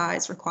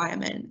excise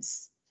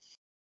requirements.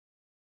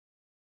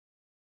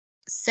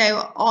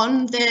 So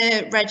on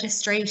the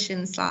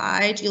registration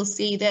slide, you'll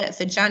see that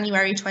for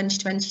January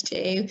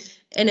 2022,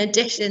 in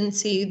addition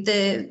to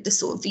the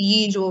sort of the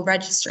usual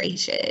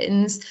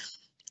registrations,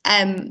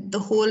 the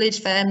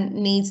haulage firm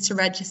needs to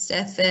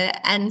register for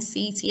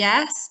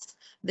NCTS,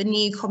 the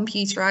new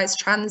computerized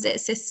transit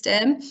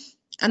system,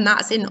 and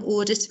that's in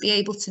order to be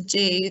able to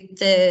do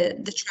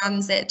the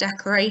transit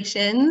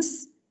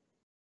declarations.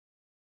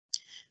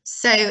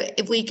 So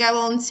if we go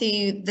on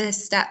to the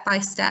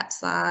step-by-step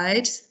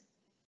slide,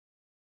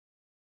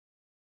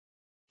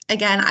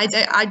 again,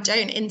 I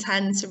don't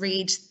intend to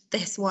read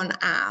this one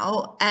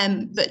out,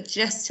 but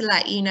just to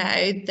let you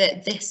know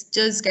that this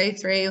does go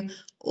through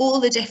all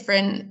the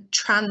different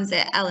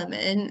transit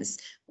elements,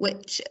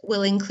 which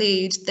will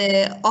include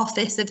the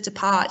Office of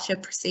Departure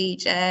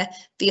Procedure,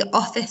 the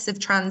Office of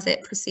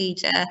Transit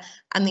Procedure,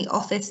 and the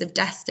Office of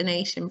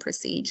Destination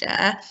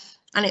Procedure.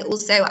 And it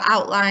also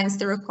outlines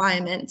the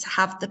requirement to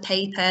have the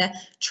paper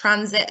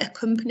transit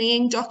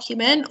accompanying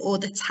document, or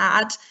the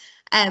TAD,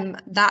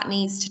 that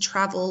needs to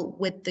travel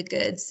with the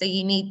goods. So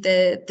you need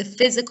the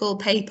physical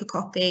paper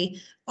copy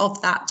of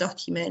that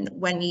document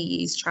when you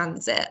use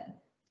transit.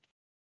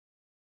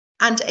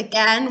 And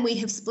again, we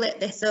have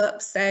split this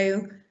up.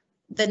 So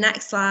the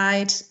next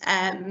slide,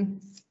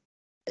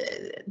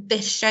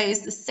 this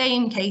shows the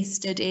same case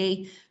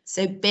study.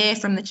 So beer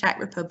from the Czech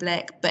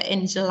Republic, but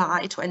in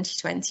July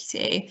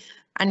 2022.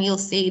 And you'll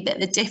see that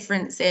the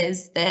difference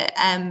is that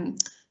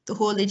the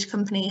haulage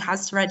company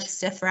has to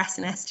register for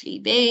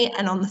SNSGB,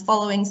 and on the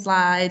following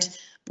slide,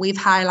 we've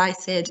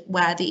highlighted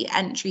where the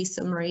entry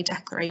summary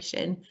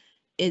declaration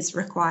is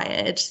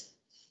required.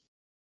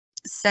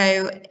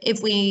 So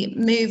if we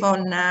move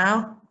on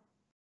now,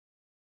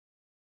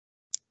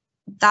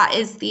 that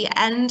is the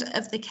end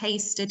of the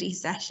case study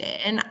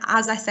session.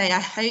 As I say, I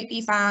hope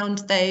you found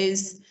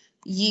those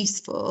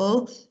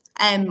useful.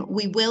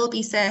 We will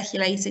be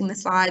circulating the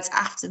slides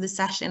after the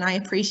session. I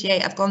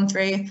appreciate I've gone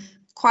through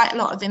quite a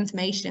lot of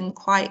information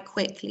quite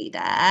quickly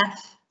there,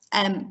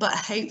 but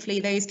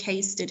hopefully those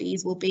case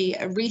studies will be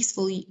a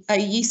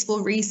useful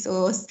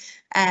resource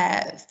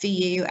for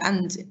you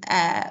and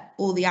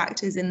all the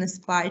actors in the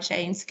supply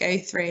chain to go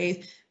through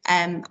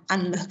and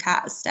look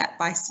at step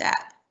by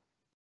step.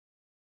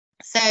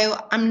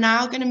 So I'm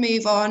now going to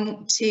move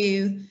on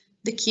to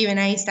the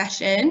Q&A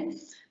session.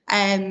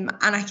 And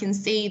I can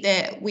see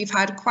that we've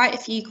had quite a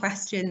few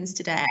questions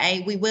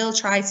today. We will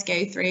try to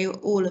go through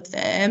all of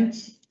them.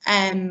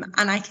 And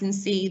I can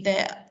see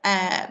that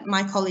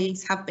my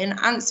colleagues have been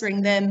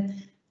answering them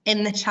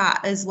in the chat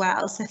as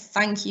well. So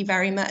thank you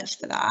very much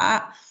for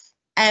that.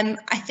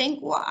 I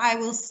think what I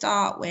will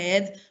start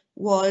with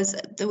was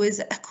there was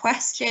a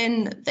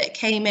question that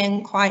came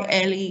in quite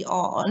early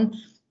on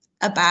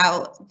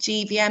about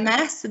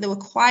GBMS. So there were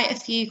quite a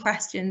few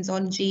questions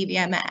on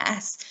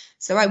GBMS.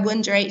 So I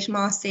wonder,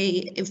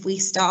 HMRC, if we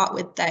start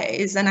with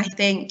those. And I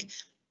think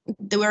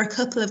there were a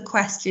couple of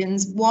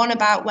questions, one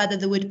about whether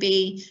there would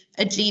be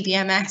a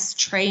GBMS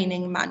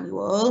training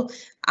manual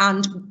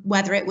and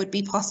whether it would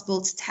be possible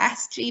to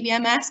test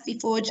GBMS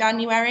before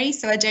January.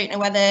 So I don't know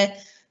whether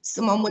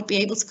someone would be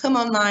able to come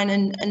online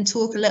and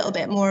talk a little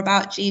bit more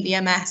about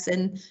GBMS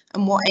and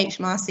what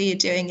HMRC are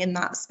doing in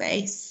that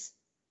space.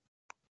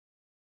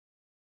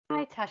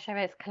 Hi Tasha,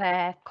 it's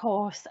Claire. Of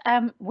course,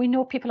 we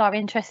know people are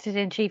interested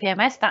in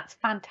GBMS. That's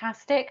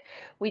fantastic.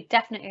 We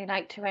definitely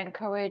like to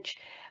encourage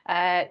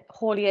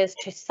hauliers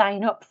to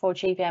sign up for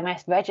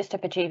GBMS, register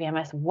for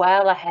GBMS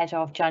well ahead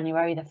of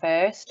January the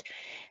 1st.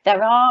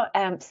 There are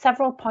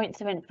several points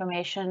of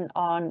information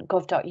on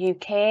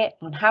gov.uk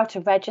on how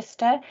to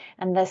register,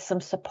 and there's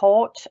some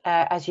support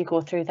as you go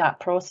through that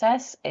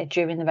process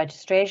during the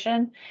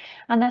registration.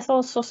 And there's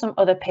also some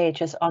other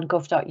pages on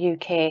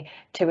gov.uk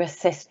to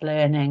assist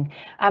learning.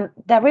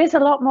 There is a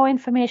lot more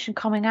information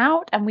coming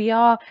out, and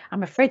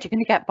I'm afraid you're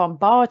going to get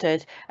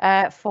bombarded.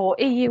 For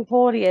EU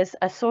hauliers,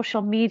 a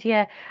social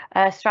media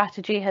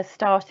strategy has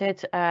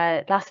started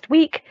last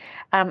week,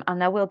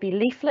 and there will be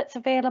leaflets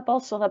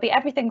available. So there'll be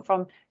everything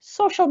from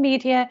social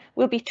media,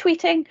 we'll be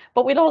tweeting,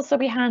 but we'll also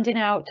be handing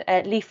out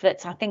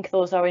leaflets. I think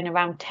those are in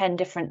around 10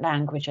 different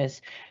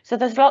languages. So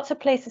there's lots of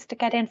places to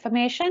get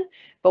information,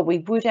 but we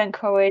would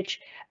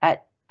encourage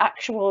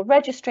actual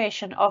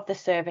registration of the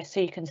service so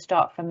you can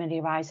start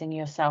familiarising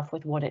yourself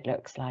with what it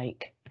looks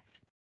like.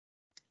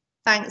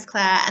 Thanks,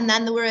 Claire. And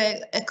then there were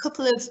a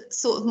couple of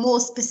sort of more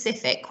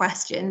specific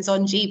questions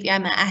on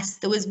GBMS.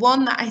 There was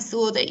one that I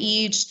saw that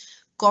you'd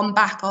gone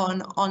back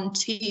on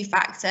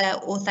two-factor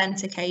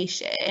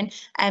authentication.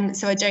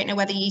 So I don't know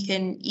whether you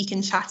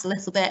can chat a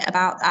little bit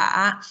about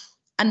that.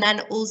 And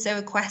then also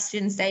a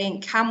question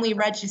saying, can we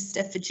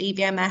register for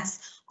GVMS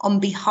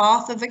on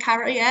behalf of a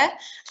carrier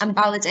and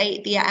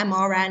validate via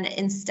MRN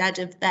instead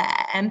of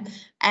them?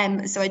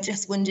 So I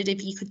just wondered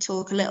if you could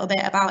talk a little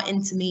bit about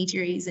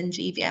intermediaries and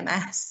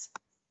GVMS.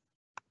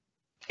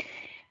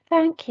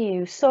 Thank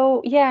you.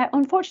 So yeah,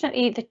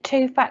 unfortunately, the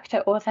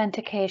two-factor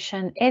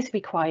authentication is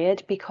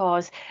required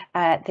because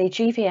the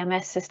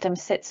GVMS system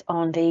sits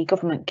on the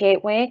government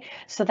gateway.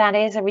 So that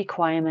is a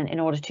requirement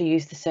in order to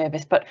use the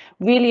service, but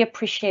really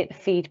appreciate the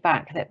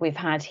feedback that we've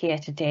had here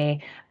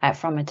today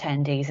from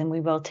attendees, and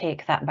we will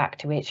take that back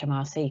to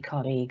HMRC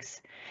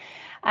colleagues.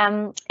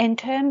 In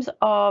terms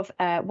of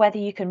whether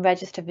you can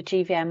register for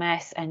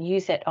GVMS and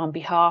use it on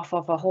behalf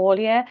of a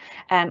haulier,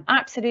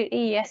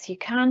 absolutely, yes, you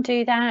can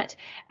do that.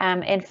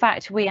 In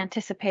fact, we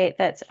anticipate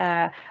that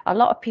a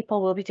lot of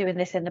people will be doing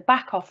this in the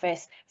back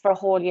office for a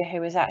haulier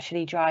who is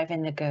actually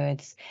driving the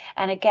goods.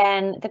 And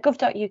again, the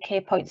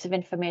gov.uk points of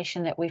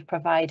information that we've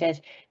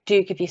provided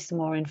do give you some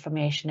more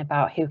information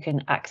about who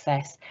can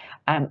access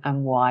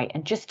and why.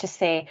 And just to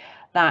say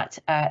that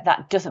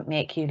that doesn't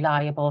make you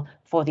liable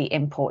for the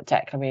import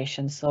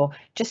declaration. So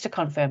just to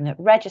confirm that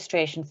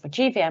registration for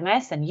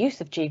GVMS and use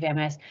of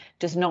GVMS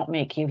does not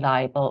make you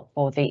liable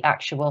for the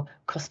actual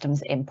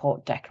customs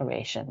import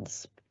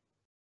declarations.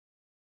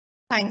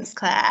 Thanks,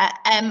 Claire.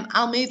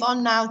 I'll move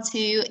on now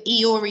to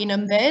EORI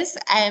numbers.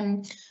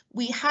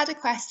 We had a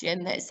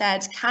question that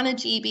said, can a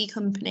GB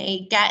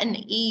company get an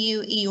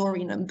EU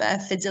EORI number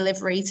for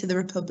delivery to the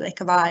Republic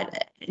of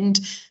Ireland?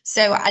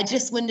 So I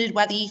just wondered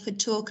whether you could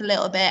talk a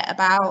little bit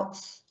about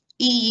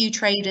EU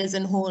traders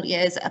and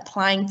hauliers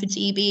applying for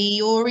GB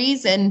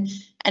EORIs and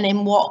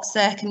in what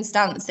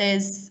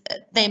circumstances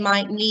they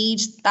might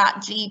need that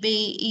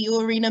GB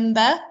EORI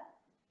number.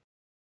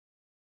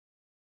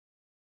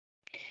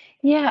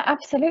 Yeah,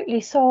 absolutely.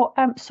 So,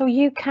 so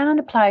you can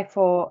apply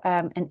for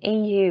an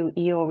EU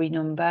EORI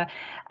number,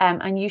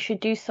 and you should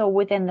do so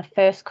within the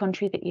first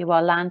country that you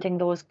are landing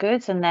those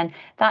goods, and then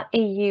that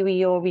EU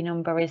EORI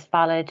number is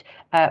valid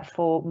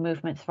for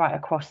movements right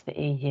across the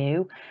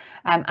EU.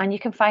 And you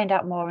can find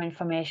out more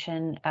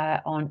information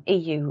on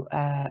EU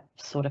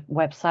sort of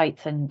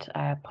websites and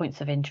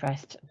points of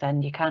interest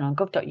than you can on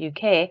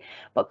gov.uk.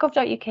 But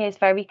gov.uk is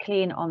very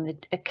clear on the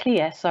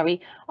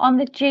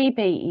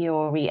GB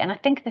EORI, and I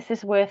think this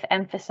is worth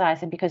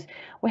emphasising because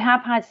we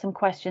have had some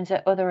questions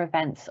at other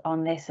events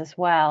on this as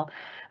well.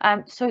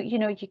 So you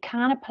know, you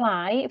can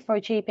apply for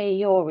a GB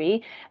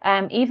EORI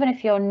even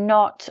if you're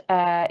not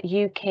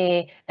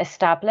UK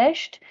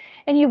established,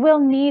 and you will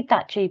need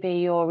that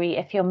GB EORI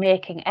if you're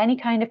making any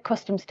kind of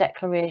customs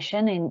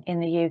declaration in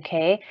the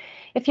UK,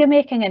 if you're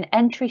making an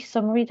entry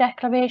summary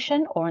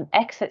declaration or an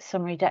exit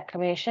summary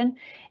declaration,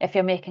 if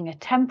you're making a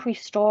temporary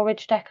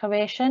storage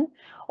declaration,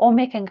 or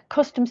making a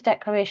customs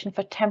declaration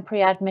for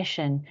temporary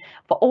admission.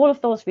 For all of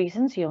those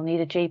reasons, you'll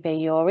need a GB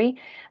EORI.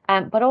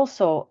 But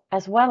also,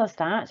 as well as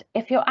that,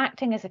 if you're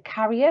acting as a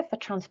carrier for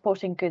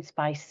transporting goods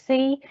by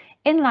sea,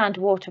 inland,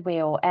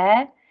 waterway or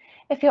air,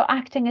 if you're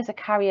acting as a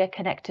carrier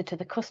connected to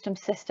the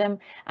customs system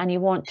and you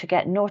want to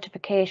get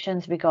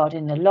notifications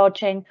regarding the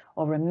lodging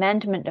or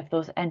amendment of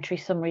those entry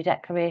summary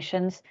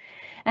declarations,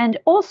 and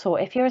also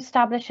if you're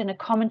established in a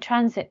common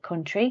transit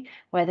country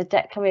where the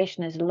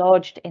declaration is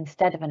lodged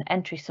instead of an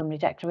entry summary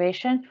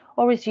declaration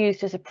or is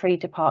used as a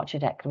pre-departure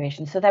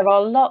declaration. So there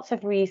are lots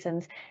of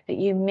reasons that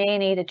you may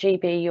need a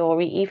GB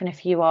EORI even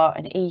if you are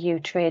an EU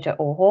trader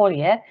or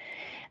haulier,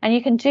 and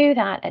you can do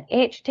that at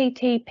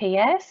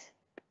https.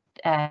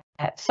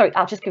 Sorry,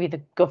 I'll just give you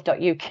the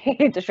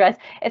gov.uk address.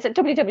 It's at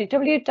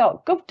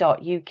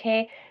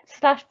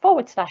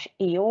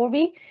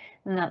www.gov.uk//EORI,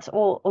 and that's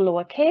all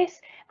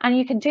lowercase. And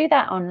you can do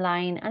that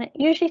online, and it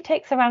usually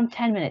takes around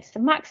 10 minutes. The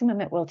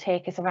maximum it will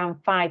take is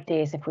around 5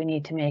 days if we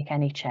need to make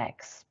any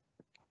checks.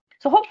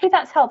 So hopefully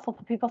that's helpful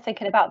for people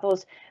thinking about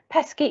those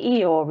pesky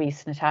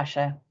EORIs,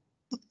 Natasha.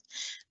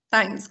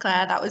 Thanks,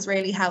 Claire. That was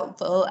really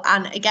helpful.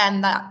 And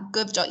again, that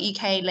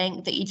gov.uk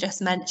link that you just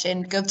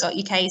mentioned,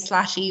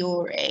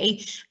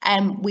 gov.uk/EORI,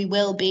 we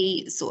will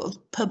be sort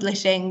of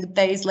publishing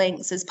those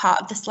links as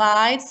part of the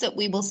slides that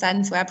we will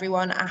send to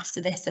everyone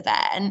after this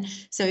event.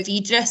 So if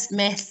you just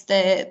missed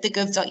the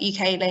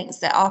gov.uk links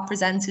that our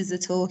presenters are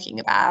talking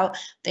about,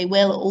 they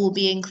will all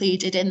be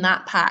included in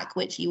that pack,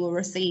 which you will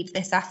receive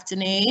this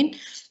afternoon.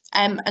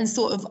 And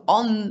sort of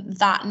on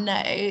that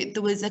note,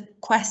 there was a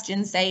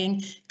question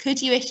saying, could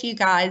you issue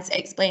guides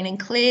explaining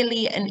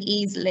clearly and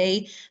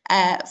easily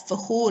for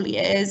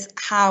hauliers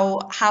how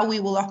we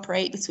will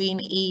operate between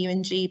EU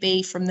and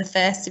GB from the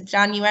 1st of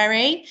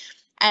January?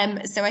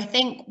 So I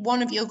think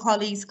one of your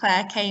colleagues,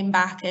 Claire, came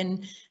back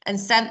and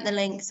sent the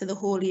link to the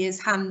hauliers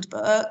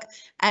handbook,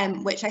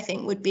 which I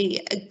think would be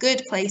a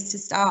good place to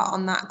start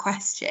on that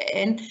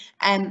question.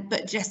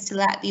 But just to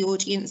let the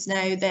audience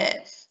know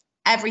that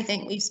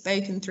everything we've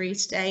spoken through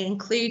today,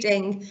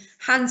 including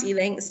handy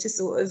links to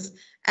sort of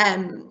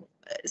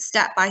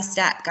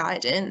step-by-step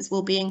guidance,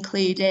 will be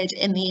included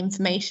in the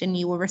information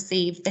you will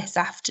receive this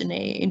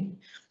afternoon.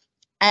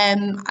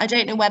 I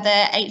don't know whether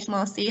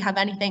HMRC have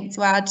anything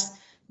to add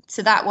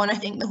So that one, I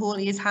think the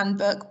Hauliers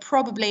Handbook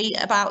probably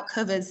about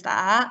covers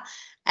that.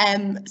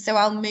 So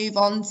I'll move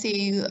on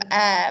to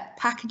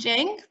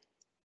packaging.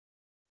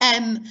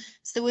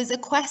 So there was a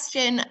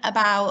question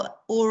about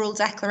oral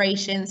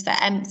declarations for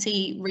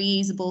empty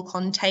reusable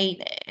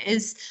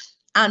containers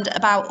and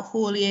about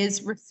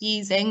hauliers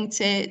refusing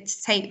to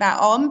take that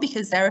on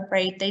because they're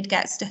afraid they'd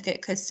get stuck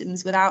at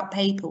customs without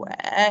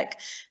paperwork.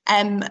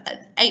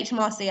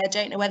 HMRC, I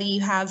don't know whether you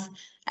have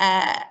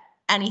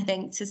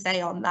anything to say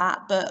on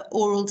that, but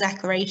oral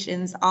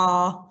declarations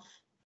are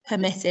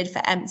permitted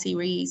for empty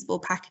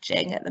reusable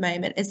packaging at the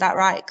moment. Is that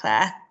right,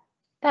 Claire?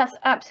 That's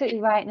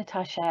absolutely right,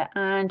 Natasha.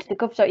 And the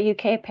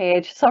gov.uk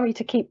page, sorry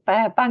to keep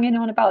banging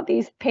on about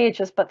these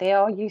pages, but they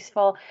are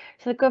useful.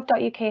 So the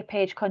gov.uk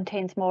page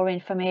contains more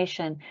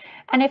information.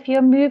 And if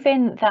you're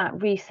moving that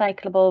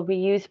recyclable,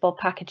 reusable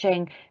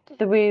packaging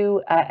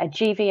through a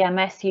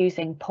GVMS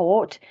using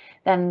port,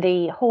 then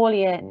the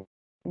haulier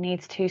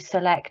needs to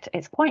select,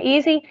 it's quite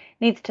easy,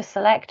 needs to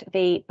select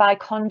the by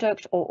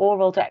conduct or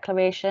oral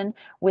declaration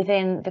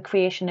within the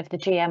creation of the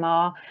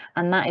GMR,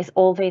 and that is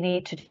all they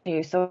need to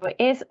do. So it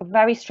is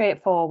very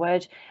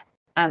straightforward,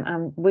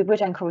 and we would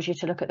encourage you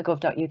to look at the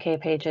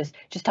gov.uk pages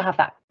just to have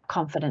that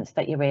confidence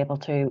that you're able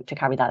to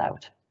carry that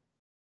out.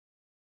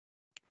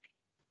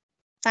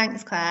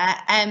 Thanks, Claire.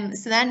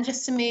 So then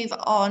just to move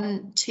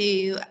on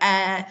to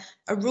a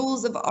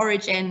rules of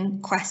origin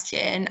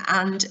question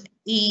and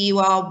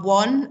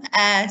EUR1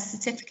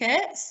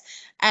 certificates.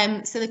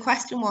 So the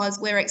question was,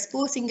 we're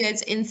exporting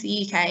goods into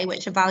the UK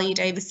which are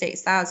valued over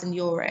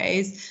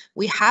 €6,000.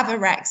 We have a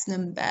REX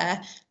number.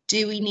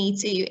 Do we need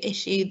to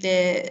issue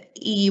the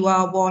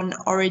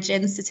EUR1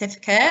 origin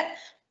certificate?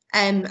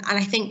 And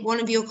I think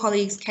one of your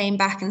colleagues came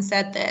back and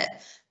said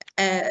that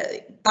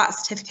that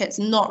certificate's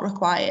not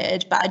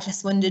required, but I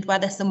just wondered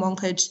whether someone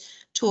could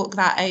talk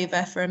that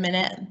over for a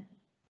minute.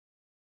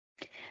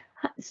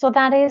 So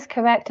that is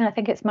correct, and I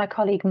think it's my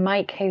colleague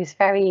Mike who's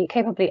very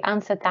capably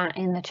answered that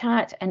in the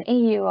chat. An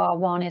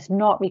EUR1 is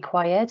not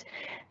required.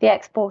 The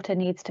exporter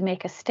needs to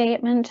make a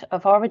statement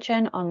of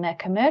origin on their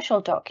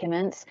commercial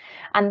documents,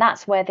 and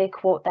that's where they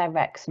quote their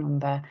REX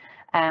number.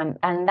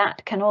 And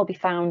that can all be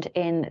found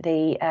in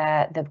the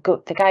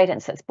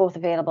guidance that's both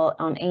available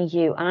on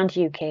EU and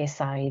UK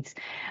sides.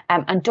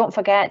 And don't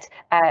forget,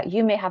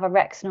 you may have a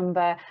REX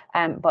number,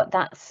 but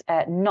that's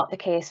not the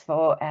case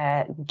for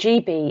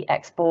GB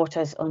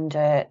exporters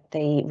under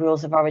the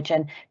rules of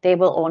origin. They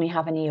will only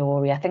have an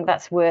EORI. I think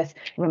that's worth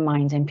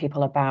reminding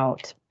people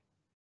about.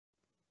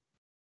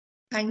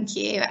 Thank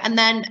you. And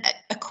then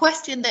a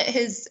question that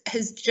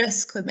has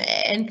just come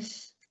in.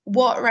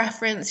 What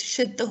reference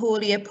should the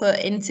haulier put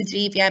into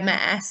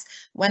GVMS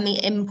when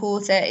the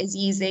importer is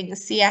using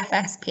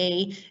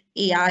CFSP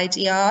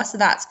EIDR? So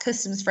that's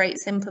Customs Freight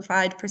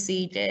Simplified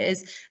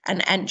Procedures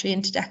and Entry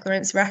into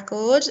Declarant's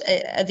Record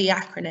are the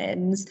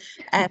acronyms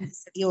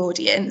for the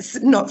audience,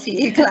 not for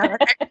you, Clara.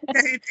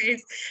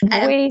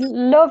 We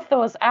love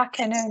those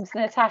acronyms,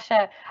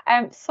 Natasha.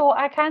 So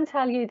I can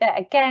tell you that,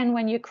 again,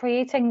 when you're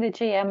creating the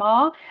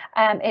GMR,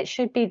 it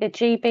should be the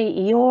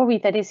GB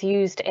EORI that is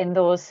used in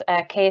those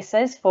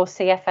cases for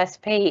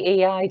CFSP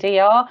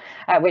EIDR,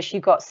 which you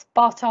got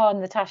spot on,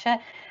 Natasha.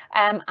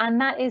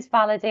 And that is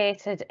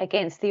validated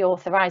against the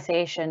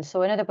authorization.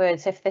 So in other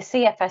words, if the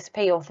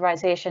CFSP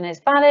authorization is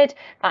valid,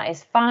 that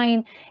is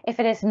fine. If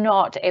it is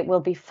not, it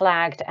will be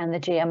flagged and the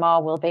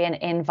GMR will be an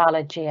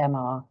invalid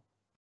GMR.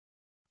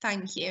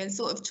 Thank you. And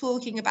sort of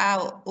talking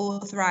about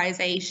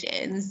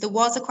authorisations, there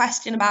was a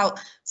question about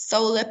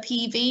solar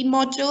PV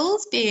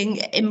modules being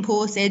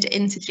imported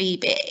into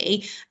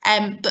GB,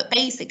 but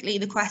basically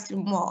the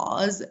question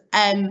was,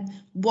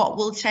 what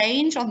will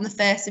change on the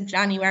 1st of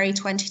January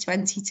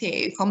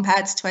 2022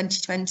 compared to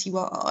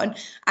 2021?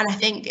 And I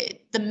think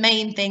the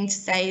main thing to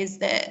say is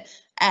that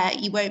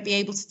you won't be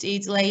able to do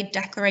delayed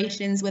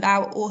declarations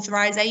without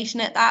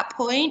authorisation at that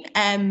point.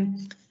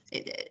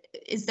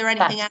 Is there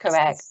anything else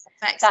correct.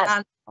 to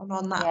expand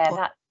on that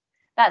point?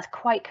 That's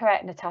quite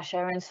correct,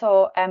 Natasha. And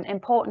so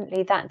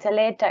importantly, that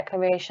delayed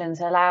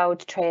declarations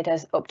allowed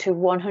traders up to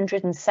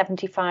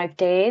 175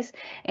 days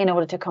in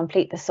order to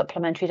complete the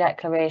supplementary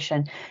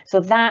declaration. So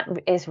that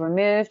is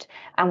removed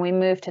and we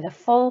move to the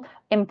full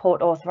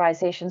import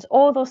authorisations,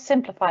 or those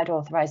simplified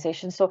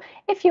authorisations. So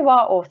if you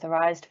are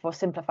authorised for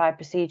simplified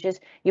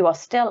procedures, you are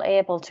still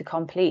able to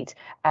complete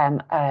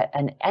an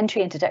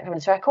entry into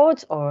declarant's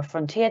records or a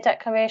frontier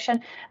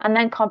declaration and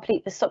then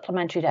complete the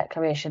supplementary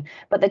declaration.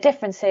 But the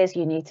difference is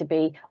you need to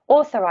be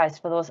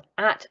authorised for those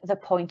at the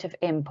point of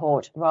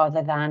import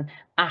rather than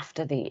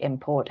after the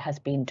import has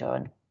been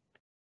done.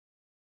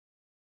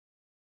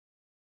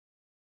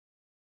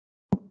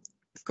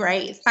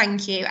 Great,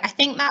 thank you. I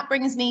think that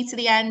brings me to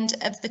the end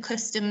of the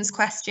customs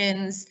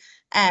questions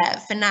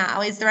for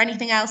now. Is there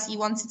anything else you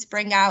wanted to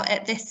bring out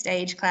at this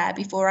stage, Claire,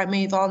 before I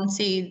move on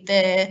to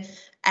the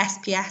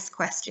SPS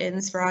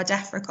questions for our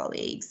DEFRA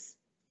colleagues?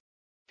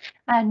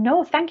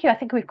 No, thank you. I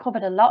think we've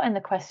covered a lot in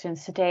the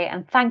questions today,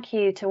 and thank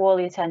you to all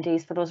the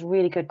attendees for those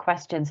really good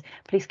questions.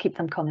 Please keep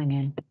them coming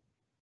in.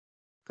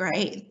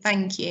 Great,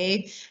 thank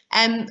you.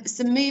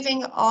 So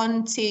moving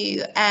on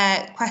to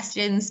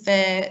questions for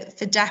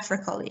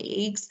DEFRA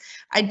colleagues.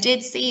 I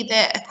did see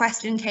that a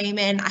question came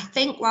in, I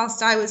think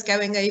whilst I was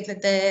going over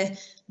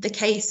the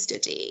case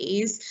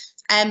studies,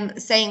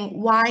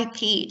 saying why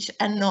Peach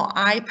and not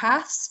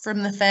iPaths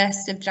from the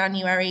 1st of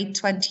January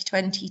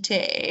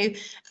 2022.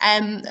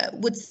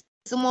 Would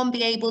someone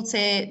be able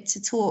to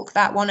talk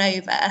that one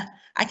over?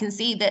 I can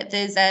see that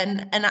there's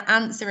an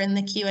answer in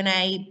the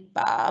Q&A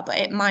bar, but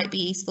it might be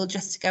useful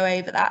just to go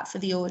over that for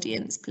the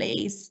audience,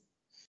 please.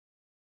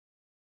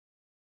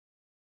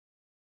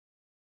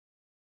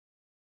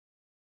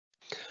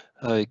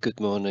 Hi, good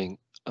morning.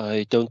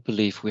 I don't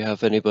believe we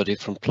have anybody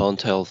from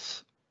Plant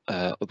Health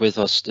with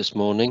us this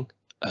morning.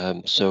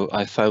 So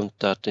I found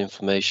that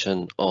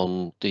information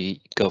on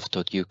the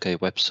gov.uk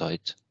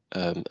website,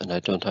 and I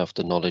don't have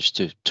the knowledge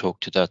to talk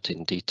to that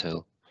in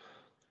detail.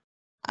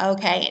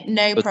 Okay,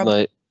 no problem.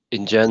 But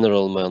in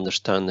general, my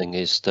understanding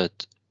is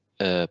that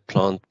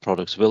plant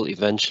products will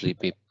eventually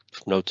be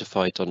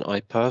notified on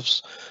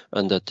iPaths,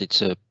 and that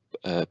it's a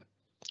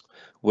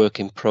work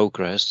in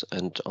progress,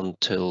 and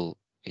until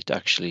it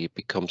actually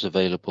becomes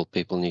available,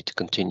 people need to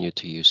continue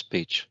to use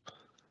Peach.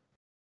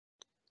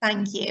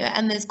 Thank you.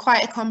 And there's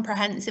quite a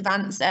comprehensive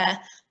answer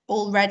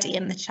already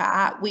in the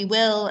chat. We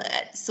will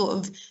sort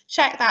of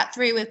check that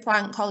through with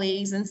plant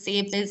colleagues and see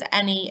if there's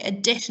any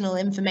additional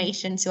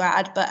information to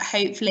add, but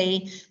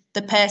hopefully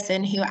the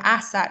person who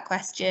asked that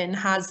question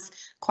has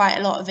quite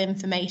a lot of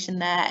information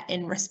there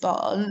in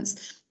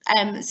response.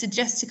 So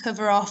just to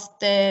cover off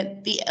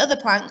the other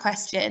plant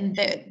question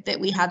that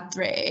we had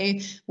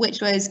through,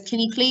 which was, can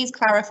you please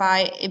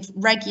clarify if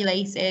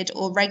regulated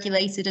or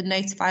regulated and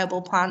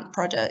notifiable plant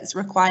products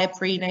require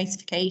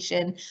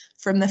pre-notification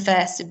from the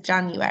 1st of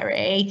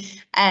January?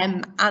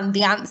 And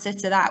the answer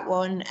to that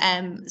one,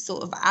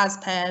 sort of as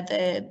per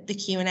the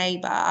Q&A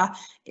bar,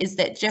 is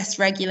that just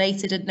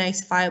regulated and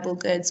notifiable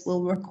goods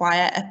will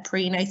require a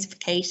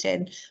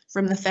pre-notification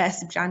from the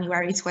 1st of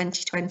January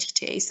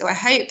 2022. So I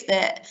hope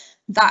that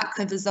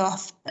covers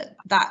off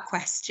that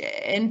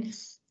question.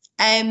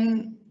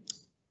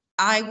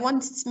 I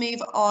wanted to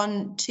move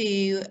on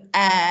to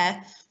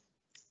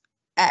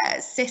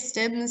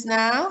systems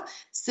now.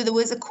 So there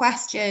was a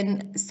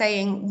question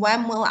saying,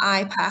 when will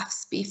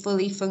iPaths be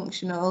fully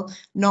functional?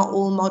 Not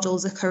all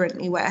models are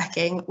currently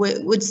working.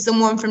 Would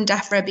someone from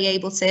DEFRA be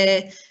able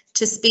to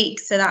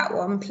speak to that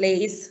one,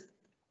 please?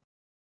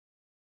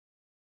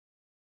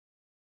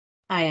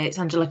 Hi, it's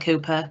Angela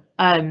Cooper.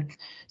 I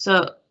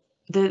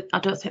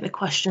don't think the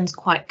question's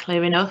quite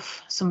clear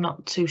enough, so I'm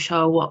not too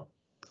sure what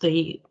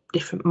the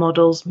different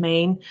models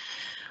mean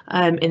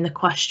in the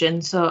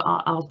question, so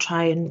I'll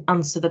try and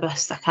answer the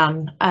best I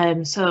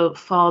can. So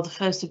for the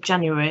 1st of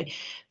January,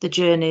 the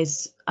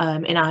journeys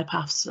in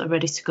iPaths are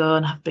ready to go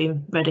and have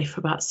been ready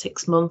for about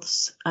 6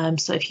 months.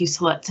 So if you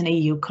select an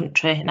EU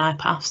country in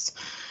iPaths,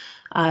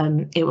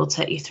 it will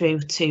take you through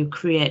to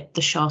create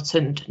the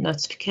shortened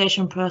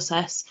notification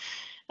process.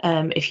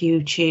 If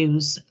you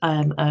choose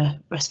a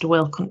rest of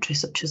world country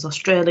such as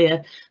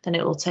Australia, then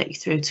it will take you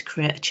through to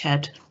create a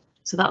CHED.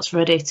 So that's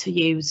ready to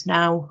use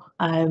now.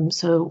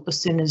 So as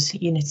soon as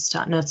you need to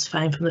start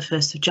notifying from the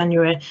 1st of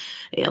January,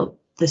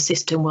 the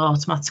system will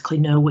automatically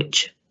know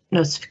which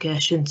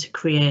notification to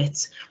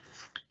create.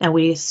 Now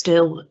we're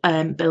still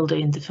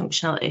building the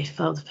functionality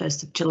for the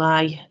 1st of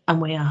July, and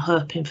we are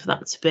hoping for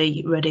that to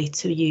be ready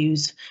to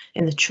use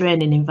in the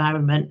training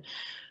environment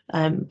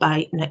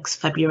by next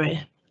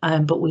February.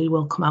 But we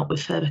will come out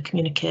with further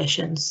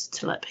communications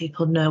to let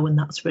people know when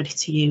that's ready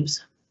to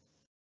use.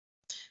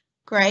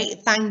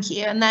 Great, thank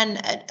you. And then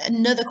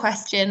another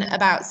question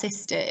about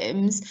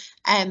systems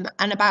and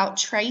about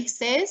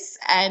traces,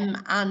 and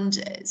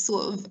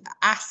sort of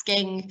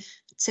asking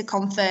to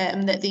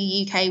confirm that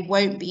the UK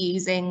won't be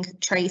using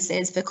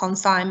traces for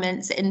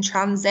consignments in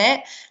transit.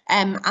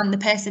 And the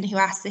person who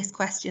asked this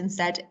question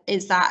said,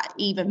 is that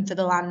even for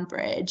the land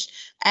bridge?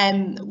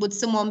 Would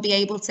someone be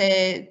able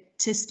to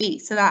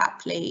speak to that,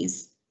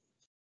 please?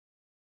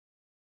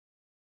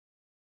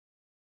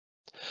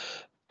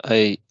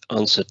 I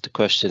answered the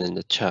question in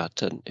the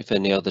chat, and if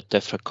any other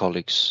DEFRA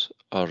colleagues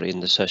are in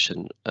the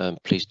session,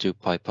 please do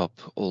pipe up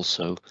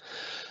also.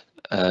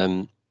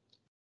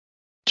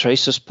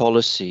 Traces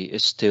policy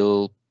is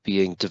still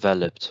being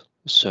developed,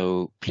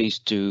 so please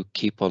do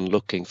keep on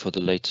looking for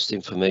the latest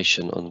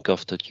information on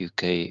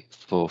gov.uk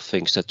for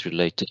things that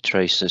relate to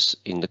traces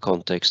in the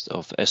context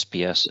of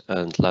SPS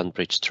and land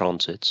bridge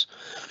transits.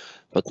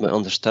 But my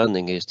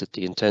understanding is that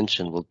the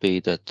intention will be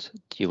that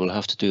you will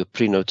have to do a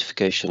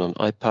pre-notification on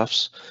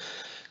iPaths.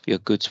 Your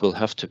goods will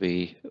have to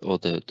be, or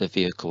the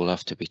vehicle will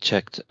have to be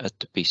checked at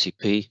the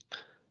BCP.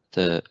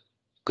 The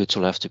goods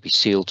will have to be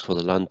sealed for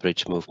the land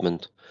bridge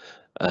movement,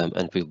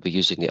 and we'll be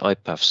using the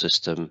iPath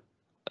system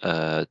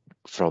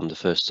from the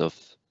 1st of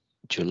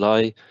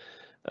July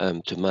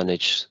to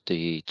manage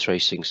the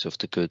tracings of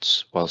the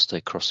goods whilst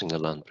they're crossing the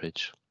land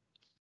bridge.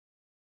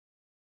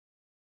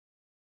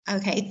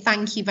 Okay,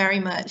 thank you very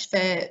much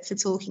for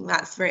talking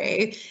that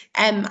through.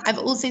 I've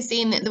also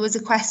seen that there was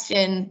a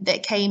question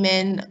that came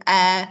in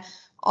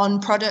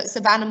on products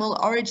of animal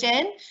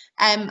origin,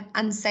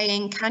 and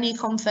saying, can you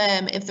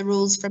confirm if the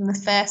rules from the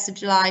 1st of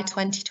July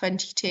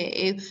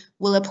 2022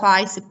 will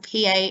apply to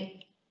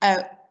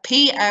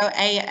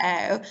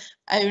POAO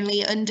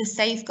only under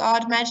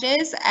safeguard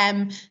measures?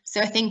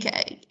 So I think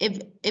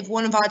if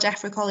one of our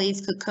DEFRA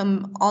colleagues could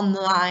come on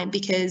the line,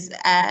 because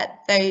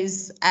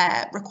those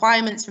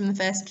requirements from the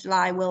 1st of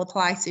July will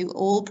apply to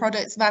all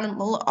products of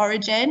animal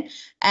origin.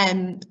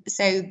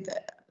 So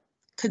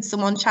could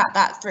someone chat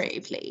that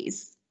through,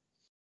 please?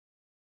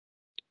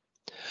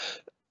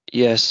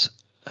 Yes,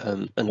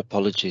 and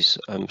apologies,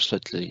 I'm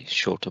slightly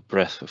short of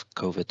breath of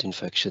COVID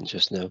infection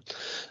just now.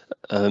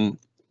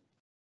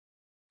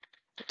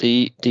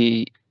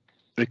 The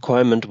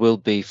requirement will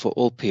be for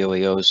all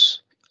POAOs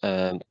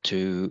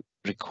to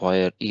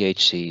require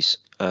EHCs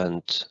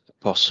and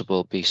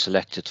possible be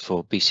selected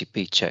for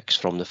BCP checks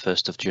from the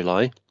 1st of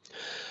July.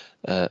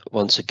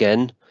 Once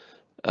again,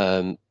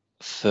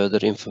 further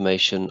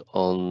information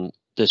on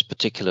this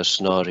particular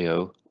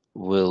scenario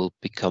will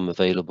become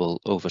available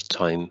over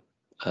time,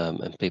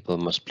 and people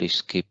must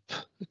please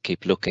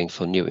keep looking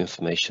for new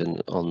information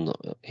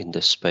in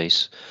this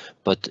space.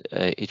 But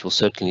it will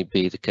certainly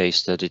be the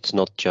case that it's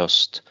not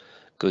just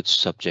goods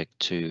subject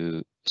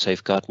to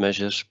safeguard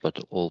measures, but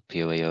all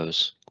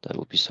POAOs that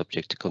will be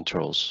subject to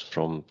controls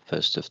from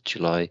 1st of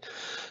July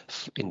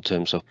in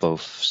terms of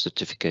both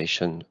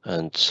certification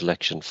and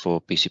selection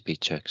for BCP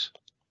checks.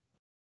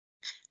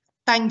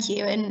 Thank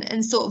you.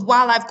 And sort of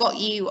while I've got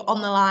you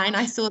on the line,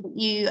 I saw that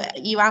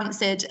you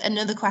answered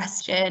another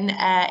question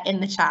in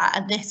the chat,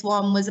 and this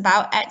one was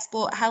about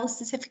export health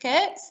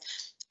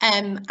certificates,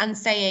 and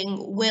saying,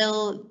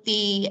 will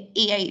the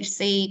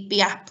EHC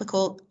be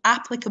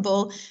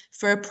applicable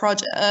for a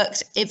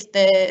product if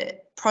the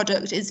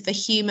product is for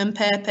human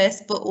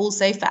purpose but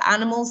also for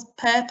animals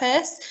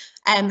purpose?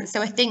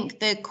 So I think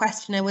the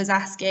questioner was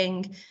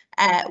asking,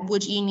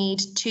 would you need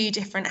 2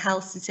 different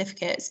health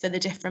certificates for the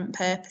different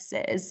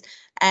purposes?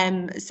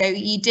 So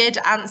you did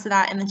answer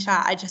that in the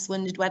chat. I just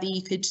wondered whether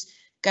you could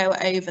go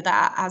over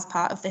that as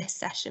part of this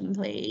session,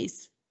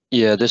 please.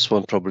 Yeah, this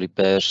one probably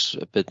bears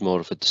a bit more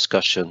of a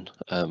discussion,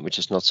 which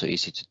is not so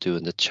easy to do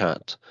in the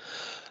chat.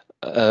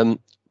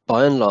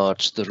 By and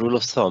large, the rule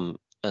of thumb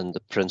and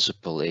the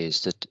principle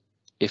is that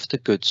if the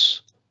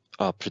goods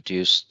are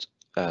produced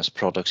as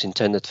products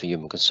intended for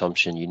human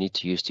consumption, you need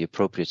to use the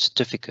appropriate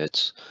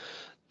certificates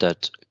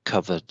that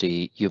cover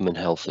the human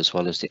health as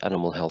well as the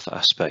animal health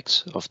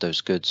aspects of those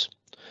goods.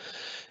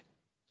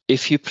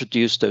 If you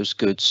produce those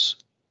goods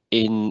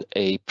in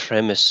a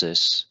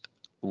premises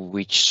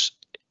which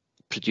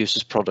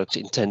produces products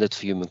intended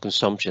for human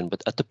consumption,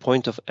 but at the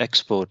point of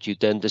export you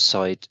then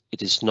decide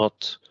it is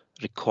not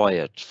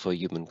required for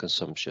human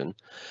consumption,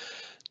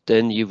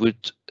 then you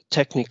would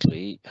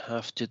technically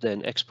have to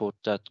then export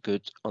that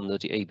good under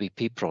the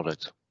ABP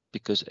product,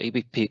 because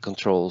ABP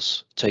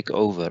controls take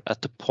over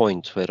at the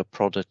point where a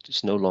product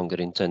is no longer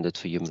intended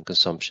for human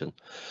consumption.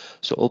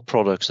 So all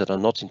products that are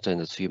not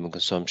intended for human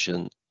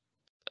consumption,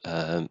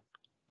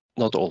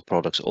 not all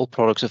products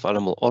of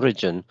animal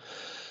origin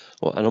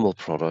or animal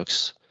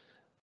products,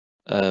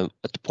 at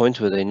the point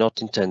where they're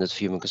not intended for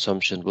human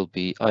consumption will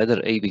be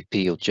either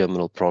ABP or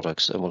germinal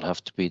products and will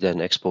have to be then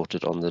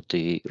exported under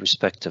the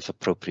respective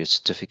appropriate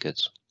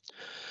certificates.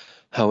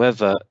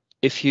 However,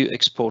 if you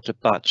export a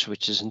batch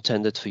which is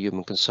intended for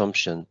human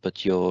consumption,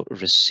 but your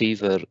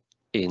receiver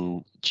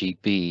in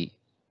GB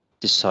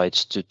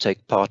decides to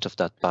take part of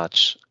that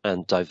batch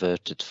and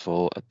divert it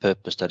for a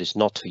purpose that is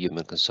not for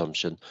human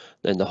consumption,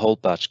 then the whole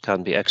batch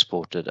can be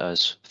exported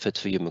as fit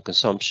for human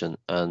consumption,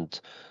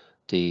 and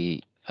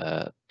the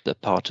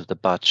part of the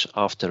batch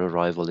after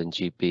arrival in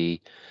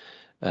GB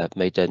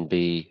may then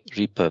be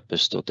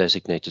repurposed or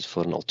designated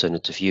for an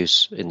alternative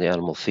use in the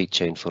animal feed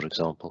chain, for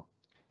example.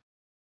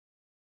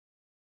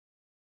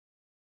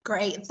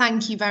 Great,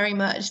 thank you very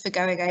much for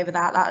going over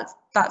that.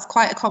 That's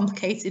quite a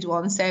complicated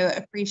one, so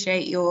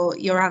appreciate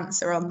your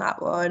answer on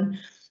that one.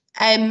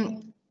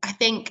 I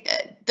think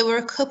there were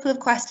a couple of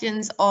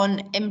questions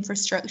on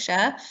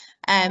infrastructure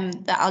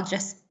that I'll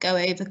just go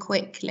over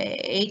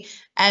quickly.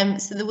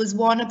 So there was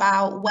one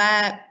about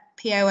where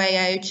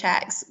POAO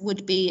checks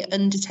would be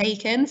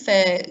undertaken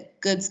for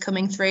goods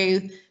coming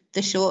through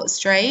the short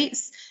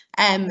straits.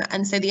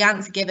 And so the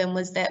answer given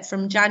was that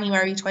from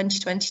January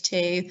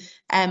 2022,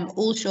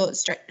 all short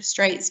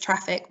straits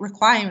traffic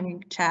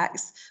requiring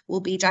checks will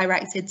be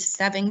directed to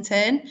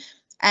Sevington.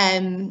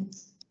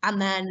 And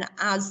then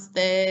as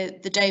the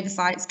Dover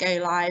sites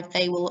go live,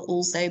 they will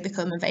also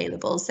become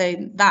available. So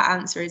that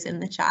answer is in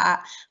the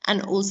chat.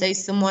 And also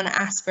someone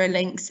asked for a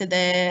link to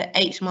the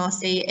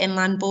HMRC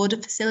Inland Border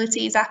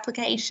Facilities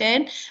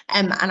application.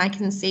 And I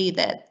can see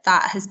that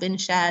that has been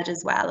shared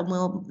as well. And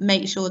we'll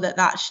make sure that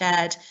that's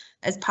shared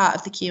as part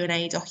of the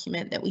Q&A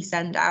document that we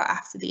send out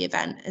after the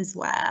event as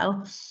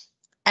well.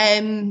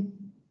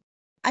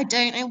 I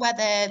don't know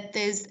whether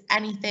there's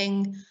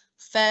anything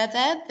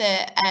further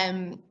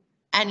that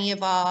any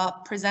of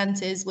our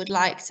presenters would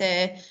like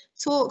to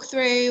talk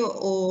through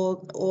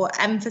or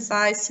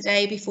emphasise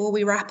today before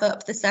we wrap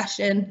up the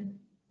session.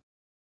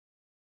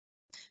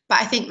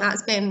 But I think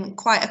that's been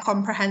quite a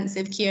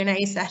comprehensive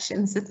Q&A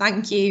session, so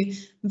thank you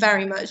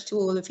very much to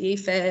all of you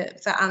for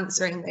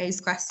answering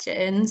those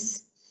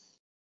questions.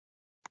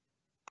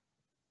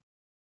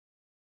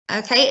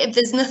 Okay, if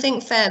there's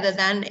nothing further,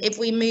 then if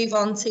we move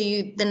on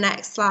to the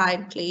next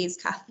slide, please,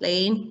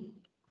 Kathleen.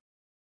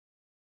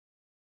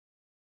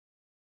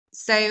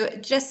 So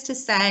just to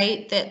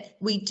say that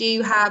we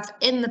do have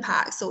in the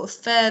pack sort of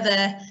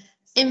further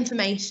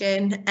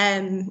information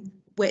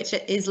which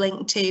is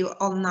linked to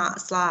on that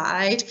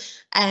slide.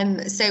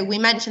 So we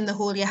mentioned the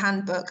Haulier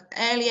Handbook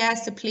earlier,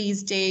 so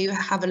please do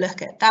have a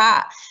look at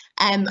that.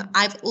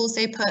 I've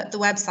also put the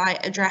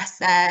website address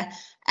there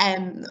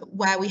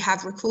where we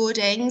have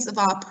recordings of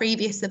our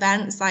previous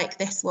events like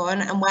this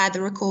one, and where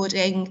the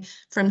recording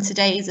from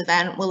today's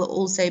event will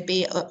also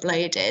be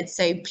uploaded.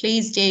 So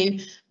please do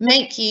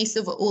make use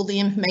of all the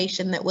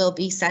information that we'll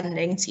be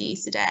sending to you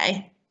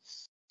today.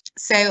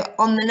 So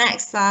on the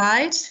next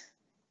slide,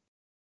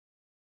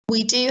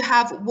 we do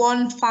have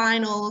one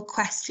final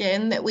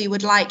question that we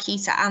would like you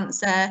to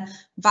answer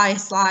via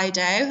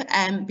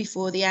Slido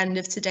before the end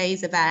of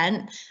today's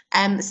event.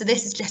 So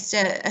this is just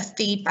a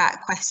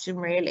feedback question,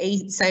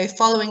 really. So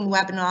following the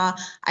webinar,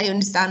 I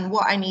understand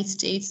what I need to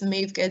do to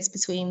move goods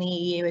between the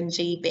EU and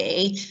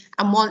GB.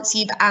 And once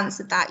you've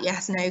answered that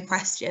yes/no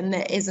question,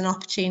 there is an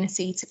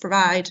opportunity to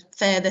provide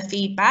further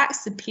feedback.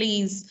 So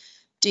please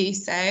do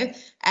so.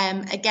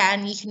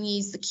 Again, you can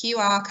use the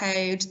QR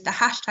code, the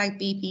hashtag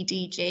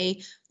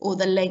BPDG, or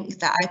the link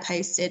that I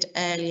posted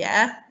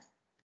earlier.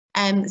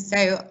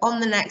 So on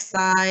the next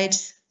slide,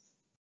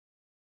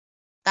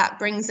 that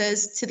brings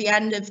us to the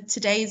end of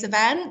today's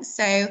event.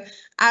 So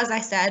as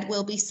I said,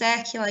 we'll be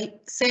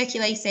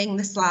circulating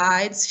the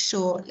slides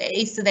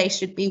shortly, so they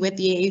should be with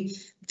you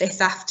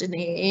this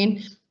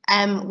afternoon.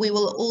 We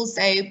will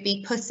also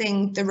be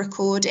putting the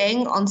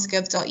recording onto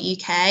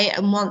gov.uk,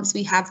 and once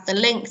we have the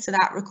link to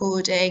that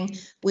recording,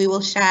 we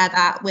will share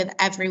that with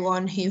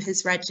everyone who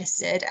has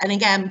registered. And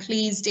again,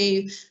 please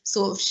do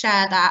sort of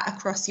share that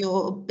across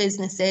your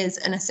businesses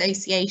and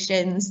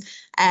associations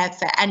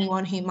for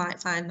anyone who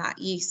might find that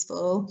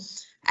useful.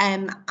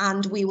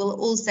 And we will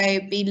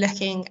also be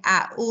looking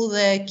at all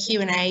the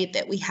Q&A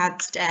that we had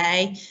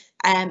today,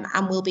 and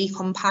we'll be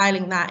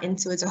compiling that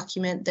into a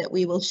document that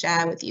we will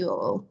share with you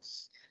all.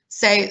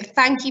 So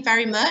thank you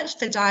very much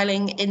for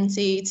dialing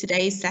into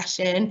today's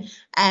session,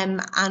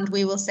 and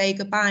we will say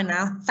goodbye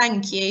now.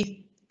 Thank you.